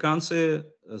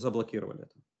республиканцы заблокировали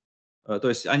это. То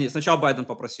есть сначала Байден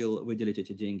попросил выделить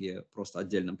эти деньги просто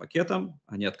отдельным пакетом,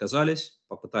 они отказались,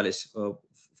 попытались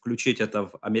включить это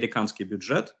в американский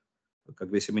бюджет, как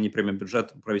бы если мы не примем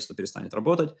бюджет, правительство перестанет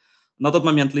работать. На тот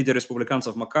момент лидер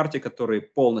республиканцев Маккарти, который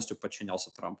полностью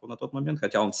подчинялся Трампу на тот момент,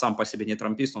 хотя он сам по себе не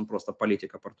трампист, он просто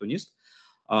политик-оппортунист,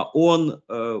 он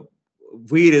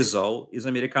вырезал из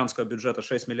американского бюджета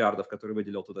 6 миллиардов, который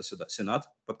выделил туда-сюда Сенат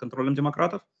под контролем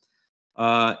демократов,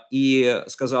 и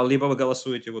сказал, либо вы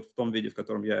голосуете вот в том виде, в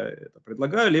котором я это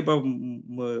предлагаю, либо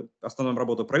мы остановим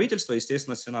работу правительства.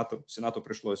 Естественно, Сенату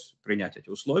пришлось принять эти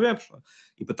условия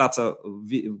и пытаться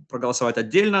проголосовать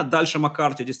отдельно. Дальше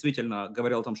Маккарти действительно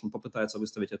говорил о том, что он попытается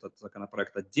выставить этот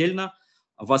законопроект отдельно.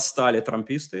 Восстали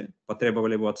трамписты,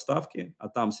 потребовали его отставки, а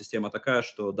там система такая,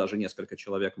 что даже несколько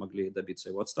человек могли добиться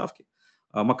его отставки.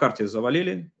 Маккарти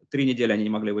завалили, 3 недели они не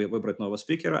могли выбрать нового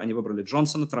спикера, они выбрали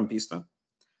Джонсона, трамписта,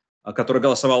 который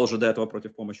голосовал уже до этого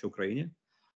против помощи Украине.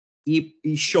 И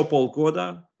еще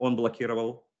полгода он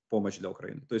блокировал помощь для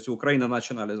Украины. То есть у Украины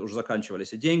уже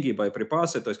заканчивались и деньги, и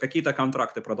боеприпасы, то есть какие-то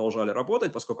контракты продолжали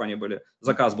работать, поскольку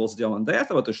заказ был сделан до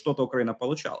этого, то есть что-то Украина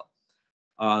получала.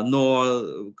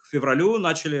 Но к февралю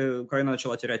Украина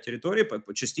начала терять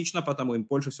территории, частично потому им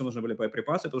больше всего нужны были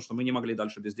боеприпасы, потому что мы не могли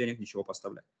дальше без денег ничего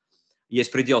поставлять.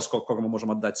 Есть предел, сколько мы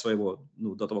можем отдать своего,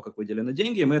 до того, как выделены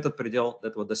деньги, и мы этот предел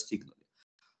этого достигнули.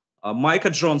 Майка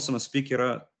Джонсона,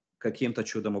 спикера, каким-то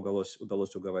чудом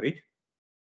удалось уговорить.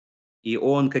 И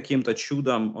он каким-то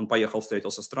чудом, он поехал,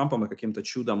 встретился с Трампом, и каким-то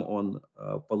чудом он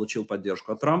получил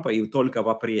поддержку от Трампа. И только в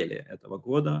апреле этого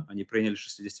года они приняли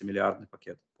 60-миллиардный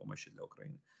пакет помощи для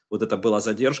Украины. Вот это была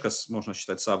задержка, можно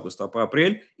считать, с августа по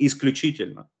апрель,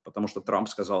 исключительно, потому что Трамп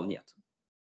сказал нет.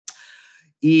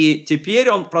 И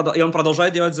теперь он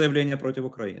продолжает делать заявления против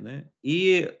Украины.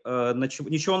 И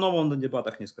ничего нового он на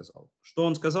дебатах не сказал. Что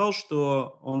он сказал?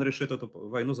 Что он решит эту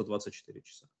войну за 24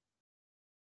 часа.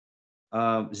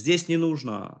 Здесь не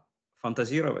нужно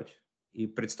фантазировать и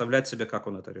представлять себе, как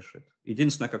он это решит.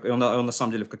 Единственное, он на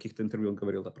самом деле в каких-то интервью он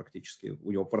говорил, да, практически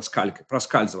у него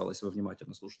проскальзывало, если вы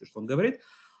внимательно слушаете, что он говорит,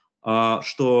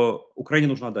 что Украине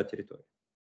нужно отдать территорию.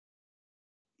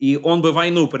 И он бы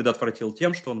войну предотвратил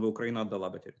тем, что он бы Украину отдала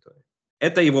бы территорию.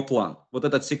 Это его план. Вот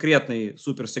этот секретный,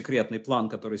 суперсекретный план,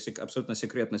 который абсолютно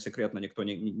секретно никто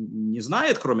не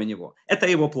знает, кроме него, это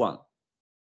его план.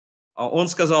 Он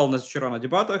сказал вчера на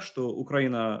дебатах, что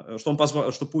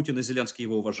что Путин и Зеленский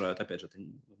его уважают. Опять же,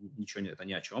 это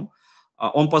ни о чем.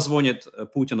 Он позвонит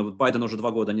Путину. Байден уже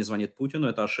 2 года не звонит Путину.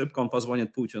 Это ошибка. Он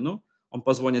позвонит Путину, он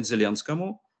позвонит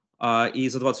Зеленскому, и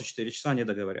за 24 часа они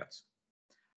договорятся.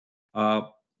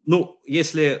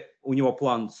 Если у него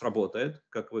план сработает,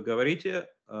 как вы говорите,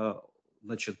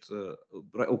 значит,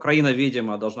 Украина,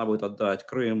 видимо, должна будет отдать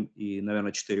Крым и,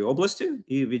 наверное, 4 области,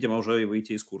 и, видимо, уже и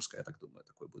выйти из Курска, я так думаю,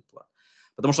 такой будет план.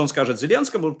 Потому что он скажет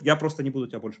Зеленскому: я просто не буду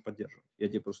тебя больше поддерживать, я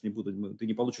тебе просто не буду, ты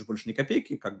не получишь больше ни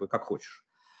копейки, как бы, как хочешь.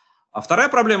 А вторая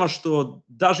проблема, что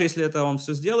даже если это он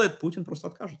все сделает, Путин просто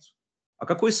откажется. А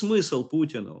какой смысл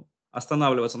Путину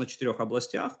останавливаться на 4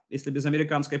 областях, если без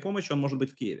американской помощи он может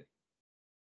быть в Киеве?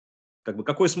 Как бы,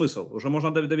 какой смысл? Уже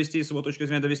можно довести, с его точки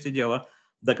зрения, довести дело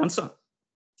до конца.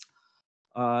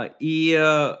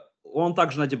 И он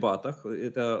также на дебатах,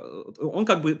 он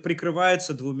как бы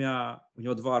прикрывается у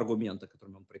него 2 аргумента,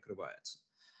 которыми он прикрывается.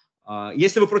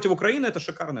 Если вы против Украины, это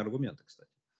шикарные аргументы, кстати.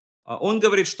 Он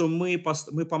говорит, что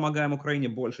мы помогаем Украине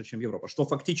больше, чем Европа, что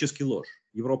фактически ложь.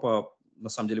 Европа на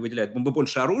самом деле выделяет, мы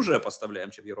больше оружия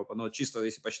поставляем, чем Европа, но чисто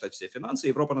если посчитать все финансы,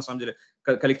 Европа на самом деле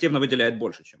коллективно выделяет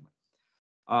больше, чем мы.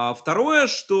 А второе,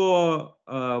 что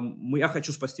я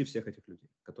хочу спасти всех этих людей,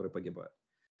 которые погибают.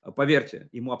 Поверьте,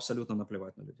 ему абсолютно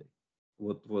наплевать на людей.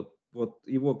 Вот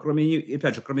его,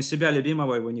 опять же, кроме себя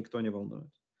любимого, его никто не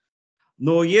волнует.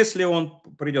 Но если он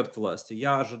придет к власти,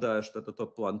 я ожидаю, что это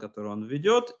тот план, который он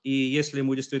ведет, и если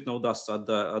ему действительно удастся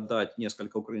отдать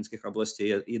несколько украинских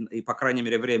областей и по крайней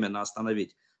мере, временно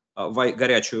остановить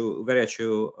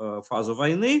горячую фазу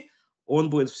войны, он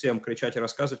будет всем кричать и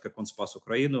рассказывать, как он спас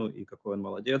Украину и какой он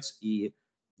молодец. И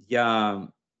я,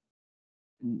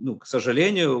 к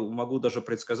сожалению, могу даже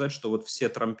предсказать, что вот все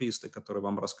трамписты, которые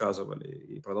вам рассказывали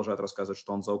и продолжают рассказывать,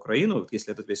 что он за Украину,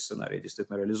 если этот весь сценарий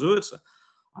действительно реализуется,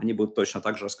 они будут точно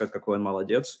так же рассказывать, какой он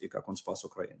молодец и как он спас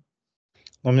Украину.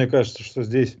 Но мне кажется, что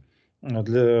здесь,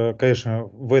 конечно,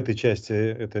 в этой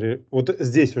части, вот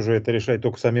здесь уже это решать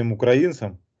только самим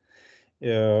украинцам,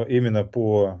 именно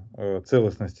по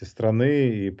целостности страны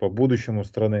и по будущему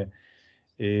страны.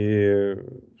 И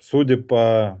судя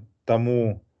по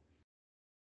тому,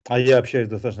 а я общаюсь с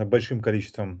достаточно большим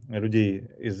количеством людей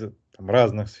из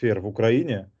разных сфер в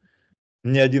Украине,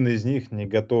 ни один из них не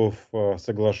готов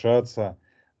соглашаться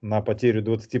на потерю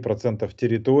 20%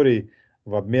 территорий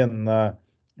в обмен на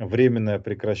временное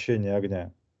прекращение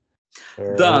огня.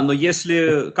 Да, но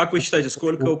если, как вы считаете,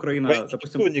 сколько Украина,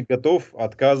 допустим... Никто не готов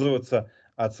отказываться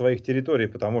от своих территорий,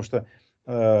 потому что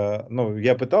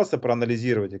я пытался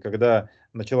проанализировать, и когда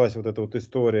началась вот эта вот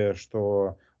история,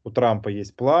 что у Трампа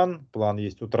есть план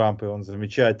есть у Трампа, и он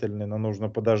замечательный, но нужно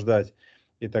подождать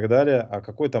и так далее, а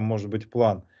какой там может быть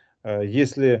план?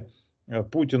 Если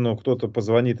Путину кто-то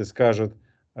позвонит и скажет: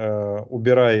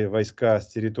 убирай войска с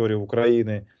территории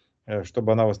Украины,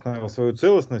 чтобы она восстановила свою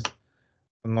целостность,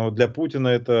 но для Путина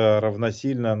это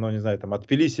равносильно, не знаю,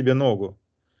 отпили себе ногу.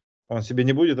 Он себе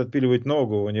не будет отпиливать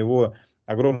ногу, у него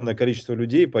огромное количество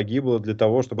людей погибло для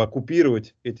того, чтобы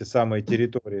оккупировать эти самые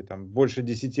территории. Там больше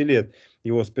 10 лет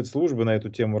его спецслужбы на эту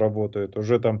тему работают,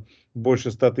 уже там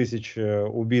больше 100 тысяч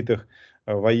убитых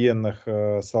военных,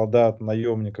 солдат,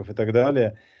 наемников и так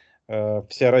далее.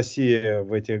 Вся Россия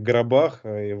в этих гробах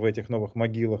и в этих новых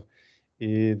могилах.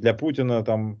 И для Путина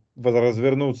там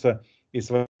развернуться и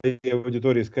своей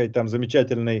аудитории сказать: там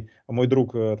замечательный мой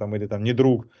друг, или там не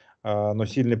друг, но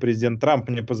сильный президент Трамп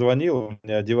мне позвонил,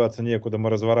 мне одеваться некуда, мы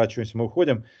разворачиваемся, мы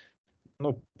уходим.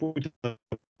 Путин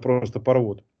просто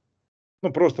порвут.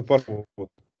 Просто порвут.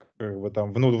 Как бы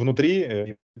там внутри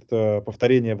это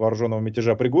повторение вооруженного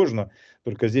мятежа Пригожина,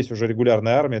 только здесь уже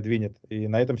регулярная армия двинет, и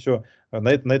на этом все, на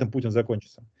этом Путин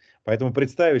закончится. Поэтому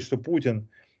представить, что Путин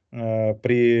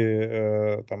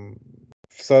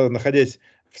находясь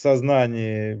в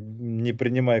сознании, не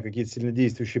принимая какие-то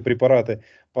сильнодействующие препараты,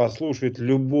 послушает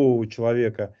любого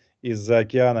человека из-за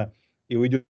океана и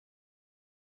уйдет.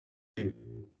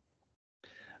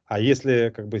 А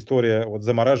если история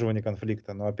замораживания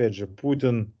конфликта, но опять же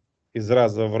Путин из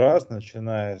раза в раз,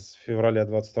 начиная с февраля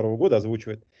 2022 года,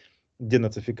 озвучивает: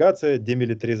 денацификация,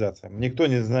 демилитаризация. Никто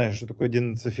не знает, что такое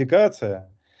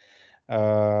денацификация,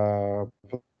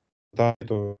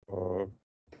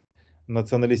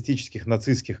 националистических,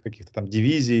 нацистских каких-то там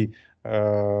дивизий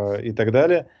и так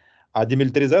далее. А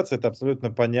демилитаризация — это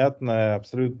абсолютно понятная,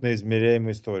 абсолютно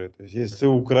измеряемая история. То есть если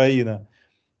Украина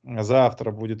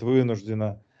завтра будет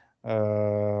вынуждена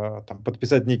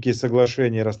подписать некие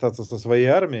соглашения и расстаться со своей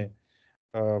армией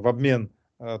в обмен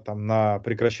на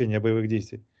прекращение боевых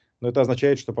действий, но это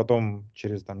означает, что потом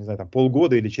через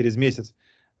полгода или через месяц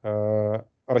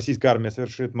российская армия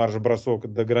совершит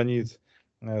марш-бросок до границ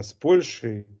с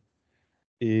Польшей,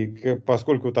 и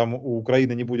поскольку там у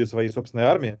Украины не будет своей собственной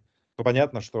армии, то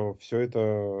понятно, что все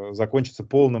это закончится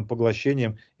полным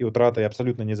поглощением и утратой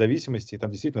абсолютной независимости. И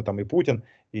там действительно и Путин,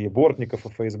 и Бортников, и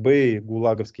ФСБ, и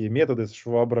гулаговские методы с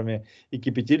швабрами и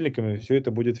кипятильниками, все это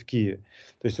будет в Киеве.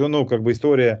 То есть,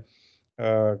 история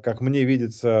как мне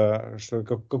видится, что,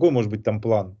 какой может быть там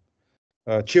план?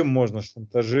 Чем можно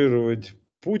шантажировать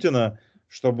Путина,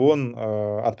 чтобы он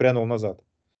отпрянул назад?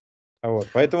 Вот.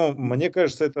 Поэтому, мне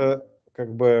кажется, это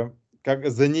как бы как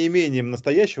за неимением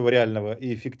настоящего реального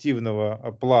и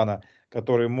эффективного плана,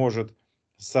 который может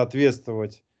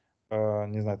соответствовать,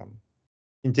 не знаю, там,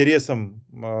 интересам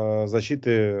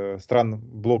защиты стран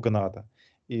блока НАТО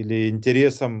или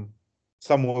интересам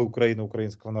самой Украины,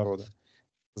 украинского народа.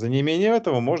 За неимением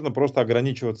этого можно просто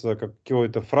ограничиваться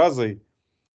какой-то фразой,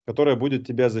 которая будет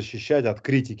тебя защищать от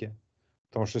критики.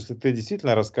 Потому что если ты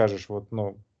действительно расскажешь, вот,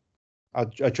 ну,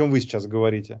 о чем вы сейчас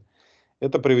говорите,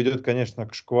 это приведет, конечно,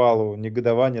 к шквалу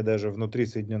негодования даже внутри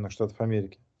Соединенных Штатов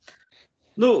Америки.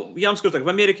 Ну, я вам скажу так, в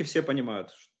Америке все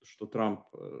понимают, что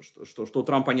у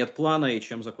Трампа нет плана и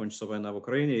чем закончится война в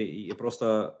Украине. И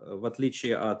просто в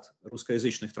отличие от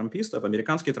русскоязычных трампистов,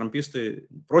 американские трамписты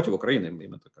против Украины,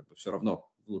 им это как бы все равно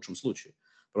в лучшем случае.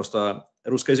 Просто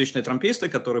русскоязычные трамписты,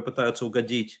 которые пытаются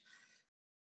угодить,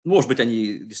 может быть,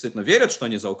 они действительно верят, что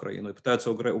они за Украину, и пытаются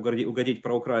угодить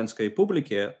проукраинской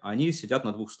публике, они сидят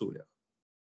на двух стульях.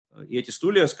 И эти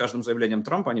стулья с каждым заявлением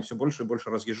Трампа, они все больше и больше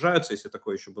разъезжаются, если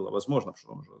такое еще было возможно,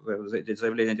 потому что он уже эти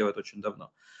заявления делает очень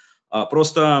давно.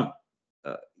 Просто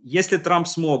если Трамп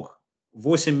смог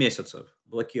 8 месяцев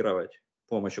блокировать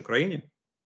помощь Украине,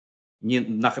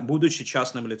 будучи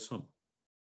частным лицом,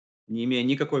 не имея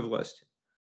никакой власти,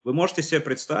 вы можете себе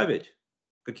представить,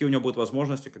 какие у него будут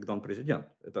возможности, когда он президент.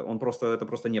 Это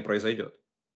просто не произойдет.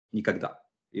 Никогда.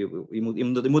 И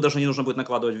ему даже не нужно будет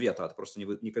накладывать вето, это просто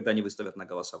никогда не выставят на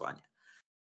голосование.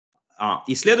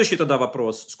 И следующий тогда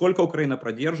вопрос, сколько Украина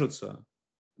продержится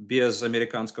без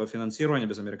американского финансирования,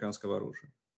 без американского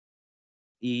оружия?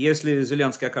 И если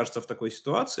Зеленский окажется в такой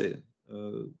ситуации,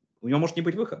 у него может не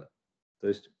быть выхода. То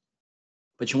есть,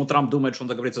 почему Трамп думает, что он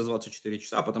договорится за 24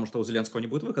 часа? Потому что у Зеленского не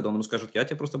будет выхода. Он ему скажет, я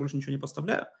тебе просто больше ничего не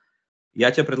поставляю.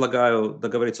 Я тебе предлагаю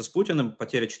договориться с Путиным,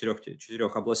 потеря 4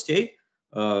 областей.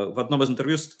 В одном из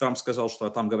интервью Трамп сказал, что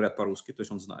там говорят по-русски, то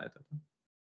есть он знает это.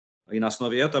 И на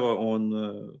основе этого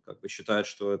он как бы считает,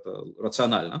 что это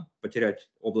рационально, потерять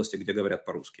области, где говорят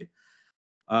по-русски.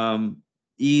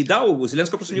 И да, у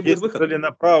Зеленского просто не будет Если выхода.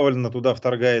 целенаправленно туда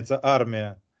вторгается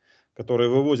армия, которая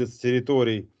вывозит с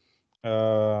территорий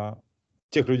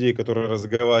тех людей, которые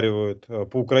разговаривают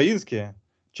по-украински,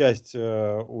 часть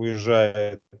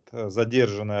уезжает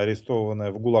задержанная,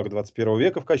 арестованная в ГУЛАГ 21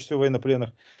 века в качестве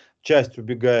военнопленных, часть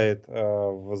убегает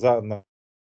на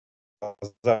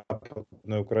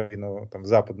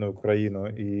Западную Украину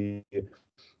и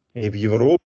в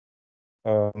Европу.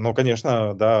 Но,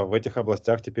 конечно, да, в этих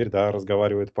областях теперь, да,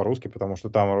 разговаривают по-русски, потому что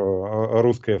там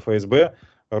русское ФСБ,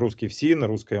 русский ФСИН,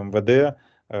 русское МВД,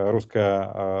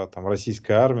 русская там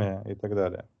российская армия и так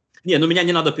далее. Не, ну меня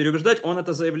не надо переубеждать, он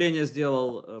это заявление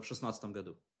сделал в 2016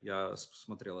 году. Я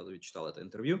смотрел, читал это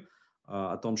интервью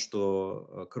о том,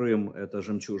 что Крым – это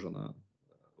жемчужина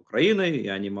Украины,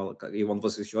 и он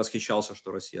восхищался,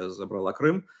 что Россия забрала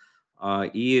Крым,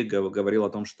 и говорил о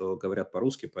том, что говорят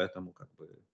по-русски, поэтому как бы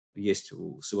есть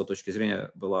с его точки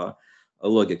зрения была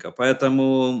логика.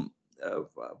 Поэтому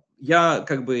я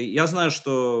знаю,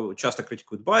 что часто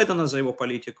критикуют Байдена за его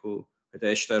политику, хотя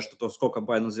я считаю, что то, сколько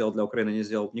Байден сделал для Украины, не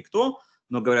сделал никто,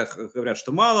 но говорят,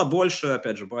 что мало, больше.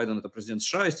 Опять же, Байден – это президент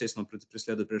США, естественно, он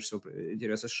преследует прежде всего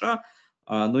интересы США.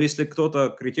 Но если кто-то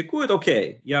критикует,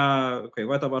 окей,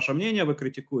 это ваше мнение, вы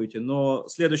критикуете, но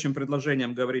следующим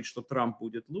предложением говорить, что Трамп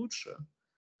будет лучше,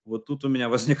 вот тут у меня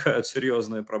возникают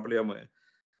серьезные проблемы.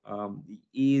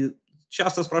 И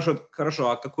часто спрашивают, хорошо,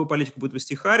 а какую политику будет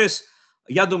вести Харрис?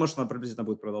 Я думаю, что она приблизительно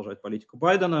будет продолжать политику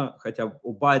Байдена, хотя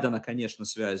у Байдена, конечно,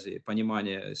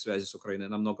 понимание связи с Украиной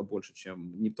намного больше,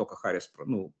 чем не только Харрис,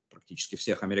 практически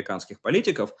всех американских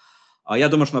политиков. Я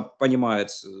думаю, что она понимает,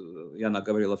 и она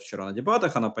говорила вчера на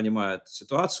дебатах, она понимает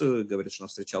ситуацию, говорит, что она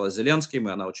встречалась с Зеленским,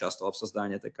 и она участвовала в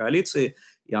создании этой коалиции,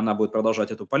 и она будет продолжать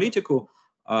эту политику.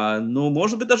 Но,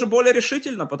 может быть, даже более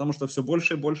решительно, потому что все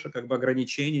больше и больше как бы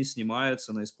ограничений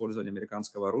снимается на использование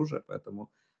американского оружия. Поэтому,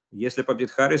 если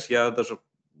победит Харрис, я даже,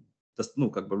 в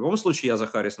любом случае я за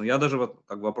Харрис, но я даже в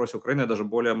вопросе Украины я даже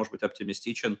более, может быть,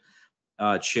 оптимистичен,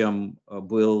 чем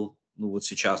был,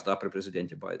 сейчас, да, при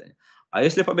президенте Байдене. А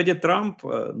если победит Трамп,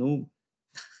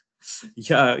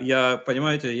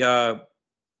 понимаете,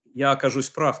 я окажусь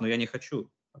прав, но я не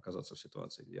хочу оказаться в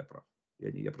ситуации, где я прав.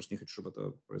 Я просто не хочу, чтобы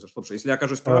это произошло. Потому что если я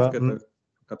окажусь прав, это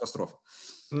катастрофа.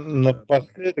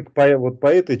 Напоследок, вот по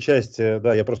этой части,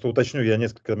 да, я просто уточню, я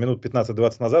несколько минут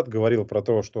 15-20 назад говорил про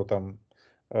то, что там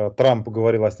Трамп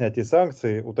говорил о снятии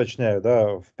санкций. Уточняю,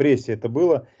 да, в прессе это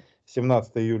было.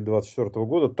 17 июля 2024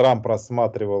 года Трамп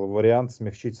рассматривал вариант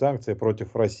смягчить санкции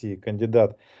против России.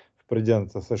 Кандидат в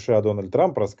президент США Дональд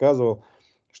Трамп рассказывал,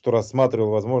 что рассматривал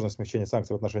возможность смягчения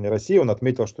санкций в отношении России. Он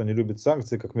отметил, что не любит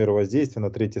санкции как меру воздействия на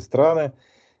третьи страны,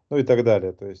 ну и так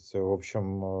далее. То есть, в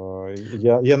общем,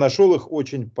 я нашел их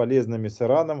очень полезными с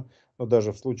Ираном, но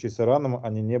даже в случае с Ираном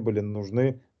они не были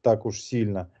нужны так уж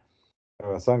сильно.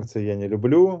 Санкции я не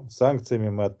люблю, санкциями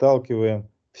мы отталкиваем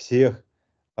всех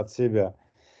от себя.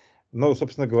 Ну,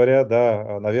 собственно говоря,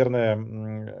 да,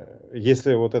 наверное,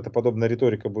 если вот эта подобная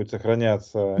риторика будет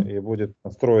сохраняться и будет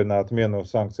настроена на отмену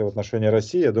санкций в отношении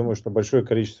России, я думаю, что большое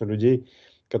количество людей,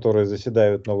 которые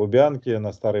заседают на Лубянке,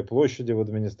 на Старой площади в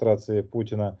администрации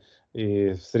Путина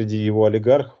и среди его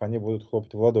олигархов, они будут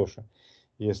хлопать в ладоши,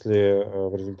 если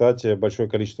в результате большое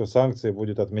количество санкций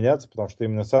будет отменяться, потому что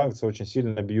именно санкции очень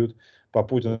сильно бьют по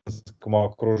путинскому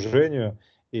окружению,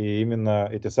 и именно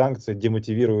эти санкции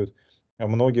демотивируют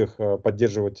многих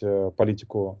поддерживать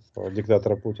политику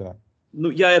диктатора Путина. Ну,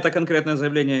 я это конкретное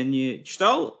заявление не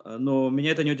читал, но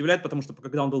меня это не удивляет, потому что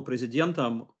когда он был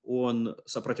президентом, он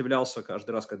сопротивлялся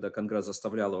каждый раз, когда Конгресс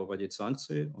заставлял его вводить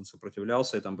санкции, он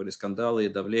сопротивлялся, и там были скандалы, и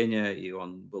давление, и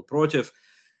он был против.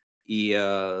 И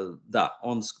да,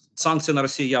 он санкций на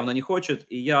Россию явно не хочет,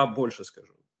 и я больше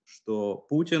скажу, что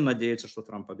Путин надеется, что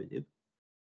Трамп победит.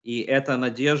 И эта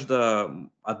надежда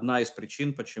одна из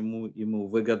причин, почему ему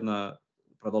выгодно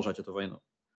продолжать эту войну.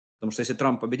 Потому что если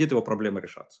Трамп победит, его проблемы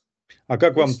решатся. А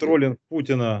как вам Если... троллинг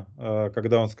Путина,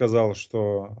 когда он сказал,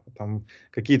 что там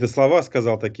какие-то слова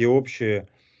сказал такие общие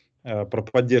про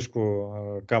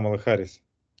поддержку Камалы Харрис?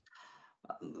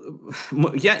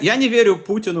 Я не верю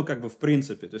Путину как бы в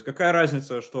принципе. То есть какая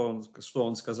разница, что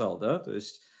он сказал, да? То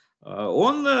есть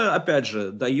он, опять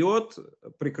же, дает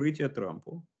прикрытие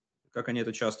Трампу, как они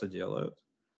это часто делают,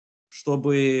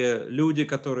 чтобы люди,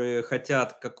 которые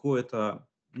хотят какое-то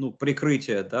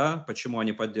прикрытие, да, почему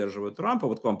они поддерживают Трампа,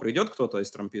 вот к вам придет кто-то из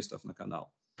трампистов на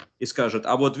канал и скажет,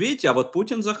 а вот видите, а вот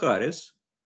Путин за Харрис,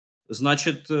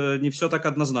 значит, не все так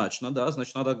однозначно, да,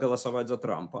 значит, надо голосовать за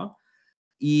Трампа.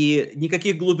 И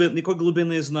никакой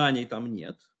глубины знаний там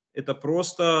нет. Это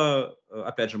просто,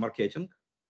 опять же, маркетинг,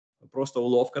 просто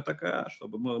уловка такая,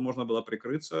 чтобы можно было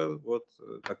прикрыться, вот,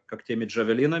 как теми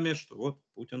джавелинами, что вот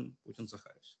Путин за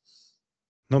Харрис.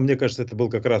 Но мне кажется, это был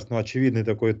как раз очевидный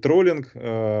такой троллинг.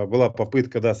 Была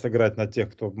попытка, да, сыграть на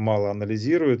тех, кто мало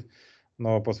анализирует.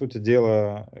 Но, по сути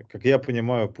дела, как я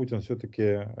понимаю, Путин все-таки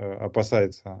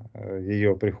опасается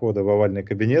ее прихода в овальный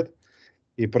кабинет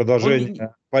и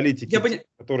продолжения политики,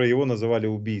 которые его называли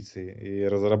убийцей и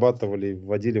разрабатывали,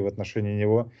 вводили в отношении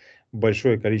него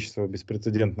большое количество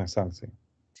беспрецедентных санкций.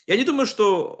 Я не думаю,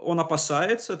 что он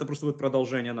опасается, это просто будет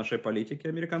продолжение нашей политики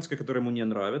американской, которая ему не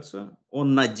нравится.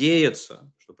 Он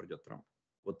надеется, что придет Трамп.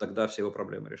 Вот тогда все его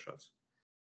проблемы решатся.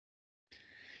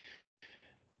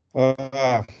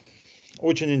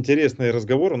 Очень интересный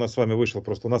разговор у нас с вами вышел.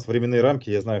 Просто у нас временные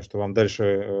рамки. Я знаю, что вам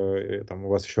дальше, там у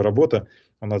вас еще работа.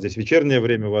 У нас здесь вечернее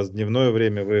время, у вас дневное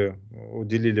время. Вы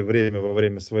уделили время во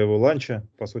время своего ланча,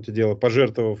 по сути дела,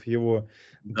 пожертвовав его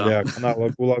для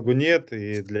канала Гулагу-нет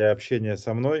и для общения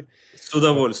со мной. С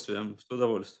удовольствием, с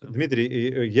удовольствием.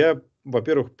 Дмитрий, я,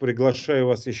 во-первых, приглашаю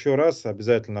вас еще раз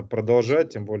обязательно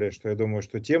продолжать, тем более, что я думаю,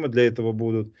 что темы для этого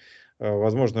будут.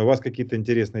 Возможно, у вас какие-то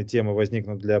интересные темы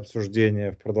возникнут для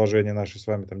обсуждения в продолжении нашей с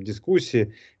вами там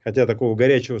дискуссии. Хотя такого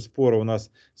горячего спора у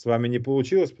нас с вами не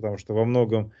получилось, потому что во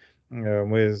многом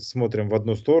мы смотрим в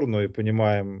одну сторону и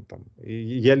понимаем, там, и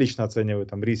я лично оцениваю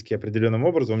там риски определенным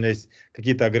образом. У меня есть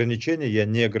какие-то ограничения, я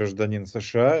не гражданин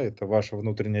США, это ваше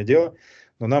внутреннее дело,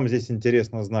 но нам здесь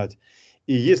интересно знать.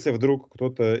 И если вдруг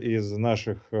кто-то из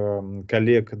наших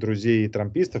коллег, друзей и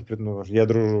трампистов, я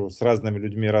дружу с разными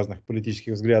людьми разных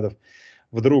политических взглядов,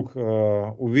 вдруг,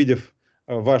 увидев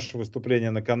ваше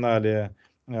выступление на канале,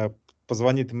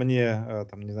 позвонит мне,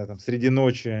 там, не знаю, там, среди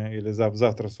ночи или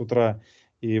завтра с утра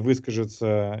и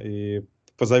выскажется, и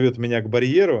позовет меня к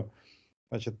барьеру,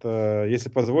 значит, если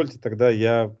позволите, тогда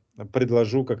я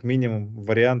предложу как минимум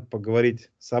вариант поговорить,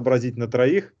 сообразить на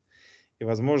троих, и,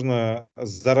 возможно,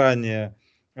 заранее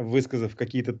высказав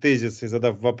какие-то тезисы и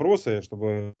задав вопросы,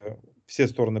 чтобы все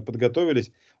стороны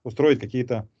подготовились, устроить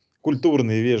какие-то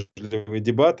культурные, вежливые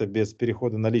дебаты без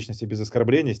перехода на личности, без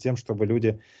оскорблений, с тем, чтобы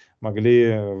люди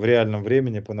могли в реальном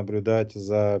времени понаблюдать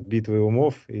за битвой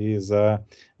умов и за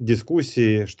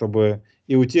дискуссией, чтобы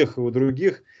и у тех, и у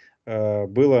других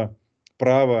было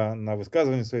право на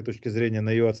высказывание своей точки зрения,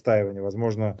 на ее отстаивание.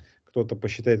 Возможно, кто-то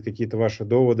посчитает какие-то ваши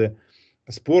доводы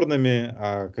спорными,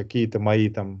 а какие-то мои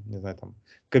там, не знаю, там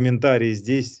комментарии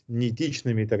здесь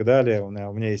неэтичными и так далее. У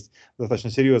меня есть достаточно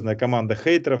серьезная команда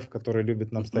хейтеров, которые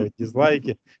любят нам ставить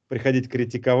дизлайки, приходить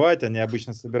критиковать. Они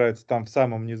обычно собираются там в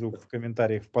самом низу в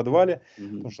комментариях в подвале,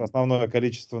 потому что основное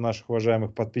количество наших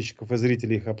уважаемых подписчиков и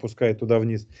зрителей их опускает туда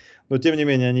вниз. Но тем не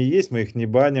менее они есть, мы их не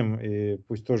баним, и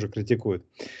пусть тоже критикуют.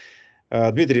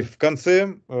 Дмитрий, в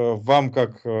конце вам,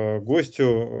 как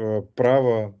гостю,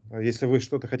 право, если вы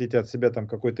что-то хотите от себя, там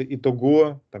какой-то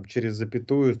итого, там через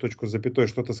запятую, точку с запятой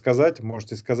что-то сказать,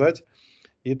 можете сказать,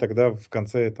 и тогда в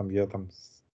конце там я там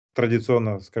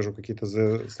традиционно скажу какие-то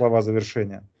слова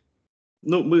завершения.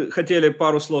 Ну, мы хотели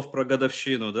пару слов про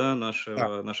годовщину, да,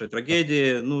 Да. нашей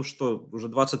трагедии. Ну что, уже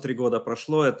 23 года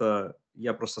прошло,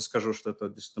 я просто скажу, что это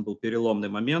действительно был переломный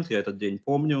момент, я этот день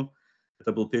помню.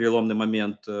 Это был переломный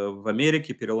момент в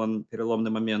Америке,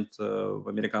 переломный момент в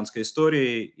американской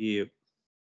истории. И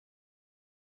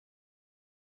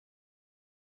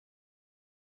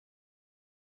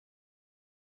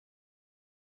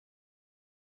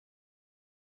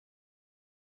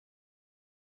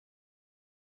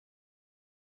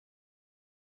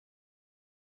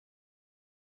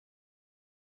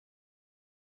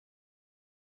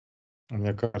У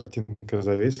меня картинка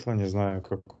зависла, не знаю,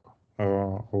 как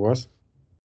у вас.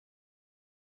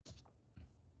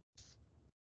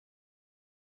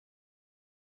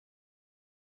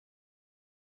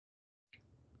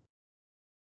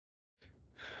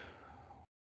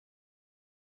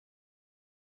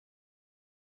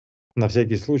 На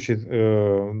всякий случай,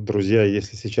 друзья,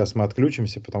 если сейчас мы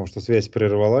отключимся, потому что связь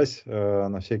прервалась,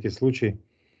 на всякий случай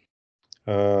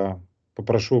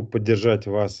попрошу поддержать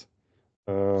вас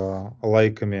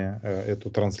лайками эту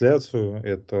трансляцию,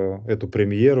 эту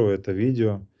премьеру, это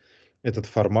видео, этот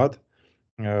формат.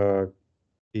 Э,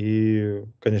 И,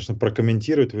 конечно,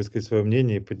 прокомментировать, высказать свое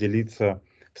мнение и поделиться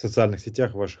в социальных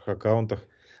сетях, в ваших аккаунтах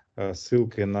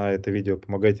ссылкой на это видео.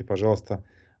 Помогайте, пожалуйста,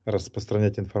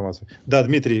 распространять информацию. Да,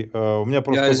 Дмитрий, у меня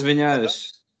просто я только...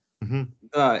 извиняюсь. Мгм.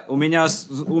 Да, у меня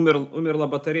умерла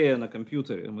батарея на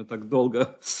компьютере, мы так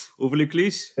долго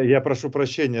увлеклись. Я прошу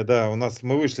прощения, да,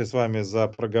 мы вышли с вами за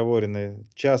проговоренный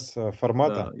час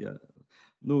формата. Да,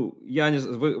 ну, я не з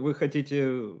вы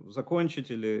хотите закончить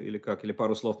или как? Или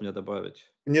пару слов мне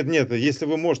добавить? Нет, нет, если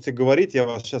вы можете говорить, я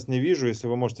вас сейчас не вижу, если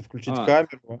вы можете включить А,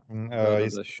 камеру, если да-да-да, вы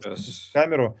можете включить сейчас.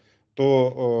 камеру,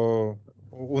 то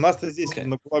у нас-то здесь Окей.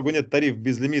 на Гулагу-нет тариф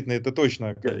безлимитный, это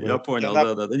точно, как Я бы. понял,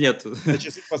 да-да-да. Нет, На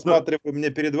часы ну посматриваю, мне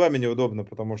перед вами неудобно,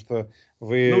 потому что ну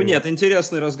вы... нет,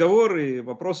 интересный разговор и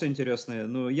вопросы интересные.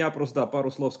 Ну, я просто, да,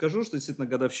 пару слов скажу, что действительно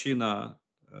годовщина,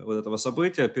 вот этого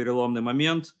события, переломный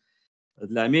момент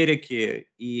для Америки.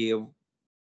 И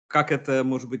как это,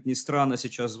 может быть, ни странно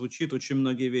сейчас звучит, очень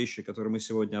многие вещи, которые мы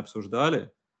сегодня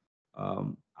обсуждали,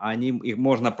 их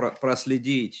можно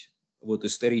проследить, вот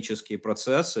исторические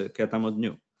процессы к этому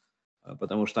дню.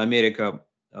 Потому что Америка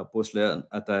после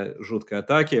этой жуткой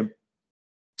атаки,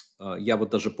 я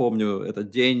вот даже помню этот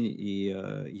день, и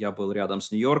я был рядом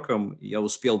с Нью-Йорком, и я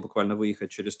успел буквально выехать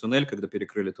через туннель, когда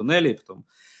перекрыли туннели, и потом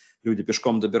люди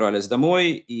пешком добирались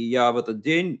домой, и я в этот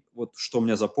день, вот что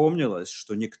мне запомнилось,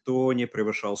 что никто не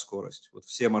превышал скорость. Вот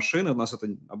все машины, у нас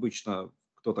это обычно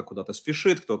кто-то куда-то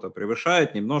спешит, кто-то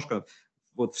превышает немножко,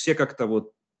 вот все как-то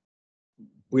вот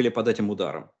были под этим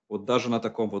ударом, вот даже на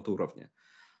таком вот уровне.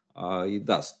 И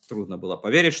да, трудно было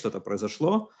поверить, что это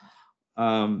произошло.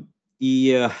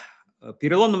 И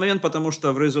переломный момент, потому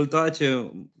что в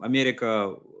результате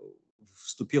Америка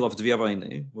вступила в две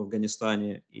войны, в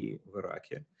Афганистане и в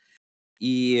Ираке.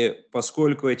 И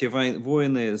поскольку эти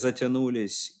войны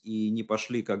затянулись и не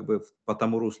пошли как бы по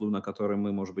тому руслу, на которое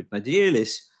мы, может быть,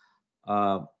 надеялись,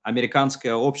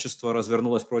 американское общество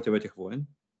развернулось против этих войн.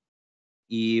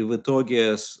 И в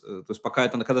итоге, то есть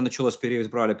когда началось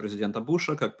переизбрали президента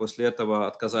Буша, как после этого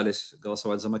отказались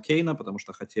голосовать за Маккейна, потому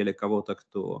что хотели кого-то,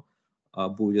 кто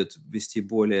будет вести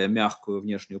более мягкую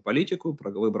внешнюю политику.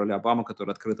 Выбрали Обаму,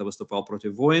 который открыто выступал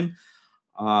против войн.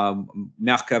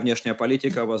 Мягкая внешняя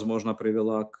политика, возможно,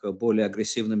 привела к более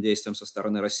агрессивным действиям со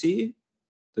стороны России.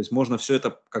 То есть можно все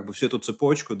это, как бы всю эту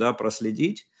цепочку, да,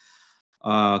 проследить,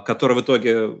 которая в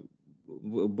итоге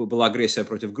была агрессия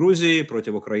против Грузии,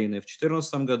 против Украины в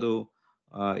 2014 году,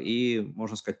 и,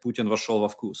 можно сказать, Путин вошел во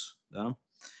вкус. Да?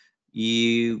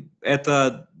 И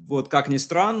это, вот как ни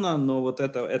странно, но вот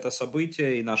это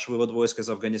событие и наш вывод войск из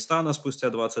Афганистана спустя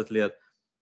 20 лет,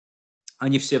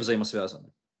 они все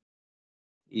взаимосвязаны.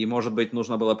 И, может быть,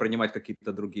 нужно было принимать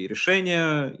какие-то другие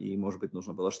решения, и, может быть,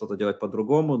 нужно было что-то делать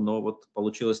по-другому, но вот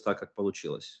получилось так, как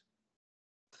получилось.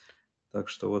 Так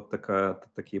что вот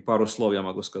такие пару слов я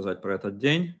могу сказать про этот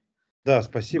день. Да,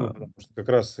 спасибо, Да. потому что как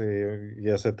раз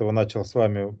я с этого начал с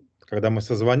вами, когда мы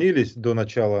созвонились до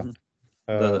начала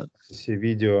Да-да. все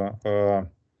видео.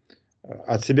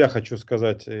 От себя хочу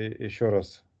сказать еще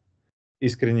раз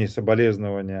искренние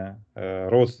соболезнования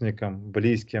родственникам,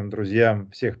 близким,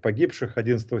 друзьям всех погибших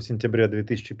 11 сентября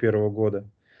 2001 года.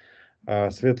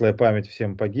 Светлая память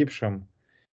всем погибшим.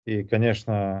 И,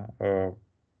 конечно,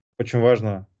 очень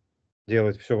важно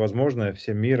делать все возможное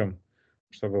всем миром,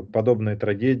 чтобы подобные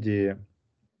трагедии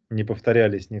не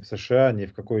повторялись ни в США, ни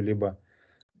в какой-либо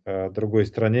другой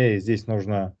стране. И здесь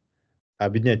нужно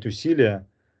объединять усилия,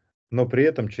 но при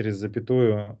этом через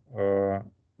запятую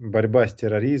борьба с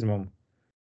терроризмом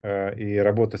и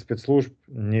работа спецслужб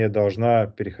не должна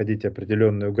переходить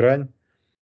определенную грань.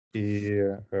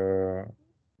 И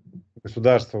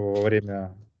государство во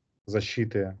время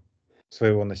защиты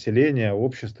своего населения,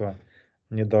 общества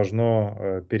не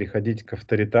должно переходить к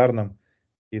авторитарным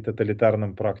и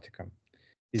тоталитарным практикам.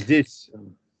 И здесь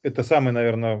это самый,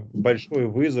 наверное, большой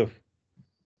вызов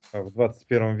в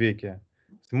 21 веке.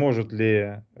 Сможет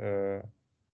ли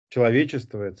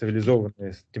человечество,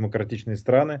 цивилизованные демократичные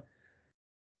страны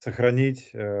сохранить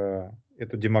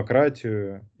эту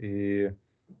демократию? И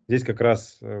здесь как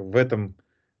раз в этом,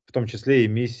 в том числе и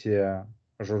миссия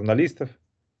журналистов,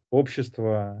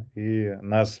 общества и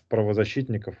нас,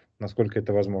 правозащитников, насколько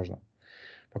это возможно.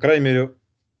 По крайней мере,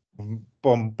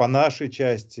 по нашей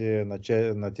части,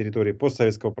 на территории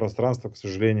постсоветского пространства, к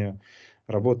сожалению,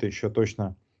 работа еще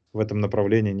точно в этом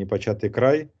направлении непочатый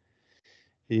край.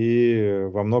 И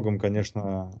во многом,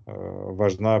 конечно,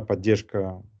 важна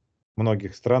поддержка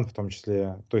многих стран, в том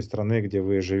числе той страны, где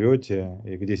вы живете,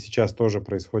 и где сейчас тоже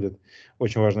происходят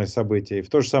очень важные события. И в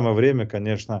то же самое время,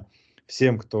 конечно,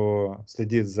 всем, кто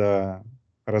следит за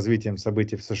развитием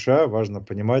событий в США, важно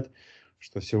понимать,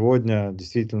 что сегодня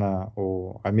действительно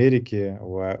у Америки,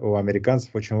 у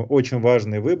американцев очень, очень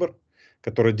важный выбор,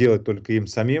 который делать только им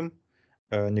самим.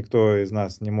 Никто из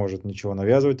нас не может ничего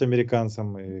навязывать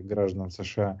американцам и гражданам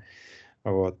США.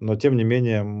 Вот. Но тем не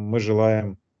менее мы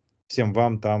желаем всем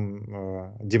вам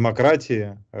там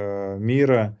демократии,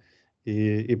 мира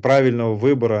и правильного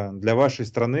выбора для вашей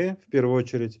страны в первую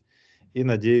очередь, и,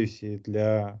 надеюсь, и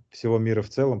для всего мира в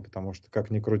целом, потому что,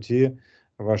 как ни крути,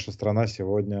 ваша страна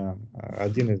сегодня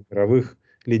один из мировых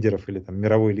лидеров или там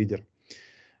мировой лидер.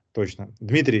 Точно.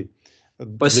 Дмитрий,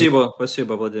 для Спасибо,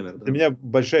 спасибо, Владимир. для Да. меня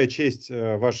большая честь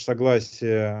ваше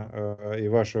согласие и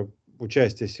ваше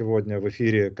участие сегодня в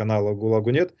эфире канала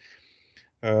 «Гулагу-нет».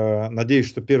 Надеюсь,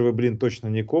 что первый блин точно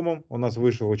не комом у нас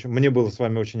вышел. Мне было с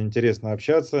вами очень интересно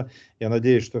общаться. Я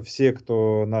надеюсь, что все,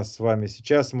 кто нас с вами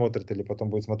сейчас смотрит или потом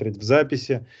будет смотреть в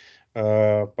записи,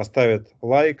 поставят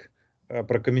лайк,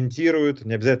 прокомментируют.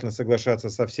 Не обязательно соглашаться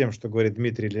со всем, что говорит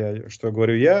Дмитрий или что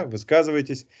говорю я.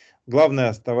 Высказывайтесь. Главное,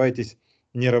 оставайтесь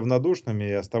неравнодушными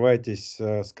и оставайтесь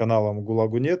с каналом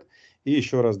 «Гулагу-нет». И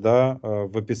еще раз, да,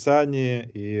 в описании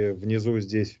и внизу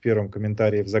здесь в первом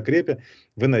комментарии в закрепе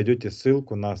вы найдете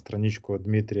ссылку на страничку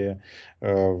Дмитрия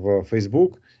в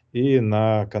Facebook и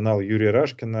на канал Юрия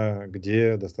Рашкина,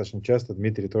 где достаточно часто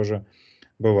Дмитрий тоже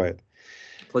бывает.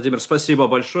 Владимир, спасибо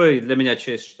большое. И для меня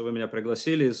честь, что вы меня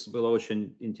пригласили. Было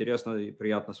очень интересно и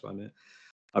приятно с вами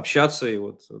общаться. И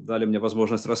вот дали мне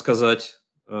возможность рассказать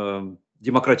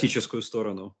демократическую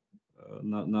сторону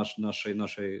нашей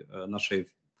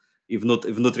и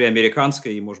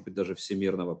внутриамериканской, и, может быть, даже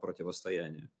всемирного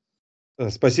противостояния.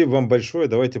 Спасибо вам большое.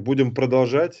 Давайте будем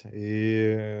продолжать.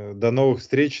 И до новых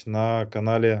встреч на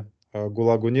канале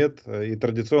 «Гулагу-нет». И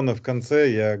традиционно в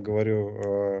конце я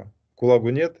говорю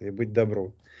 «Гулагу-нет» и «Быть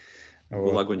добру». Вот.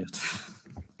 Гулагу-нет.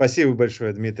 Спасибо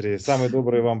большое, Дмитрий. Самые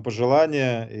добрые вам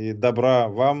пожелания и добра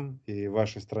вам и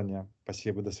вашей стране.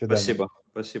 Спасибо. До свидания. Спасибо.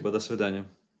 Спасибо. До свидания.